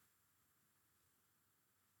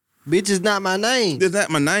 Bitch is not my name. That's not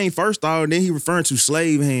my name, first off, and then he referring to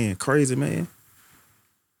slave hand. Crazy, man.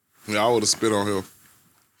 Yeah, I would have spit on him.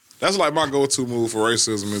 That's like my go-to move for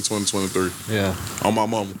racism in 2023. Yeah. On my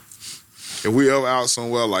mama. If we ever out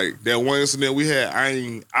somewhere like that one incident we had,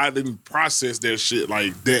 I didn't process that shit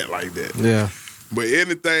like that. Yeah. But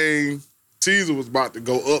anything, Teaser was about to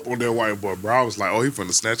go up on that white boy, bro. I was like, oh, he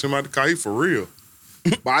finna snatch him out the car. He for real.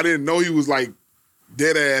 But I didn't know he was like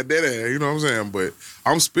dead ass, you know what I'm saying? But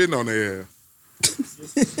I'm spitting on their ass.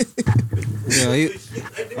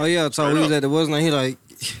 Yeah. So we was at the wasn't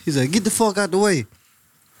he said, get the fuck out the way.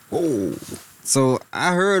 Oh. So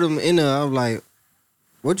I heard him in there. I was like,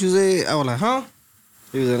 what you said? I was like, huh?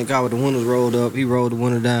 He was in the car with the windows rolled up. He rolled the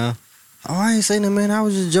window down. Oh, I ain't saying that, man. I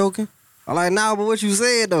was just joking. I'm like, nah, but what you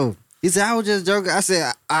said, though? He said, I was just joking. I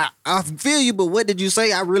said, I feel you, but what did you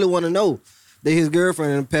say? I really want to know. Then his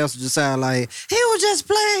girlfriend and the passenger side like, he was just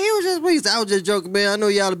playing. He said, I was just joking, man. I know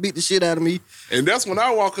y'all beat the shit out of me. And that's when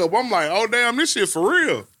I walk up, I'm like, oh, damn, this shit for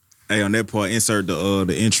real. Hey, on that part, insert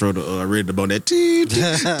the intro to Ready to Bone. That.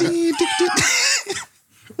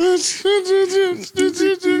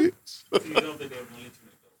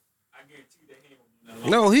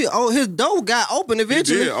 No, his door got open He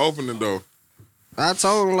eventually. did open the door. I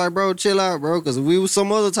told him, like, bro, chill out, bro, because if we was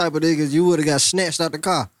some other type of niggas, you would have got snatched out the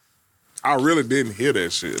car. I really didn't hear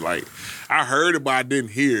that shit. Like, I heard it, but I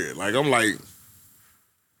didn't hear it. Like, I'm like,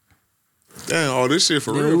 damn, oh, this shit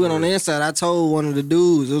for Then real. we went for on real. the inside. I told one of the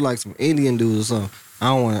dudes, it was like some Indian dudes or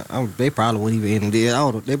something. They probably wouldn't even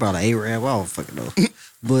Indian. They probably Arab. I don't fucking know.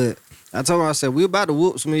 But I told him, I said, we about to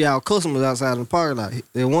whoop some of y'all customers outside in the parking lot.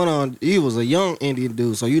 And he was a young Indian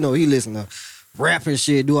dude, so you know he listened to rap and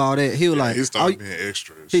shit, do all that. He was like, He started being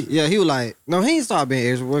extra. and shit. he was like, no, he ain't started being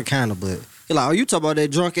extra. What kind of, but he like, oh, you talking about that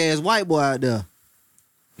drunk ass white boy out there?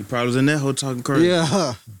 He probably was in that hole talking crazy.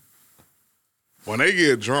 Yeah. When they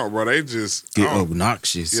get drunk, bro, they just Get oh,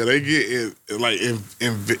 obnoxious. yeah, they get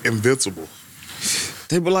invincible.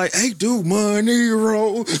 They be like, hey, dude, money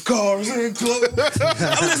roll, cars and clothes.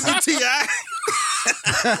 I listen to T.I.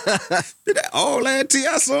 Did that all that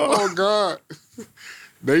T.I. song? Oh God,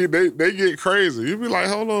 they get crazy. You be like,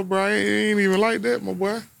 hold on, bro, I ain't even like that, my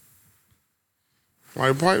boy.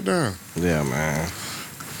 Like, pipe down. Yeah, man.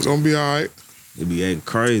 It's gonna be all right. They be acting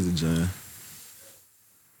crazy, John.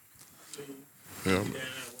 Yeah.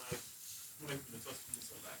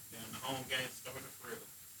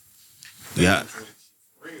 Yeah.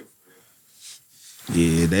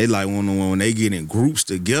 Yeah, they like when they get in groups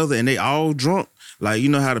together and they all drunk. Like, you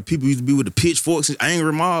know how the people used to be with the pitchforks and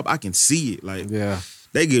angry mob? I can see it. Like, Yeah.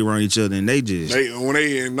 they get around each other and they just, When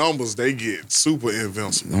they in numbers, they get super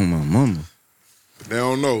invincible. oh, my mama. They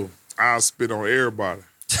don't know. I'll spit on everybody.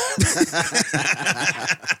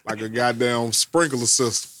 Like a goddamn sprinkler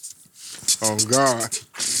system. Oh God.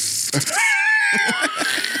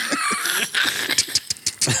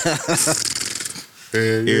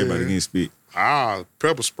 Everybody can speak. I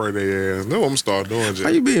pepper spray their ass. That's what I'm gonna start doing, Why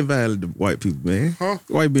Jay. you being violent to white people, man? Huh?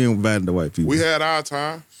 Why you being violent to white people? We had our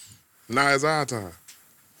time. Now it's our time.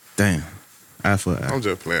 Damn. Eye for eye. I'm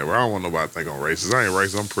just playing, bro. I don't want nobody to think I'm racist. I ain't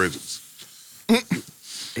racist. I'm prejudiced.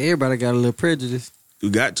 Everybody got a little prejudice. You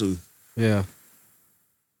got to. Yeah.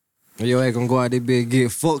 Your ass gonna go out there and get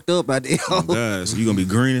fucked up out there. Oh, God. So you gonna be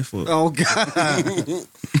green as fuck. Oh, God.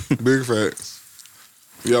 Big facts.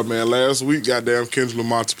 Yeah, man. Last week, goddamn Kendrick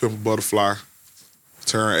Lamar to Pimp a Butterfly.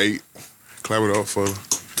 Turn 8. Clap it up for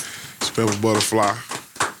To Pimp a Butterfly.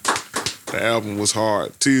 The album was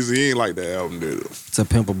hard. Teasy, he ain't like that album, did it? To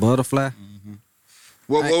Pimp a Butterfly?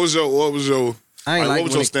 What was your I ain't what like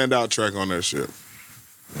was when your standout track on that shit?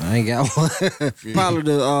 I ain't got one. Probably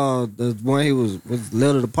the one he was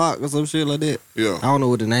Letter to Park or some shit like that. Yeah. I don't know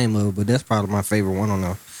what the name of, but that's probably my favorite one on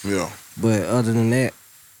there. Yeah. But other than that,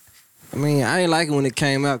 I mean, I ain't like it when it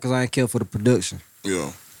came out because I ain't care for the production.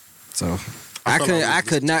 Yeah. So I I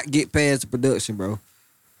could not get past the production, bro.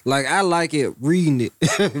 Like I like it reading it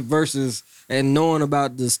versus and knowing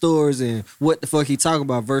about the stories and what the fuck he talking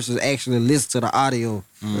about versus actually listen to the audio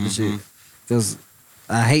of the shit. Cause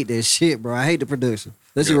I hate that shit, bro. I hate the production.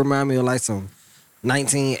 That shit remind me of like some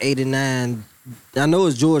 1989. I know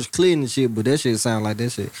it's George Clinton and shit, but that shit sound like that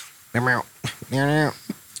shit. Damn,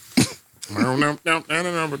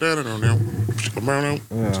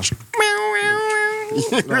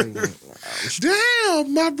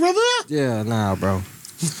 my brother. Yeah, nah, bro.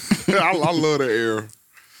 I love that era.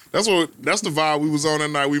 That's the vibe we was on that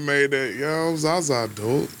night. We made that, yo, Zaza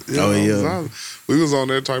dope. Oh, yeah. Zaza. We was on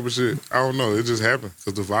that type of shit. I don't know. It just happened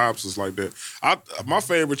because the vibes was like that. My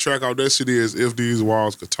favorite track out that shit is If These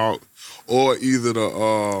Walls Could Talk, or either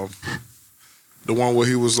the one where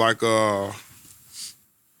he was like, I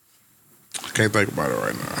can't think about it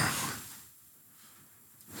right now.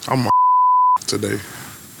 I'm today.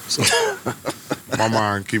 So my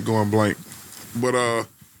mind keep going blank. But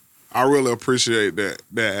I really appreciate that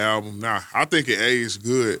album. Now, I think it aged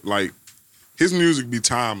good. Like, his music be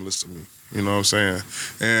timeless to me. You know what I'm saying?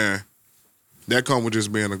 And that come with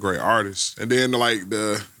just being a great artist. And then like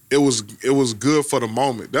it was good for the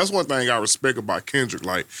moment. That's one thing I respect about Kendrick.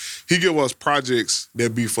 Like, he give us projects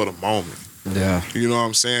that be for the moment. Yeah. You know what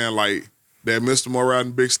I'm saying? Like that Mr. Morale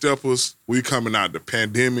and Big Steppers, we coming out the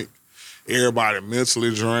pandemic. Everybody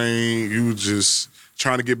mentally drained. You just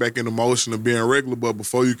trying to get back into motion of being regular, but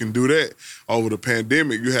before you can do that, over the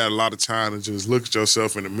pandemic, you had a lot of time to just look at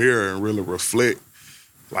yourself in the mirror and really reflect,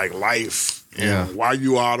 like, life and why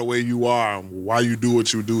you are the way you are and why you do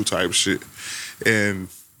what you do type shit. And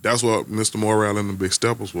that's what Mr. Morale and the Big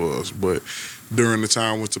Steppers was. But during the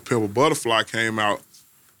time when To Pimp a Butterfly came out,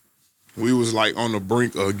 we was, like, on the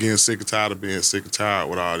brink of getting sick and tired of being sick and tired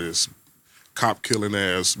with all this cop-killing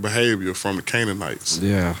ass behavior from the Canaanites.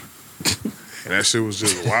 Yeah. And that shit was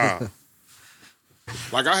just wild.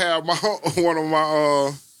 Like, I had one of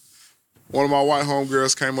my white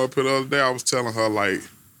homegirls came up here the other day. I was telling her, like,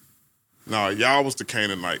 nah, y'all was the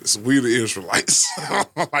Canaanites. We the Israelites.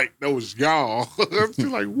 Like, that was y'all. She's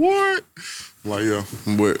like, what? I'm like, yeah,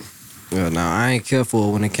 but. Yeah, nah, I ain't care for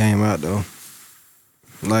it when it came out, though.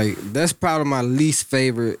 Like, that's probably my least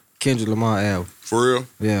favorite Kendrick Lamar album. For real?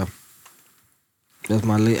 Yeah. That's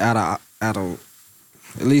my least, out of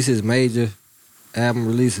at least his major album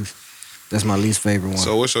releases, that's my least favorite one.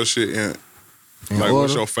 So what's your shit in? Like, order,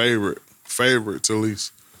 what's your favorite to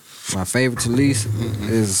least? My favorite to least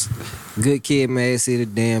is Good Kid, Mad City,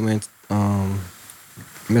 Damn, and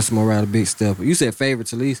Mr. Morale, Big Step. You said favorite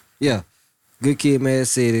to least? Yeah. Good Kid, Mad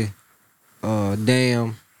City,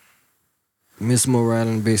 Damn, Mr. Morale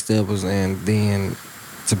and Big Steppers, and then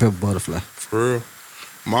To Pimp a Butterfly. For real?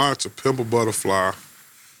 Mine, To Pimp a Butterfly,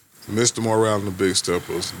 Mr. Morale and the Big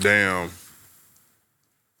Steppers, Damn,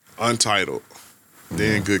 Untitled,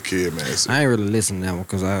 then Good Kid, Man. I ain't really listened to that one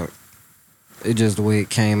because it just the way it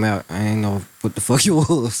came out. I ain't know what the fuck it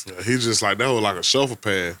was. Yeah, he just like, that was like a shuffle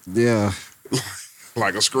pad. Yeah.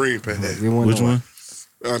 Like a screen pad. Which one?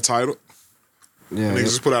 Untitled. Yeah. Niggas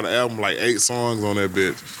just put out an album like 8 songs on that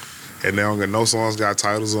bitch. And they don't got no songs got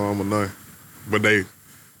titles on them or nothing. But they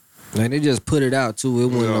Like, they just put it out too. It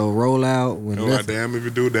wasn't no rollout. It was like, damn if you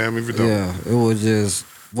do, damn if you don't. Yeah, it was just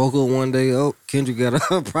woke up one day. Oh, Kendrick got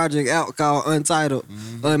a project out called Untitled,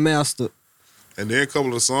 Unmastered. And then a couple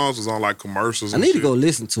of the songs was on like commercials. I and need to shit. go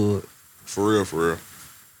listen to it. For real.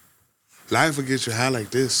 Life will get you high like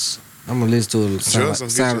this. I'm gonna listen to it. Just will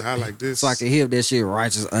get you high like this. So I can hear that shit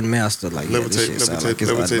righteous unmastered. Like,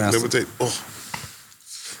 levitate. Oh.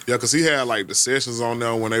 Yeah, because he had like the sessions on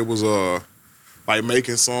there when they was like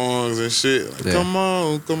making songs and shit. Like, Yeah. come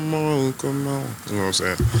on, come on, come on. You know what I'm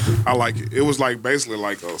saying? I like it. It was like basically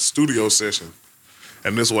like a studio session.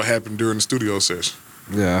 And this is what happened during the studio session.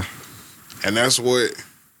 Yeah. And that's what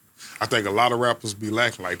I think a lot of rappers be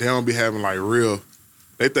lacking. Like, they don't be having like real,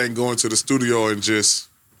 they think going to the studio and just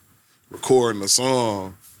recording a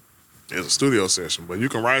song is a studio session. But you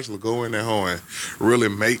can actually go in there home and really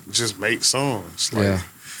make songs. Like, Yeah.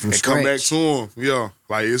 and come back to them. Yeah.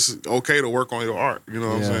 Like, it's okay to work on your art. You know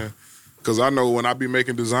what I'm saying? Because I know when I be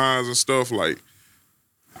making designs and stuff, like,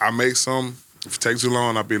 I make some, if it takes too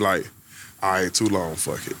long, I be like, all right, too long,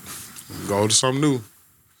 fuck it. Go to something new.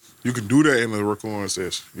 You can do that in a recording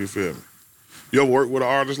session. You feel me? You ever work with an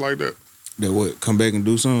artist like that? That what? Come back and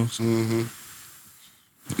do songs?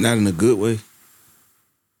 Mm-hmm. Not in a good way.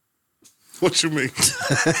 What you mean?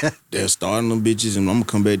 They're starting them bitches and I'm gonna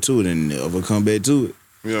come back to it and never come back to it.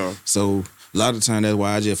 Yeah. So a lot of time that's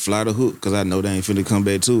why I just fly the hook because I know they ain't finna come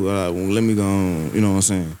back to it. Well, let me go on, you know what I'm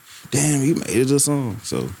saying? Damn, he made it a song.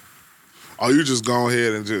 So You just go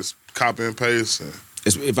ahead and just copy and paste and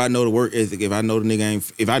if I know the work ethic, if I know the nigga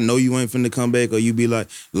ain't, if I know you ain't finna come back or you be like,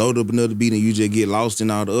 load up another beat and you just get lost in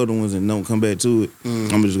all the other ones and don't come back to it,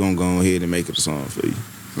 I'm just gonna go ahead and make it a song for you.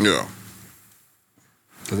 yeah.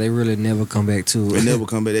 Cause they really never come back to They it. never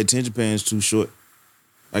come back. That attention span's too short.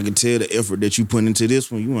 I can tell the effort that you put into this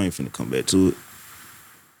one, you ain't finna come back to it.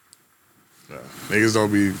 Niggas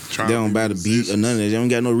don't be trying They to don't be buy the beat or musicians. none of that. They don't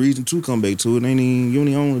got no reason to come back to it. You don't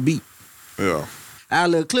even own the beat. Yeah. Our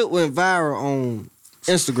little clip went viral on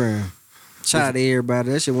Instagram. Shout out to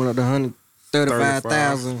everybody. That shit went up to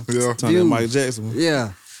 135,000 Yeah. Talking that Mike Jackson.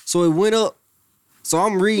 Yeah. So it went up. So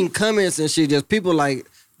I'm reading comments and shit. Just people like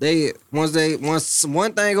once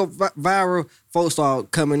one thing go viral, folks start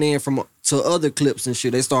coming in to other clips and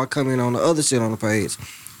shit. They start coming on the other shit on the page.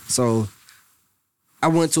 So I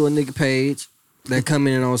went to a nigga page that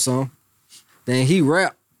coming in on some. Then he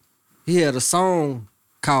rapped. He had a song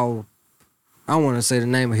called, I don't want to say the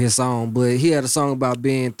name of his song, but he had a song about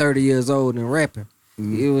being 30 years old and rapping.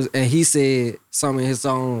 And he said something in his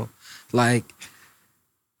song like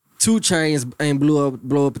 2 Chainz ain't blow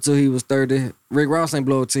up until he was 30. Rick Ross ain't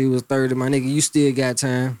blow up until he was 30. My nigga, you still got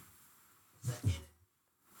time.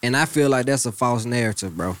 And I feel like that's a false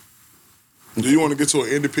narrative, bro. Do you want to get to an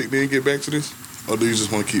indie pick then get back to this? Or do you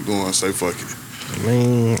just want to keep going and say fuck it? I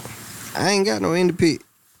mean, I ain't got no indie pick.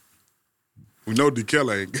 We know D.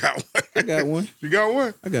 Kelly ain't got one. I got one. You got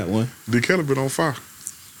one? I got one. D. Kelly been on fire.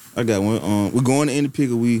 I got one. We going to indie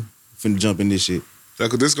pick or we finna jump in this shit? Yeah,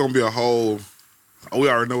 cause this gonna be a whole. We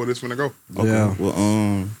already know where this finna go. Okay. Yeah.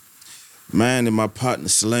 Well, mine and my partner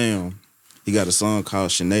Slam, he got a song called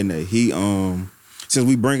Shanae. He since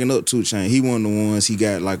we bringing up 2 Chainz, he one of the ones he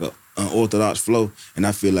got like a unorthodox flow, and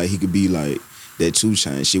I feel like he could be like that 2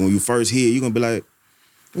 Chainz shit. When you first hear it, you gonna be like,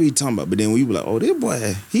 what you talking about? But then when you be like, oh, this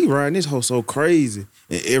boy, he riding this hoe so crazy.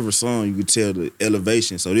 And every song you could tell the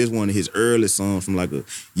elevation. So this one of his early songs from like a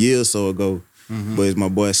year or so ago. But it's my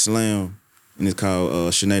boy Slam, and it's called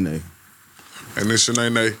Shanae. And this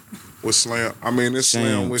Shanae with Slam. I mean, this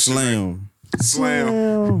Slam with Shanae.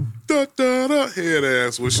 Slam. Da da da. Head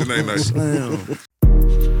ass with Shanae. Slam.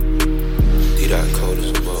 D-Dot cold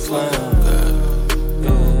as a motherfucker.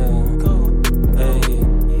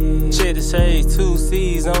 Check the shades, 2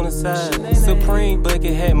 C's on the side. Supreme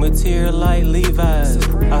bucket hat material like Levi's.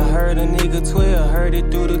 I heard a nigga 12, heard it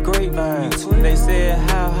through the grapevine. They said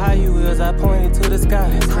how high you is, I pointed to the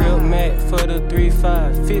sky. Crib Mac for the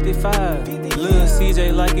 3.5, 55. Lil'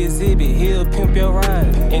 CJ like exhibit, he'll pimp your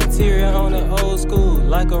ride. Interior on the old school,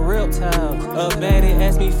 like a reptile. A baddie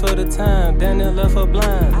asked me for the time, down there left her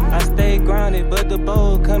blind. I stayed grounded, but the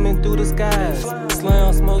bowl coming through the skies.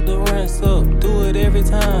 Slam, smoke the rinse up, do it every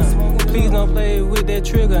time. Please don't play with that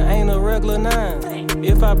trigger, ain't a regular 9.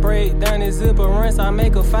 If I break down this zipper rinse, I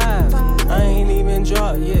make a 5. I ain't even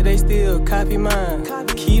dropped, yet they still copy mine.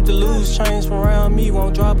 Keep the loose change from around me,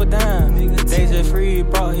 won't drop a dime. They just free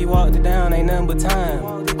brought, he walked it down, ain't nothing but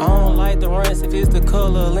time. I don't like the rinse if it's the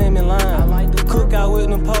color lemon lime. Cook out with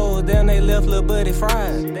them poles, then they left little buddy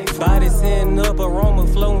fried. Body sending up aroma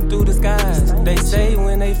floating through the skies. They say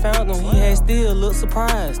when they found him, he had still looked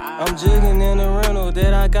surprised. I'm jigging in the rental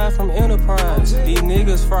that I got from Enterprise. These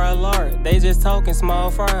niggas fry lark, they just talking small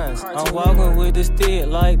fries. I'm walking with the stick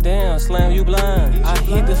like damn, Slam you blind. I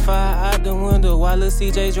hit the fire out the window while Lil'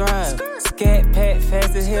 CJ drive. Scat pack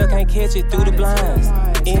fast as hell, can't catch it through the blinds.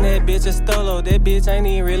 In that bitch a stolo, that bitch ain't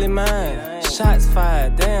even really mine. Shots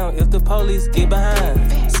fired, down if the police get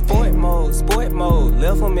behind. Sport mode,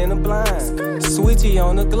 left them in the blind. Switch Gucci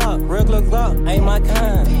on the Glock, regular Glock, ain't my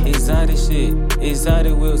kind. Exotic shit,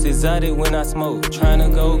 exotic whips, exotic when I smoke.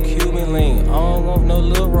 Tryna go Cuban link, I don't want no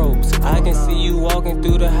little ropes. I can see you walking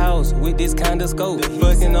through the house with this kind of scope.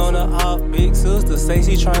 Fucking on the op, big sister, say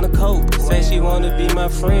she tryna cope. Say she wanna be my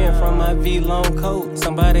friend from my V-long coat.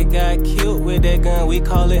 Somebody got killed with that gun, we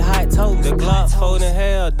call it hot toast. The Glock folding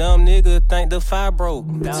hell, dumb nigga think the fire broke.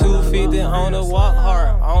 250 on the walk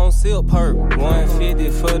hard, on silk perk. 150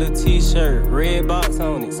 for the t-shirt, red box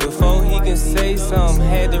on it. Before he can say something,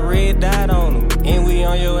 had the red dot on him. And we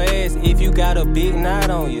on your ass if you got a big knot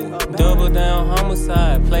on you. Double down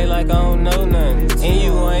homicide, play like I don't know nothing. And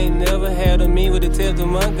you ain't never had a me with the tip to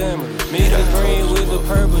Montgomery. Mix the green with the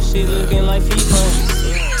purple, shit looking like feet punches.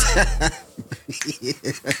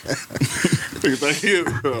 Think hit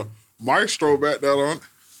Maestro back that on.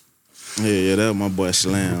 Yeah, that was my boy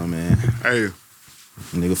Slam, man. Hey.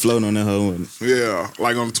 Nigga floating on that hoe. Yeah,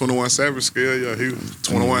 like on the 21 Savage scale, yeah, he was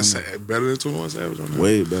 21 Savage, better than 21 Savage on that.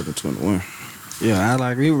 Way better than 21. Yeah, I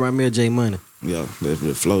like he remind me of J Money. Yeah, that's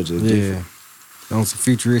the flow just Yeah, different. on some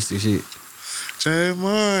futuristic shit. J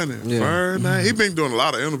Money, Yeah. He been doing a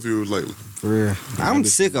lot of interviews lately. For real, I'm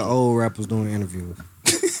sick of old rappers doing interviews.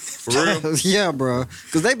 For real? Yeah, bro.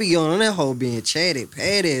 Cause they be going on that whole being chatted,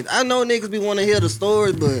 padded. I know niggas be want to hear the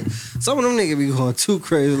stories, but some of them niggas be going too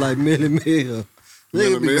crazy, like Millie Mill.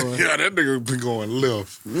 Nigga be going, Yeah, that nigga be going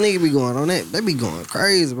left. nigga be going on that. They be going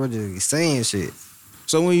crazy, bro. Just be saying shit.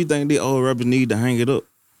 So when you think these old rappers need to hang it up?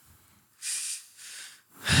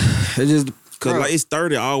 It just Cause like it's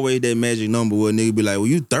 30 always that magic number where nigga be like, well,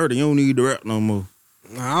 you 30, you don't need to rap no more.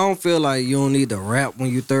 I don't feel like you don't need to rap when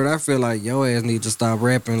you 30. I feel like your ass need to stop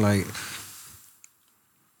rapping. Like,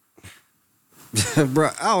 bro,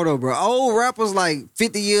 I don't know, bro. Old rappers like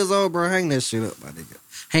 50 years old, bro. Hang that shit up, my nigga.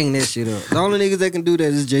 Hang that shit up. The only niggas that can do that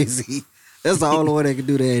is Jay-Z. That's the only one that can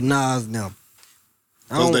do that. Nas now.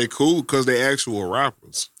 Cause they cool, cause they actual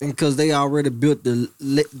rappers. And cause they already built the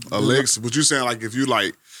Alexa, but you saying like if you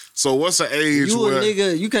like, so what's the age you where a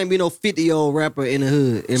nigga, you can't be no 50-year-old rapper in the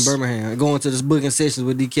hood in Birmingham going to this booking sessions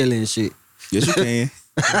with D. Kelly and shit. Yes, you can.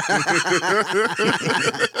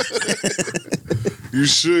 you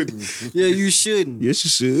shouldn't. Yeah, you shouldn't. Yes, you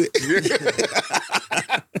should.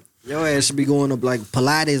 Your ass should be going up like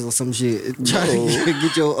Pilates or some shit. Trying to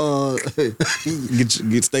get your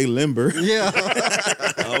get stay limber. yeah.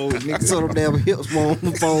 Oh, nigga. So them damn hips won't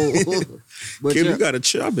fold. But Kim, yeah, you got a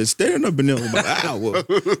chill. I've been standing up in there for about an hour.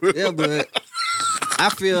 yeah, but I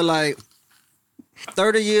feel like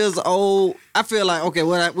 30 years old, I feel like, okay,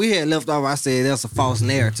 we had left off, I said that's a false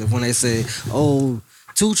narrative when they said, oh,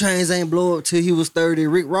 2 Chainz ain't blow up till he was 30.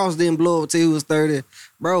 Rick Ross didn't blow up till he was 30.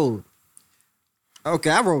 Bro,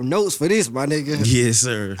 okay, I wrote notes for this, my nigga. Yes,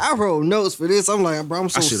 sir. I wrote notes for this. I'm like, bro, I'm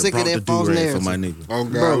so I should have sick of brought the that false do-rag narrative. for my nigga. Oh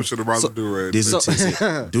God, Bro, we should have brought the do-rag. This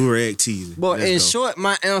is do-rag teasing. But Let's in go. short,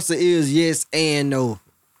 my answer is yes and no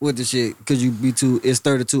with the shit. Cause you be it's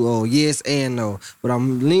 32 old. Yes and no. But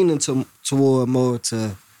I'm leaning toward more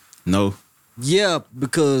to No. yeah,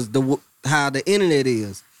 because how the internet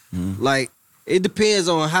is. Like, it depends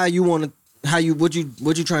on how you want to, what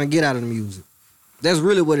you trying to get out of the music. That's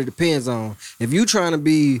really what it depends on. If you trying to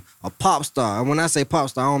be a pop star, and when I say pop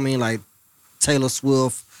star, I don't mean like Taylor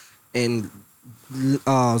Swift and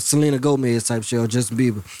Selena Gomez type shit or Justin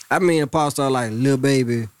Bieber. I mean a pop star like Lil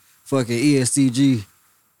Baby, fucking ESCG,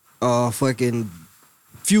 fucking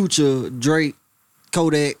Future, Drake,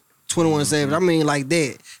 Kodak, 21 Savage. I mean like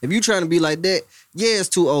that. If you trying to be like that, yeah, it's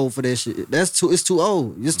too old for that shit. It's too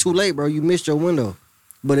old. It's too late, bro. You missed your window.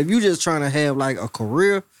 But if you just trying to have like a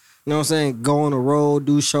career, you know what I'm saying? Go on the road,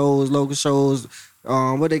 do shows, local shows.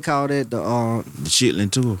 What they call that? The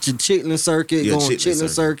Chitlin tour. Chitlin circuit. Yeah, Go on Chitlin Chitlin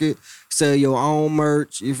circuit. Sell your own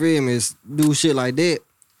merch. You feel me? Do shit like that.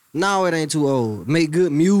 No, it ain't too old. Make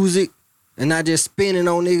good music and not just spinning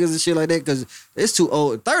on niggas and shit like that because it's too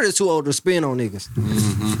old. 30 is too old to spin on niggas.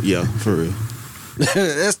 Mm-hmm. Yeah, for real.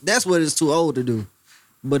 That's what it's too old to do.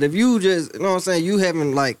 But if you just, you know what I'm saying, you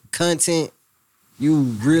having like content, you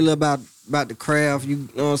really about the craft, you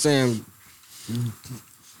know what I'm saying?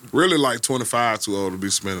 Really like 25 too old to be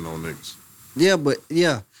spending on niggas. Yeah, but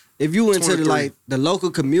yeah. If you into 23. the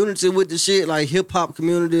local community with the shit, like hip hop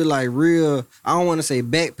community, like real, I don't want to say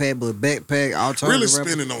backpack, but backpack alternative. Really rap.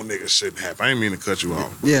 spending on niggas shouldn't happen. I ain't mean to cut you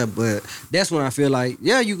off. Yeah, but that's when I feel like,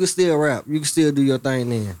 yeah, you can still rap. You can still do your thing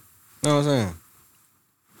then. You know what I'm saying?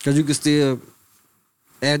 Because you can still,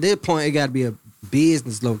 at that point, it got to be a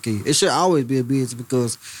business low key. It should always be a business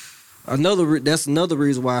because that's another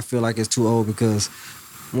reason why I feel like it's too old because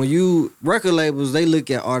when you, record labels, they look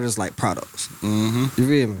at artists like products. Mm-hmm. You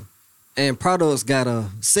feel me? And products gotta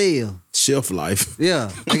sell. Shelf life.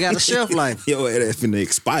 Yeah, they got a shelf life. Yo, that's finna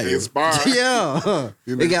expire. Inspired. Yeah,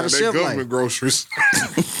 they got a shelf government life. groceries.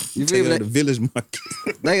 You They feel got me? the village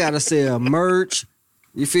market. They gotta sell merch.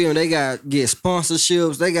 You feel me? They got get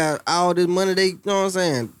sponsorships. They got all this money. They, you know what I'm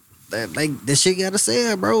saying? That shit gotta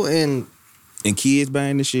sell, bro. And kids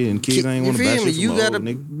buying this shit, and kids ain't you want to buy feel me? shit from You an gotta old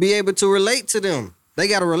nigga. be able to relate to them. They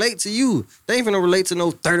gotta relate to you. They ain't finna relate to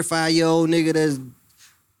no 35-year-old nigga that's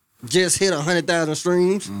just hit 100,000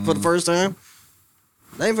 streams for the first time.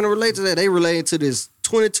 They ain't finna relate to that. They relate to this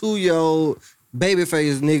 22-year-old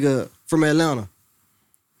babyface nigga from Atlanta.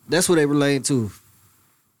 That's what they relate to.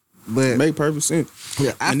 But Make perfect sense.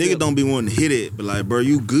 yeah, I And feel- niggas don't be wanting to hit it, but like, bro,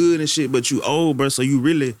 you good and shit, but you old, bro. So you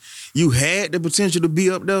had the potential to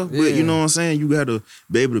be up there, but Yeah. you know what I'm saying? You gotta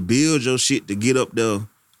be able to build your shit to get up there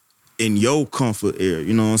in your comfort area.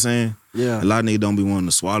 You know what I'm saying? Yeah. A lot of niggas don't be wanting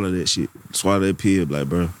to swallow that shit, swallow that pill, like,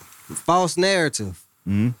 bro. false narrative.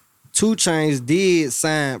 Mm-hmm. 2 Chainz did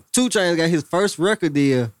sign. 2 Chainz got his first record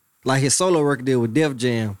deal, like his solo record deal with Def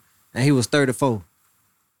Jam, and he was 34.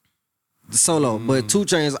 The solo, but 2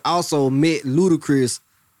 Chainz also met Ludacris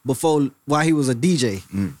while he was a DJ.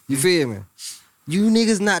 You feel me? You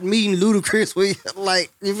niggas not meeting Ludacris, like,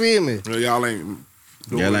 you feel me? Y'all ain't.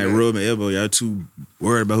 Y'all like rubbing elbow. Y'all too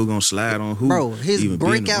worried about who gonna slide on who. Bro, his even be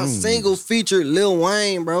in the breakout room. single featured Lil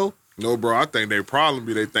Wayne, bro. No, bro. I think they problem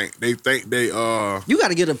be they think they You got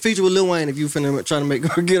to get a feature with Lil Wayne if you finna try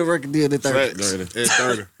to get a record deal at 30. facts at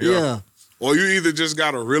 30. Yeah. Or you either just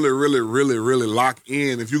gotta really lock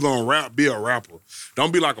in. If you gonna rap, be a rapper.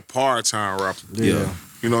 Don't be like a part-time rapper. Yeah.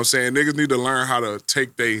 You know what I'm saying? Niggas need to learn how to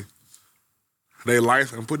take their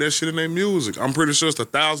life and put that shit in their music. I'm pretty sure it's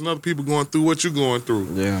 1,000 other people going through what you're going through.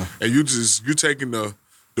 Yeah. And you taking the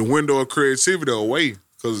window of creativity away.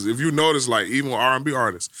 Cause if you notice, like even with R&B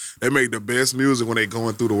artists, they make the best music when they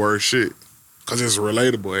going through the worst shit. Cause it's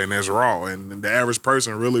relatable and it's raw. And the average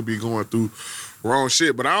person really be going through wrong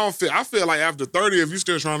shit. But I feel like after 30, if you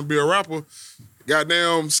still trying to be a rapper,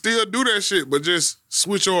 goddamn, still do that shit, but just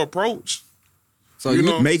switch your approach. So You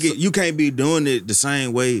know, Make it. You can't be doing it the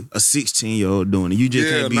same way a 16-year-old doing it. You just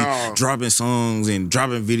Yeah, can't be nah. dropping songs and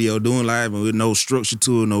dropping video, doing live and with no structure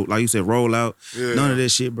to it, no, like you said, roll out. Yeah. None of that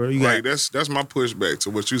shit, bro. You Like got that's my pushback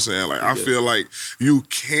to what you saying. Like I feel like you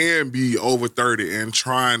can be over 30 and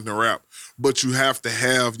trying to rap, but you have to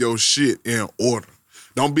have your shit in order.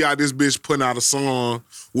 Don't be out this bitch putting out a song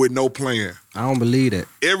with no plan. I don't believe that.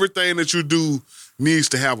 Everything that you do needs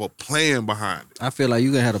to have a plan behind it. I feel like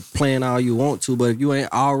you can have a plan all you want to, but if you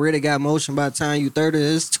ain't already got motion by the time you 30,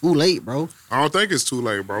 it's too late, bro. I don't think it's too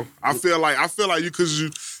late, bro. I feel like you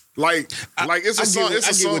it's a song. I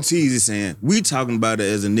get what Tease is saying. We talking about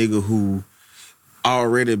it as a nigga who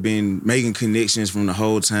already been making connections from the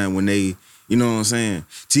whole time when they, you know what I'm saying?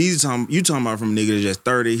 Tease you talking about from a nigga that's just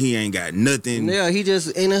 30, he ain't got nothing. Yeah, he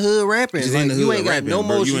just in the hood rapping. Just like, in the you hood ain't got rapping, no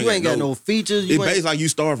bro. motion, you ain't got no features. You It's ain't, basically like you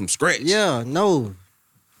start from scratch. yeah, no.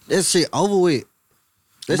 That shit over with.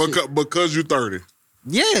 That shit- Because you 30.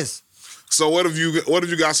 yes. So what if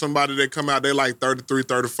you got somebody that come out, they like 33,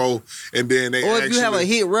 34, and then they Or if you have a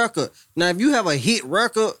hit record. Now, if you have a hit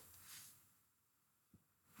record,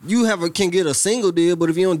 can get a single deal, but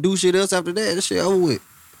if you don't do shit else after that shit over with.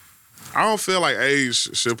 I don't feel like age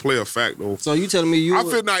should play a fact though. So you telling me I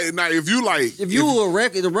feel like if you like if you a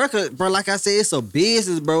record, the record, bro, like I said, it's a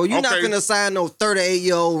business, bro. You're not Okay. gonna sign no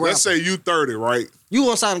 38-year-old rapper. let's say you 30, right? You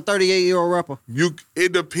gonna sign a 38-year-old rapper?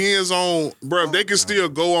 It depends on, bro. If they can still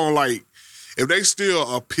go on, like, if they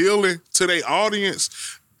still appealing to their audience,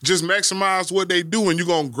 just maximize what they do, and you're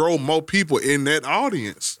gonna grow more people in that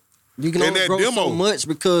audience. You can In only that grow so demo. much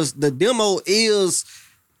because the demo is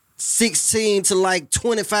 16 to like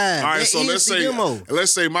 25. All right, That so is the demo.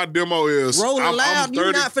 let's say my demo is Rolling I'm Loud, 30.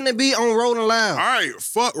 you're not finna be on Rolling Loud. All right,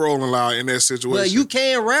 fuck Rolling Loud in that situation. Well, you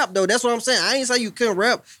can rap though. That's what I'm saying. I ain't say you couldn't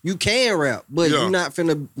rap. You can rap, but Yeah. you're not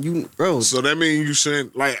finna bro. So that means you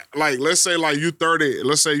shouldn't, like let's say like you 30,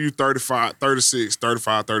 let's say you 35, 36,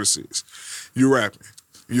 35, 36. You rapping.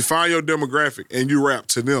 You find your demographic and you rap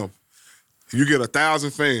to them. You get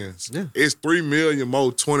 1,000 fans. Yeah. It's 3 million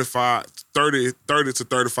more 30 to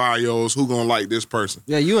 35-year-olds who gonna like this person.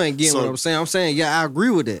 Yeah, you ain't getting So- what I'm saying. I'm saying, yeah, I agree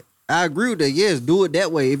with that. I agree with that. Yes, do it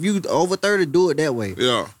that way. If you over 30, do it that way.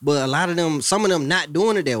 Yeah. But a lot of them, some of them not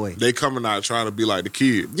doing it that way. They coming out trying to be like the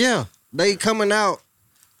kid. Yeah. They coming out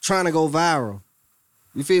trying to go viral.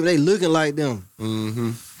 You feel me? They looking like them.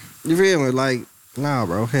 Mm-hmm. You feel me? Like, nah,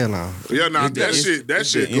 bro. Hell no. Yeah, nah, It's that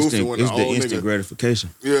shit goofy when the it's the old instant nigga. gratification.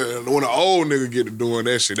 Yeah, when the old nigga get to doing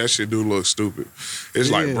that shit do look stupid. It's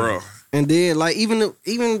like, Yeah. bro. And then, like, even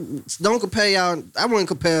don't compare y'all. I wouldn't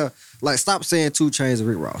compare, like, stop saying 2 Chainz and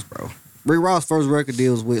Rick Ross, bro. Rick Ross' first record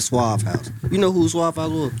deal was with Suave House. You know who Suave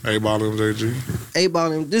House was? 8-Ball MJG.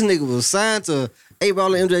 8-Ball. This nigga was signed to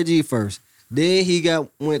 8-Ball and MJG first. Then he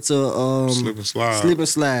went to Slip and Slide. Slip and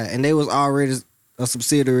Slide, and they was already a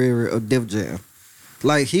subsidiary of Def Jam.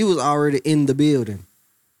 Like he was already in the building,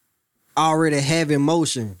 already having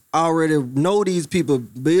motion, already know these people,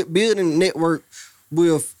 building network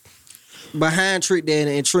with behind Trick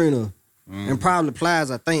Daddy and Trina, and probably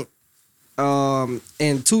Plies, I think. And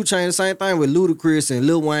 2 Chainz, same thing with Ludacris and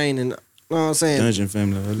Lil Wayne and, you know what I'm saying? Dungeon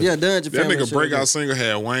Family. Yeah, Dungeon That Family. nigga breakout singer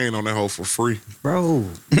had Wayne on that hoe for free. Bro.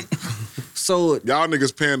 So Y'all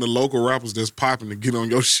niggas paying the local rappers that's popping to get on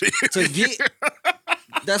your shit. to get,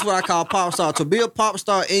 that's what I call pop star. To be a pop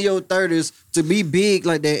star in your 30s, to be big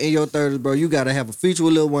like that in your 30s, bro, you gotta have a feature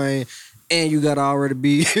with Lil Wayne, and you gotta already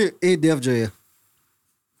be in Def Jam.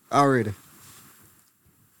 Already.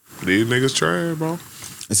 These niggas trash, bro.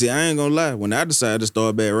 And see, I ain't gonna lie. When I decided to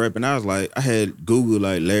start back rapping, I was like, I had Google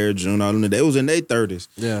like Larry June, all them. They was in their 30s.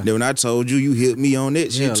 Yeah. Then when I told you, you hit me on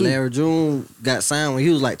that Yeah, shit too. Larry June got signed when he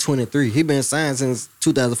was like 23. He been signed since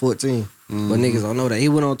 2014. But niggas don't know that. He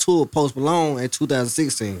went on tour with Post Malone in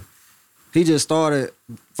 2016. He just started,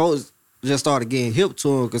 folks just started getting hip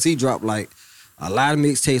to him because he dropped like a lot of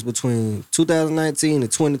mixtapes between 2019 and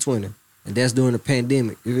 2020. And that's during the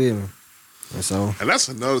pandemic, you feel me? And so, And that's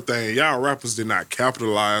another thing. Y'all rappers did not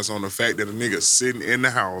capitalize on the fact that a nigga sitting in the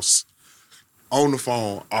house on the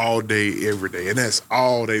phone all day, every day. And that's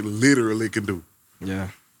all they literally can do. yeah.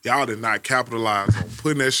 Y'all did not capitalize on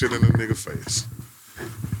putting that shit in a nigga face.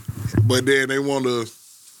 But then they want to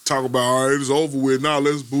talk about, all right, it's over with, now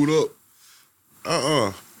let's boot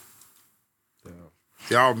up.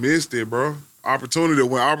 Y'all missed it, bro.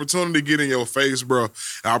 When opportunity get in your face, bro,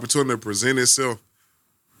 the opportunity to present itself,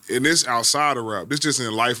 and this outside of rap, this just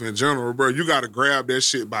in life in general, bro, you got to grab that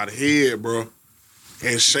shit by the head, bro,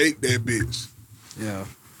 and shake that bitch. Yeah.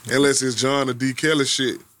 Unless it's John or D. Kelly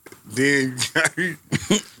shit, then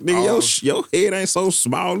Nigga, your head ain't so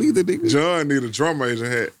small either, nigga. John need a drum major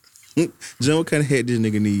hat. John, what kind of hat this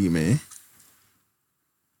nigga need, man?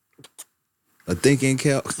 A thinking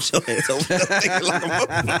cap. Your head's over there thinking like a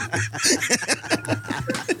motherfucker.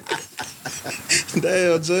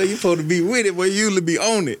 Damn, John, you supposed to be with it, but you usually be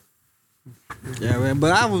on it. Yeah, man.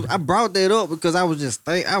 But I brought that up because I was just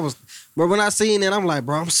but when I seen that, I'm like,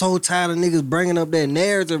 bro, I'm so tired of niggas bringing up that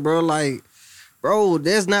narrative, bro. Like, bro,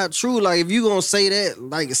 that's not true. Like, if you gonna say that,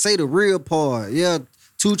 like, say the real part. Yeah,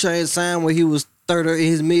 2 Chainz signed when he was in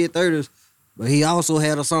his mid-30s, but he also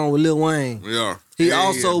had a song with Lil Wayne. Yeah. He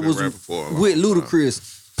also was with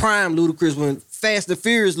Ludacris. Prime Ludacris, when Fast and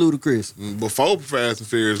Furious Ludacris. Before Fast and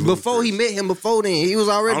Furious Ludacris. Before he met him, before then, he was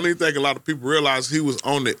already... I don't even think a lot of people realize he was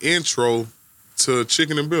on the intro to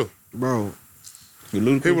Chicken and Bill. Bro.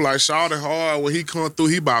 People like, shout it hard. When he come through,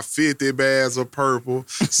 he about 50 bags of purple,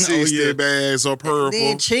 60 bags of purple.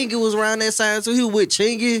 Then Chingy was around that side, so he was with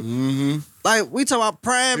Chingy. Mm-hmm. Like, we talking about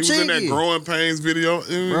Prime Chingy. He was in that Growing Pains video.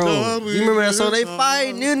 Bro, you remember that song? They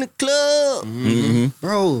fighting in the club. Mm-hmm.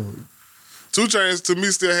 Bro. 2 Chainz, to me,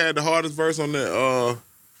 still had the hardest verse on that,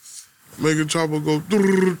 making trouble go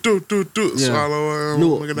do. Yeah. Swallow.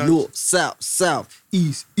 North, south,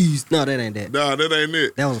 east. No, that ain't that. Nah, that ain't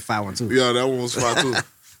it. That was a 5-1 too. Yeah, that one was 5-2.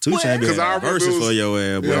 2 Chainz Because I remember verses for your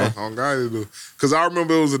ass, boy. Yeah, on God it do. Because I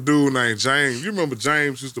remember it was a dude named James. You remember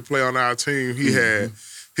James used to play on our team?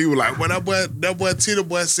 He was like, well, that boy Tita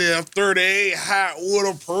boy said, I'm 38 hot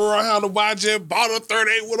with a pearl handle. I just bought a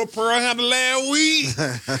 38 with a pearl handle last week.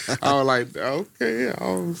 I was like, okay,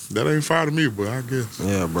 that ain't fire to me, boy, I guess.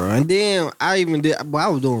 Yeah, bro. And then I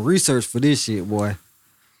was doing research for this shit, boy.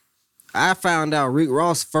 I found out Rick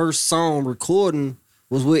Ross' first song recording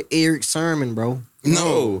was with Eric Sermon, bro.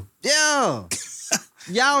 No. Yeah.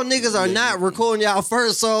 Y'all niggas are not recording y'all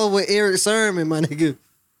first song with Eric Sermon, my nigga.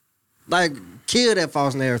 Like, kill that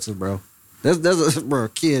false narrative, bro. Bro,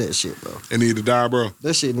 kill that shit, bro. It need to die, bro.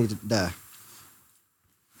 That shit need to die.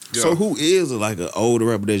 Yeah. So who is like an older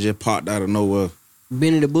rapper that just popped out of nowhere?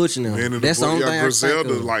 Benny the Butcher now. That's the only thing I Griselda,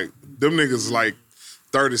 think of. like, them niggas like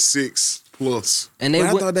 36 plus. And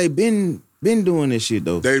I thought they been doing this shit,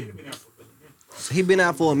 though. He been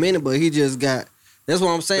out for a minute, but he just got... That's what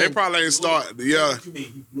I'm saying. They probably ain't start, yeah.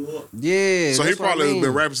 Yeah. So he probably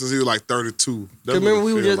been rapping since he was like 32. Remember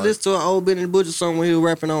we were just listening to an old Benny the Butcher song when he was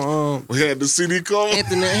rapping on we had the CD cover.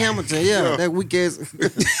 Anthony Hamilton, yeah. That weak ass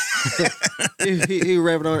he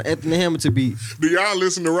rapping on Anthony Hamilton beat. Do y'all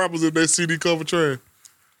listen to rappers if they CD cover trash?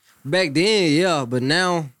 Back then, yeah, but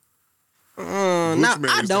now now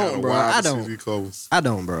I don't, bro. I don't. CD covers. I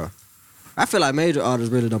don't, bro. I feel like major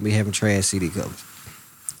artists really don't be having trash CD covers.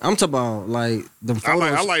 I'm talking about like them photos.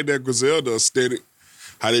 I like that Griselda aesthetic.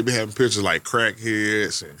 how they be having pictures like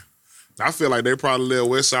crackheads and I feel like they probably let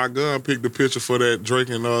Westside Gun pick the picture for that Drake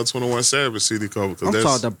and 21 Savage CD cover. I'm that's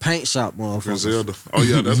talking the paint shop motherfuckers. Griselda. Oh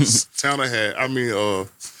yeah, that's what Tanner had. I mean,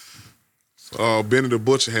 Benny the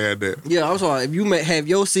Butcher had that. Yeah, I'm sorry. If you have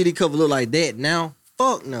your CD cover look like that now,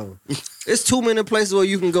 fuck no. It's too many places where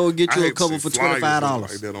you can go get you a cover for $25.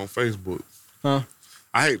 Like that on Facebook. Huh?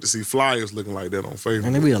 I hate to see flyers looking like that on Facebook.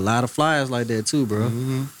 And there be a lot of flyers like that too, bro.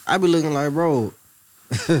 Mm-hmm. I be looking like, bro,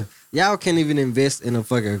 y'all can't even invest in a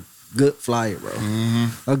fucking good flyer, bro.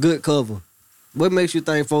 Mm-hmm. A good cover. What makes you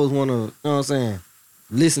think folks want to, you know what I'm saying,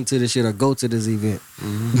 listen to this shit or go to this event?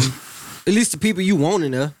 Mm-hmm. At least the people you want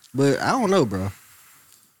in there. But I don't know, bro.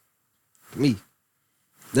 Me.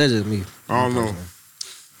 That's just me. I don't know.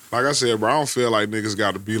 Like I said, bro, I don't feel like niggas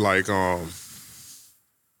got to be like, I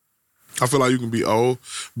feel like you can be old,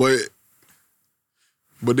 but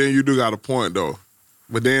then you do got a point, though.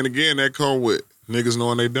 But then again, that come with niggas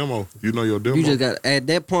knowing they demo. You know your demo. You just got, at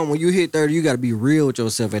that point, when you hit 30, you got to be real with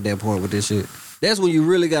yourself at that point with this shit. That's when you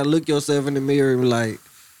really got to look yourself in the mirror and be like,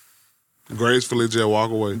 gracefully just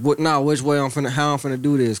walk away. which way how I'm finna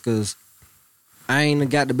do this, because I ain't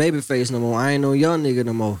got the baby face no more. I ain't no young nigga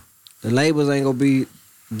no more. The labels ain't gonna be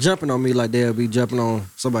jumping on me like they'll be jumping on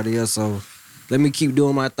somebody else. So let me keep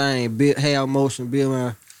doing my thing, have motion, build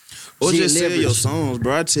my Or shit just sell leverage. your songs,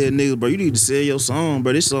 bro. I tell niggas, bro, you need to sell your song,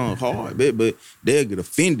 bro. This song hard, but they'll get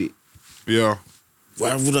offended. Yeah.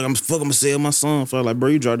 Why I'm gonna sell my song? For like, bro,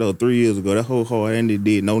 you dropped out 3 years ago. That whole hard and it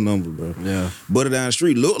did no numbers, bro. Yeah. Butter down the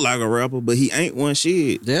street look like a rapper, but he ain't one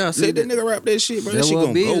shit. Yeah, I see Let that nigga rap that shit, bro. That That's shit what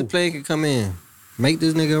gonna business go. plan can come in. Make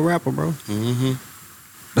this nigga a rapper, bro. Mm-hmm.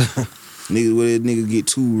 Niggas, where that nigga get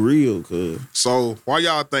too real, cuz. So why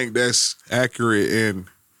y'all think that's accurate in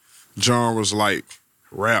genres like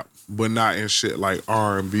rap, but not in shit like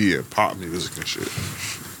R&B and pop music and shit?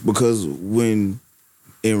 Because when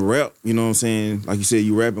in rap, you know what I'm saying? Like you said,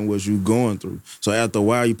 you rapping what you going through. So after a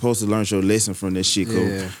while, you supposed to learn your lesson from that shit.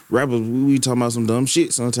 Yeah. Rappers, we talking about some dumb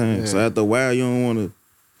shit sometimes. Yeah. So after a while, you don't want to,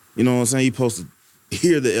 you know what I'm saying? You supposed to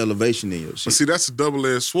hear the elevation in your But shit. see, that's a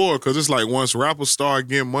double-edged sword, because it's like once rappers start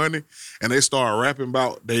getting money and they start rapping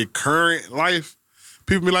about their current life,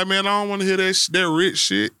 people be like, man, I don't want to hear that rich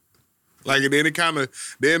shit. Like, and then it kind of,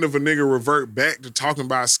 then if a nigga revert back to talking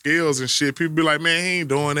about scales and shit, people be like, man, he ain't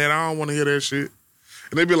doing that. I don't want to hear that shit.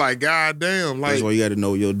 And they be like, God damn. Like, That's why you got to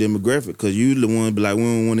know your demographic, because you the one be like, we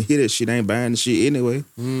don't want to hear that shit. Ain't buying the shit anyway.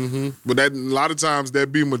 mm-hmm. But that a lot of times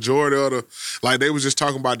that be majority of the, like they was just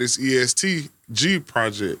talking about this ESTG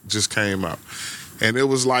project just came out. And it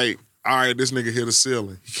was like, all right, this nigga hit the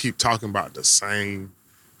ceiling. He keep talking about the same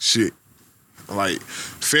shit. Like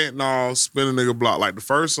fentanyl, spin a nigga block. Like the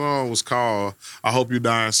first song was called I Hope You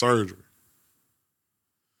Die in Surgery.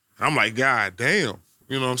 I'm like, God damn.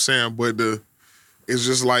 You know what I'm saying? But it's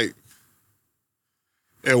just like,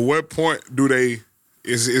 at what point do they,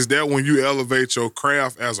 is that when you elevate your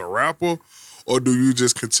craft as a rapper, or do you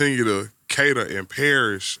just continue to cater and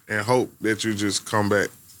perish and hope that you just come back?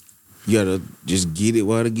 You got to just get it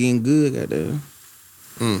while it's getting good, goddamn.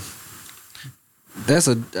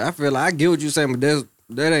 I feel like I get what you're saying, but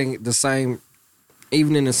that ain't the same,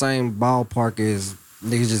 even in the same ballpark as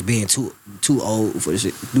niggas just being too old for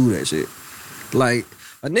shit, do that shit. Like,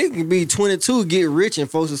 a nigga can be 22, get rich, and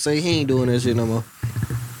folks will say he ain't doing that shit no more.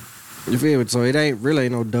 You feel me? So it ain't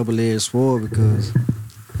no double-edged sword, because,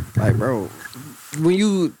 like, bro, when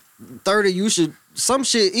you 30, you should, some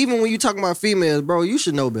shit, even when you talking about females, bro, you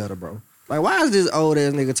should know better, bro. Like, why is this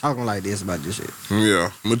old-ass nigga talking like this about this shit?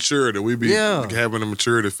 Yeah, maturity. We be having a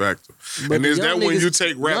maturity factor. But and is the that young when niggas- you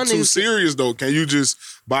take rap young too niggas- serious, though? Can you just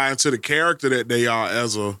buy into the character that they are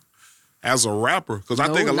as a rapper? Because I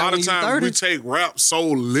No, think a not lot of when you times 30. we take rap so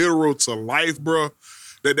literal to life, bro,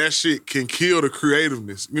 that shit can kill the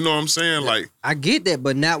creativeness. You know what I'm saying? Like, I get that,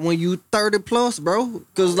 but not when you 30 plus, bro.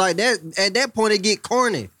 Because, like, that at that point, it get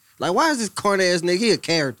corny. Like, why is this corny-ass nigga? He a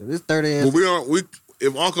character. This 30-ass... but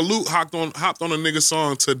if Uncle Luke hopped on a nigga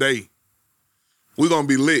song today, we gonna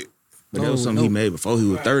be lit. But that was something he made before he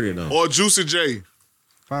was 30, though. Or Juicy J.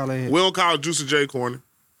 Probably. We don't call Juicy J corny.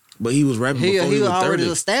 But he was rapping before he He was already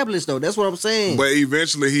 30. established, though. That's what I'm saying. But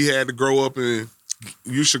eventually he had to grow up, and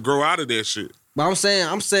you should grow out of that shit. But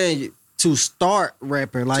I'm saying to start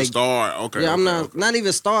rapping, like, To start, okay. yeah, I'm okay. not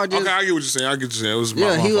even start. Just, Okay, I get what you're saying. It was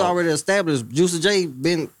yeah, my he was fault. already established. Juicy J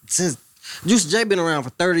been around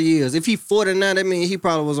for 30 years. If he 40 now, that means he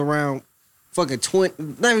probably was around fucking 20,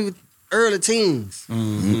 not even early teens.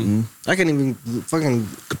 Mm-hmm. I can't even fucking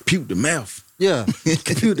Compute the math. yeah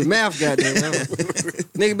compute the math. Goddamn,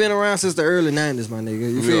 nigga been around since the early 90s, my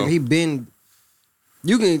nigga. You feel Yeah. me? He been.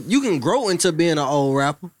 You can grow into being an old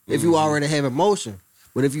rapper if you already have emotion.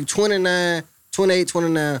 But if you 29, 28,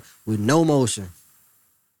 29 with no motion,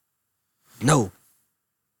 no.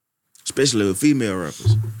 Especially with female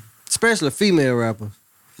rappers. Especially female rappers.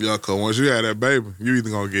 Yeah, cause once you have that baby, you either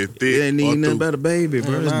gonna get thick. It ain't or even nothing through. about a baby,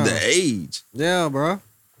 bro. It's Nah. the age. Yeah, bro.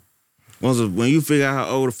 When you figure out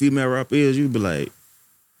how old a female rapper is, you be like,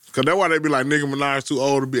 Cause that's why they be like, Nicki Minaj too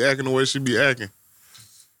old to be acting the way she be acting.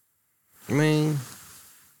 I mean,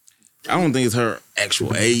 I don't think it's her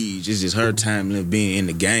actual age. It's just her time of being in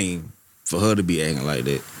the game for her to be acting like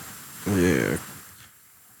that. yeah.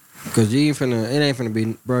 Cause it ain't finna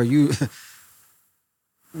be, bro,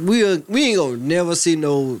 we ain't gonna never see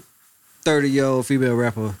no 30-year-old female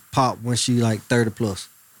rapper pop when she like 30 plus.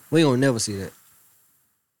 We ain't gonna never see that.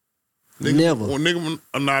 Never. Well,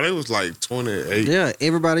 they was like 28. Yeah,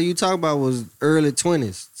 everybody you talk about was early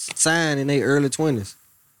 20s. Signed in their early 20s.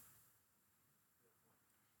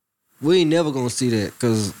 We ain't never gonna see that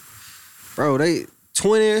because, bro, they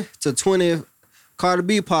 20 to 20. Cardi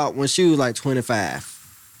B pop when she was like 25.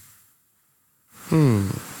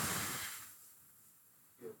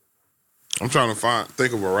 I'm trying to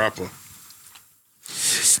think of a rapper.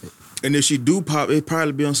 And if she do pop, it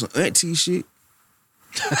probably be on some auntie shit.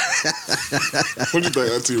 What you think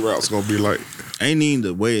Auntie Rap's gonna be like? Ain't even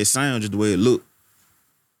the way it sounds, just the way it look.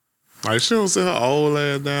 Like, she don't sit her old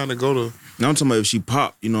ass down and go to... Now I'm talking about if she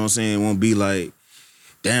pop, you know what I'm saying? It won't be like,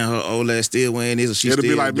 damn, her old ass still wearing this, or she It'll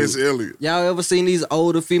still be like do Miss it. Elliott. Y'all ever seen these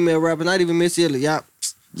older female rappers? Not even Miss Elliott. Y'all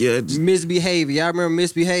Yeah, just, Misbehaving. Y'all remember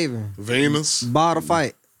Misbehaving? Venus. Bottle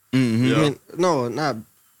fight. Yeah. No, not.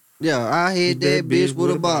 Yeah, I hit that bitch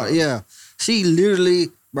with a bottle. Yeah, she literally,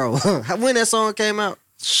 bro. When that song came out,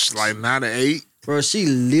 Like 98. bro, she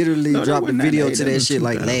literally No, that dropped a wasn't video 98, to that that was shit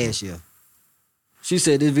like 2000. last year. She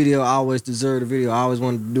said this video always deserved a video. I always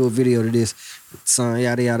wanted to do a video to this song.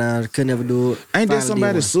 Yada yada. Could never do it. ain't that Finally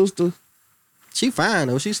somebody's did one. sister? She fine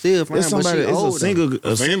though. She still fine. That's somebody, but she it's old a single.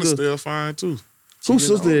 Venus single still fine, too. whose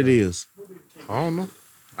sister it is? I don't know.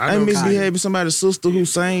 Ain't know Misbehaving somebody's sister who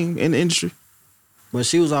sang in the industry? But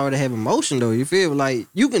she was already having motion though. You feel like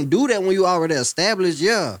you can do that when you already established,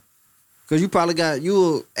 yeah. Cause you probably got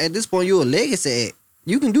at this point you a legacy act.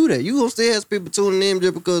 You can do that. You gonna still have people tuning in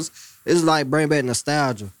just because it's like bring back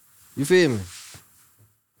nostalgia. You feel me?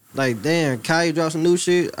 Like damn, Kaya dropped some new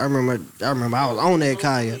shit. I remember I was on that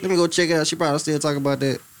Kaya. Let me go check it out. She probably still talking about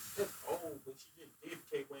that.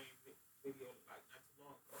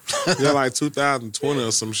 Yeah, like 2020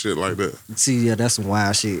 or some shit like that. See, yeah, that's some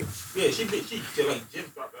wild shit. Yeah, she like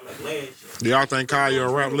just dropped that like last year. Do y'all think Kanye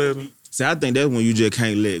a rap legend? See, I think that's when you just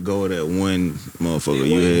can't let go of that one motherfucker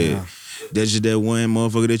you had. That's just that one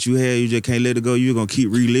motherfucker that you had. You just can't let it go. You're gonna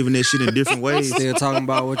keep reliving that shit in different ways. Still talking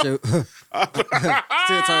about what you still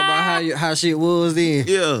talking about how shit was then.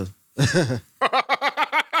 Yeah.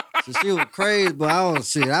 So she was crazy, but I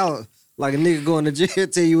was like a nigga going to jail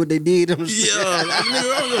tell you what they did. Yeah, like,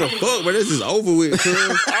 nigga, I don't give a fuck, but this is over with,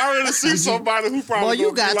 cuz. I already see somebody who Boy, probably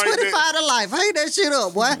you gonna got be like 25 that. to life. Hang that shit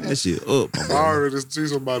up, boy. That shit up, my I boy. already see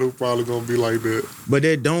somebody who probably gonna be like that. But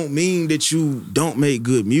that don't mean that you don't make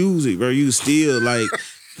good music, bro. You still, like,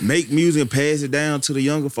 make music and pass it down to the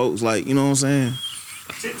younger folks. Like, you know what I'm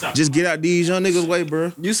saying? Just get out these young niggas' way,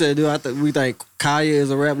 bro. You said, dude, we think Kaya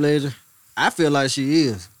is a rap legend. I feel like she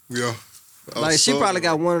is. Yeah. Like, she probably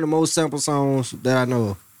got one of the most sampled songs that I know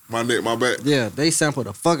of. My neck, my back. Yeah, they sampled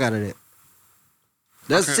the fuck out of that.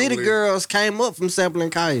 That can't City believe- Girls came up from sampling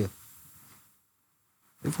Kaya.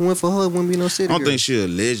 If it went for her, it wouldn't be no City I don't Girls. think she a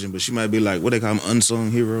legend, but she might be like, what they call them,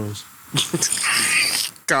 unsung heroes.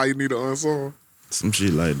 Kyle, you need an unsung Some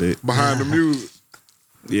shit like that. behind the music.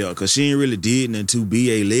 Yeah, because she ain't really did nothing to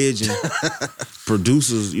be a legend.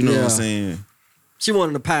 Producers, you know what Yeah. I'm saying? She one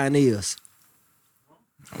of the pioneers.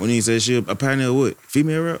 When he said she a pioneer of what?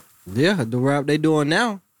 Female rap? Yeah, the rap they doing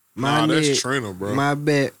now. Nah, that's neck, Trina, bro. My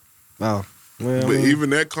bet. Oh, well, But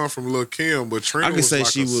even that come from Lil Kim. But Trina I can was say like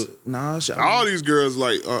she a- was. Nah, she, All these girls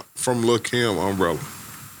like from Lil Kim umbrella.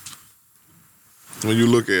 When you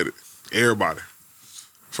look at it, everybody.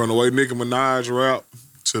 From the way Nicki Minaj rap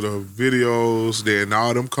to the videos, then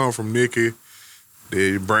all them come from Nicki.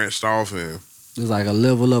 They branched off and it's like a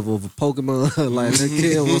level up of a Pokemon. Like the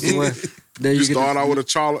kid was the one. Then you get start the- out with a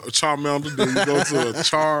Charmander, then you go to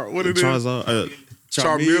a what it is? Charizard.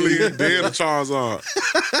 Charmeleon, then a Charizard.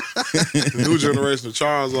 New generation of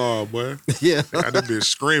Charizard, boy. Yeah. Got that bitch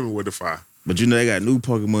screaming with the fire. But you know they got new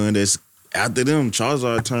Pokemon that's after them.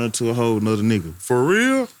 Charizard turned to a whole nother nigga. For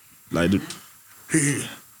real? Like,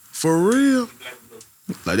 For real?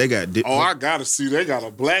 like they got. Oh, I gotta see. They got a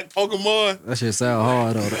black Pokemon. That shit sound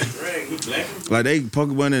hard though. Like they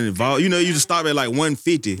Pokemon and evolve. You know, you just stop at like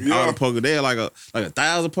 150. Yeah. All the Pokemon. They had like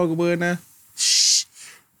 1,000 Pokemon now.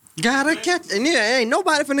 Gotta catch, and yeah, ain't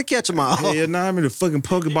nobody finna catch them all. Hell nah, how many fucking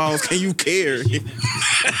Pokeballs can you carry?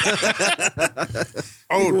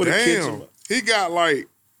 Oh, damn. He got like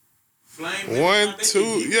Flame 1, 2.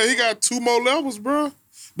 Yeah, he got 2 more levels, bro.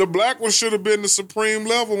 The black one should have been the supreme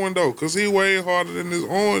level one, though, because he way harder than this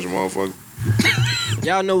orange motherfucker.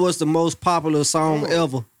 Y'all know what's the most popular song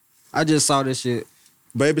ever? I just saw this shit.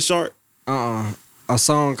 Baby Shark. A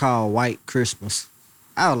song called White Christmas.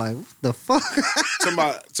 I was like, what the fuck?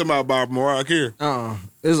 Somebody about Mariah Carey.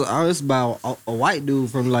 It's about a white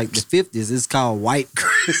dude from like the 50s. It's called White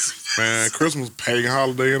Christmas. Man, Christmas pagan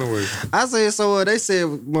holiday anyway. I said, so they said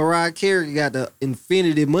Mariah Carey got the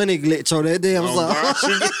infinity money glitch on that damn song.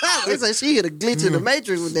 They said she hit a glitch in the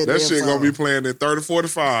Matrix with that damn That song. shit gonna be playing at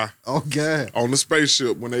 30:45 Oh, God. on the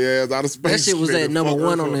spaceship when they ass out of space. That shit was Straight at the number fuck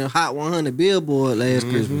 1 up. on the Hot 100 Billboard last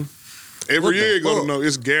Christmas. Every What year the you gonna fuck? know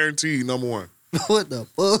it's guaranteed number 1. What the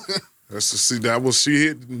fuck? That's to see that was she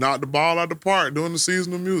hit knocked the ball out the park during the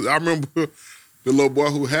season of music. I remember the little boy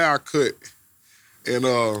who hair cut, and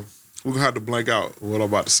we're gonna have to blank out what I'm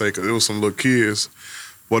about to say because it was some little kids.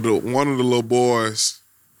 But one of the little boys,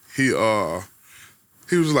 he was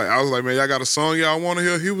like, I was like, man, y'all got a song y'all want to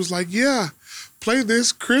hear? He was like, yeah, play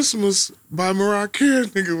This Christmas by Mariah Carey.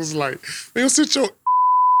 Nigga was like, man, sit your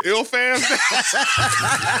ill fast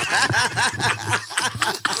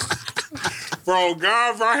Bro,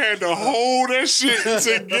 God, bro, I had to hold that shit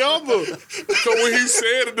together. So when he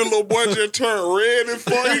said it, the little boy just turned red and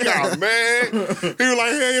fuck. He got mad. He was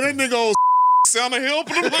like, hey, that nigga on Santa help.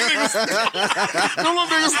 Them little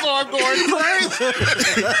niggas start going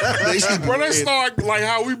crazy. Bro, they start like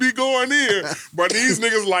how we be going in. But these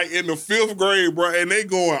niggas like in the 5th grade, bro, and they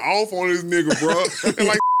going off on this nigga, bro. And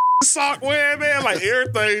like sock wearing, man, like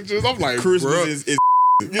everything just, I'm like, Christmas bro. is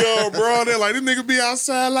Yo, bro, they're like, this nigga be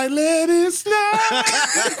outside like, let it snow.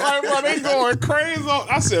 Like, bro, they going crazy.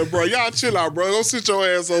 I said, bro, y'all chill out, bro. Go sit your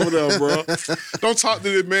ass over there, bro. Don't talk to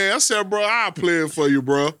this man. I said, bro, I'll play it for you,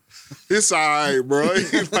 bro. It's all right, bro.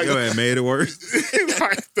 He's like, yo, that made it worse. he's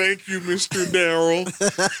like, thank you, Mr. Darryl.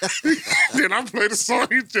 Then I play the song.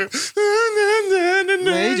 He just,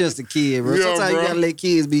 Man, he just a kid, bro. Yeah, Sometimes bro. you gotta let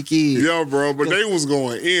kids be kids. yeah, bro, but they was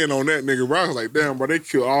going in on that nigga, bro. I was like, damn, bro, they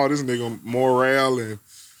killed all this nigga morale and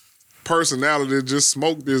personality, just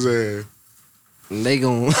smoked his ass. They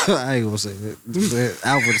gon' I ain't gonna say that.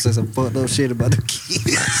 I would say some fucked up shit about the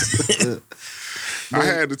kids. I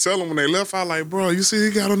had to tell him when they left, I like, bro, you see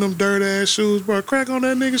he got on them dirty ass shoes, bro. Crack on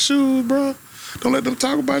that nigga's shoes, bro. Don't let them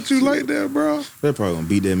talk about you like that, bro. They're probably gonna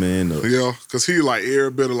beat that man up. Yeah, because he like every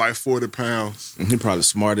bit of like 40 pounds. He probably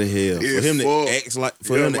smart as hell. Yeah, For him fuck. to act like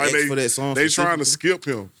him to like act for that song. They trying to specifically, skip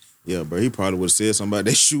him. Yeah, bro. He probably would have said something about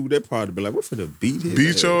that shoe. They probably be like, "What for the beat his Beat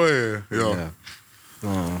ass?" your ass.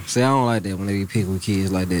 Yeah. See, I don't like that when they be picking with kids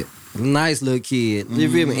like that. Nice little kid. You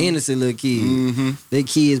feel me? Innocent little kid. They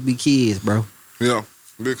kids be kids, bro. Yeah.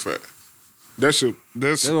 Big fat. That shit.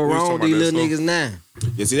 That's That's what wrong with these little niggas now.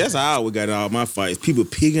 Yeah, see, that's how I always got in all my fights. People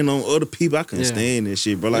picking on other people. I couldn't Yeah. stand that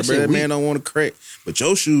shit, bro. Like, That bro, shit that weak. man don't want to crack, but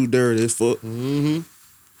your shoes dirty as fuck We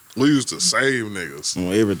used to save niggas.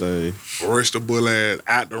 on everything. Rush the bullet ass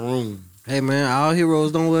out the room. Hey man, all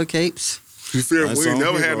heroes don't wear capes. You feel me? That's We ain't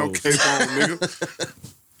on never had no heroes. cape on, nigga.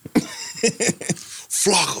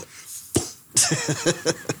 Flocker.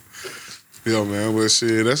 Yeah, man. But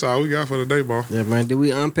shit, that's all we got for today, bro. Yeah, man. Did we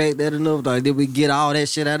unpack that enough? Like, did we get all that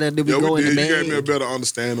shit out there? Did we Yeah, go we in did. the You gave me a bag? better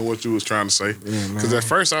understanding of what you was trying to say. Yeah, man. Because at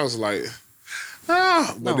first I was like,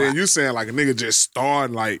 but No, then you saying like a nigga just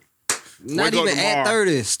starting like, Not wake up even at tomorrow.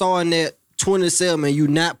 30, starting at 27, and you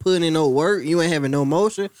not putting in no work, you ain't having no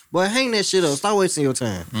motion. But hang that shit up. Stop wasting your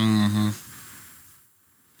time.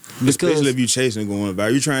 Especially if you chasing going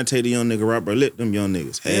viral. You trying to take the young nigga rap, bro. Let them young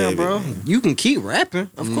niggas have Yeah, it. bro. You can keep rapping.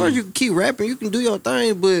 Of course, you can keep rapping. You can do your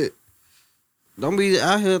thing, but don't be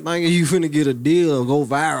out here thinking you finna get a deal or go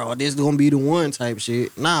viral. This gonna be the one type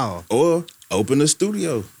shit. No, Or open a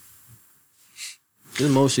studio.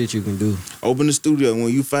 there's more shit you can do. Open the studio. When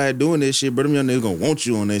you fight doing that shit, bro, them young niggas gonna want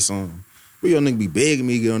you on their song. But young niggas be begging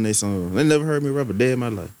me to get on their song. They never heard me rap a day in my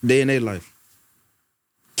life. Day in their life.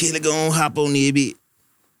 Killer gon' hop on the bit.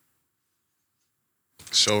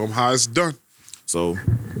 show them how it's done. So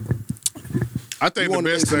I think You the wanna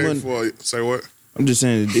best make thing some for, say what? I'm just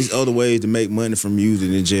saying there's other ways to make money from music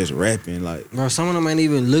than just rapping. Like, Bro, some of them ain't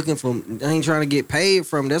even looking for, ain't trying to get paid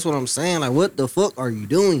from. That's what I'm saying. Like, what the fuck are you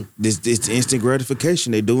doing? this instant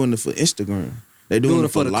gratification. They doing it for Instagram. They doing it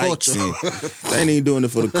for the likes. culture. And they ain't even doing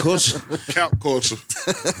it for the culture. Cap culture.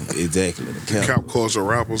 Exactly. The cap. Cap culture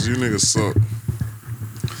rappers, you niggas suck.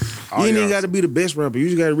 You ain't even got to be the best rapper. You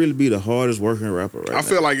just got to really be the hardest working rapper right now. I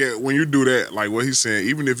feel like when you do that, like what he's saying,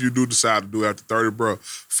 even if you do decide to do it after 30, bro,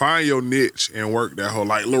 find your niche and work that whole,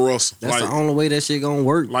 like Lil Russell. That's like, the only way that shit gonna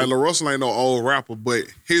work. Like Lil Russell ain't no old rapper, but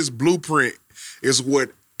his blueprint is what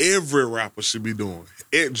every rapper should be doing.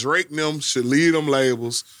 Drake and them should lead them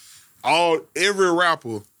labels, every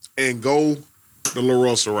rapper, and go the Lil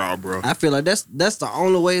Russell route, bro. I feel like that's the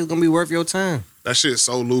only way it's gonna be worth your time. That shit's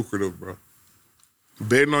so lucrative, bro.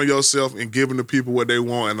 Betting on yourself and giving the people what they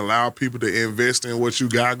want and allow people to invest in what you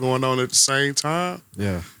got going on at the same time.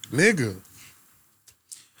 Yeah. Nigga.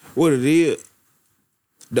 What it is,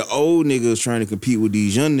 the old niggas trying to compete with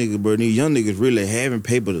these young niggas, bro. These young niggas really having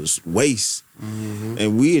paper to waste. Mm-hmm.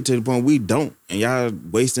 And we to the point we don't. And y'all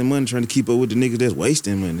wasting money trying to keep up with the niggas that's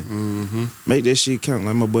wasting money. Mm-hmm. Make that shit count,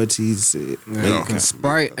 like my boy T said. Yeah.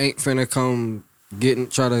 Sprite ain't finna come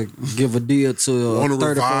try to give a deal to a want to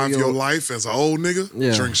revive 34-year-old. your life as an old nigga?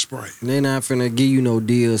 Yeah. Drink Sprite. They not finna give you no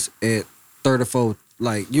deals at 34.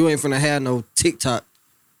 Like, you ain't finna have no TikTok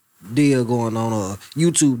deal going on or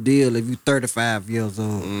YouTube deal if you 35 years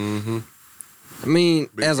old. Mm-hmm. I mean,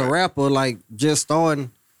 Big as a rapper, like, just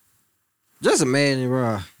starting, just imagine,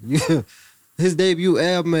 bro. His debut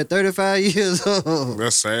album at 35 years old.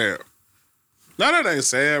 That's sad. No, that ain't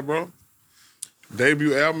sad, bro.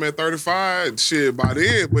 Debut album at 35, shit by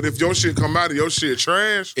then. But if your shit come out and your shit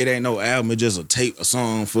trash, it ain't no album. It's just a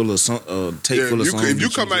song full of songs. If you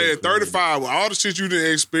come out at 35 with all the shit you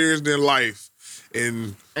didn't experience in life,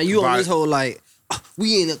 and you on this whole like,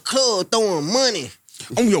 we in the club throwing money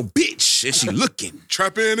on your bitch and she looking,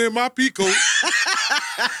 trapping in my Pico.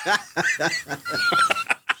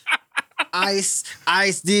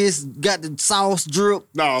 Ice this, got the sauce drip.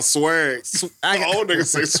 Nah, swag. Old niggas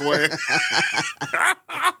say swag.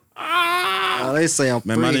 They say I'm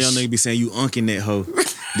man, fresh. my young nigga be saying you unking that hoe.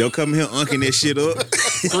 They'll come here unking that shit up.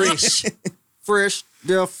 Fresh,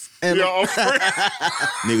 deaf, and Yo,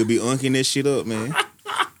 nigga be unking that shit up, man.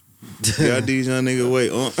 Y'all these young nigga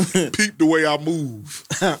wait. Peep the way I move.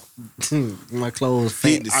 My clothes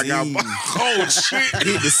fat. I got my clothes shit.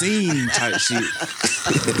 Hit the scene type shit.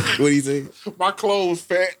 What do you say? My clothes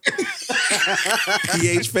fat.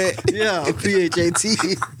 PH fat? Yeah, PHAT.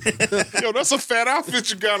 Yo, that's a fat outfit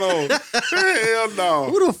you got on. Hell no.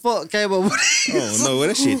 Who the fuck came up with this? Oh no,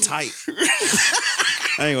 that shit tight.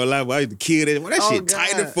 I ain't gonna lie, boy, I used to kill that. Well, that shit God.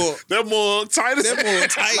 tight as fuck. That more tight as That more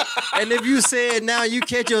tight. And if you say it now, you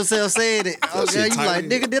catch yourself saying it. Okay, shit you tight. like,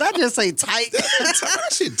 nigga, did I just say tight? That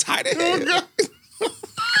shit tight as hell.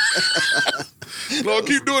 No,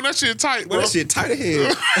 keep doing that shit tight, bro. That shit tight as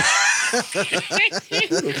hell.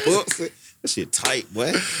 That shit tight,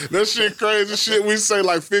 boy. That shit crazy shit. We say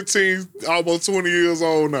like 15, almost 20 years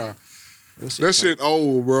old now. That shit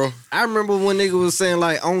old, bro. I remember when nigga was saying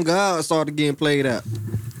like, on God started getting played out.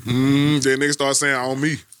 Then niggas start saying on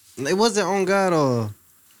me. It wasn't on God or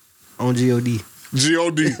on G.O.D.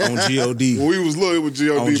 G.O.D. On G.O.D. When we was little, it was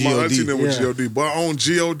G.O.D. On My G.O.D. auntie them was Yeah. G.O.D. But on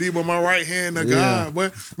G.O.D. but my right hand to God, boy.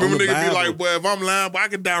 Remember the niggas be Bible. like, boy, if I'm lying, boy, I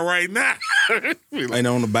can die right now. Be like, Ain't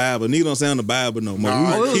on the Bible. Niggas don't say on the Bible no more. Nah.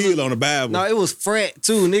 We it was killed on the Bible. No, it was frat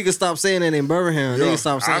too. Niggas stopped saying that in Birmingham. Yeah, Niggas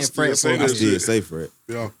stopped I saying still frat. say for I that us. still shit. say for it.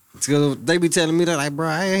 yeah. Cause they be telling me that like, bro,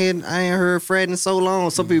 I ain't heard frat in so long.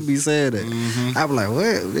 Some people be saying that. I be like, what?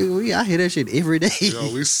 Nigga, I hear that shit every day.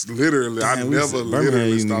 Yo, we literally, I Man, never Birmingham,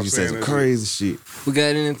 literally you stopped niggas say saying some that. crazy shit. We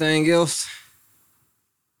got anything else?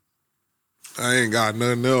 I ain't got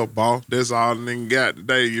nothing else, boss. That's all the nigga got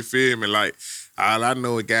today, you feel me? Like, all I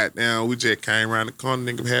know is goddamn, we just came around the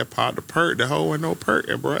corner, nigga had popped the perk, the hoe ain't no perk,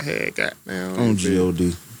 that bro had goddamn. On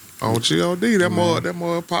G.O.D. On G.O.D., that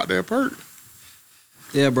more popped that perk.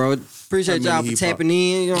 Yeah, bro. Appreciate How y'all many for hip-hop? tapping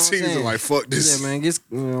in. You know what I'm Teams saying? are like, fuck this. Yeah, man.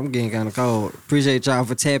 I'm getting kind of cold. Appreciate y'all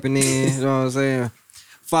for tapping in. You know what I'm saying?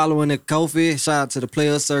 Following the Kofi. Shout out to the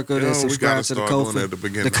Player Circle. Yeah, That we subscribe gotta to the start doing Kofi. that at the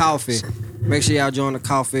beginning The of the Coffee. episode. Make sure y'all join the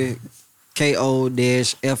Coffee.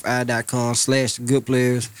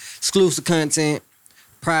 ko-fi.com/goodplayers. Exclusive content.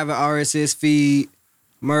 Private RSS feed.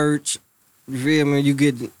 Merch. You feel me? You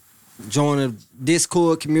get join the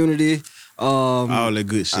Discord community. All that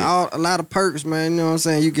good shit. A lot of perks, man. You know what I'm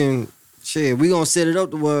saying? You can, shit, we gonna set it up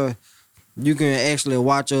to where you can actually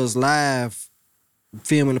watch us live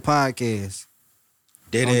filming the podcast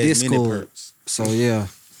Dead on ass mini Discord. perks. So, yeah.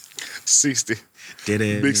 60. Dead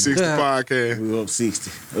ass. Big 60 podcast. We up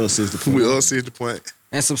 60. Up 60. We up 60 point.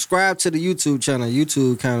 And subscribe to the YouTube channel.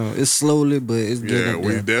 YouTube kind of, it's slowly, but it's Yeah, getting up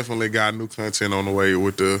we there. definitely got new content on the way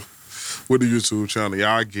with the YouTube channel.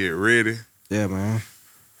 Y'all get ready. Yeah, man.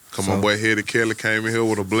 Come So- on, boy. Hetty Kelly came in here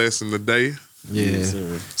with a blessing today.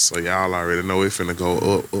 Yeah. So y'all already know it finna go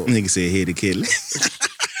up. Nigga said head to Kelly.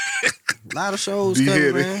 A lot of shows Be coming,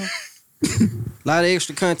 heady. man. A lot of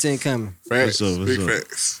extra content coming. Facts. What's up? Big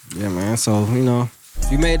facts. Yeah, man. So, you know,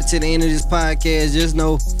 if you made it to the end of this podcast, just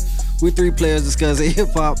know we three players discussing hip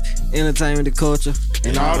hop, entertainment, and culture,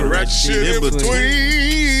 and All the ratchet shit in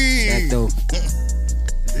between. Back though.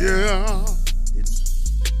 Yeah.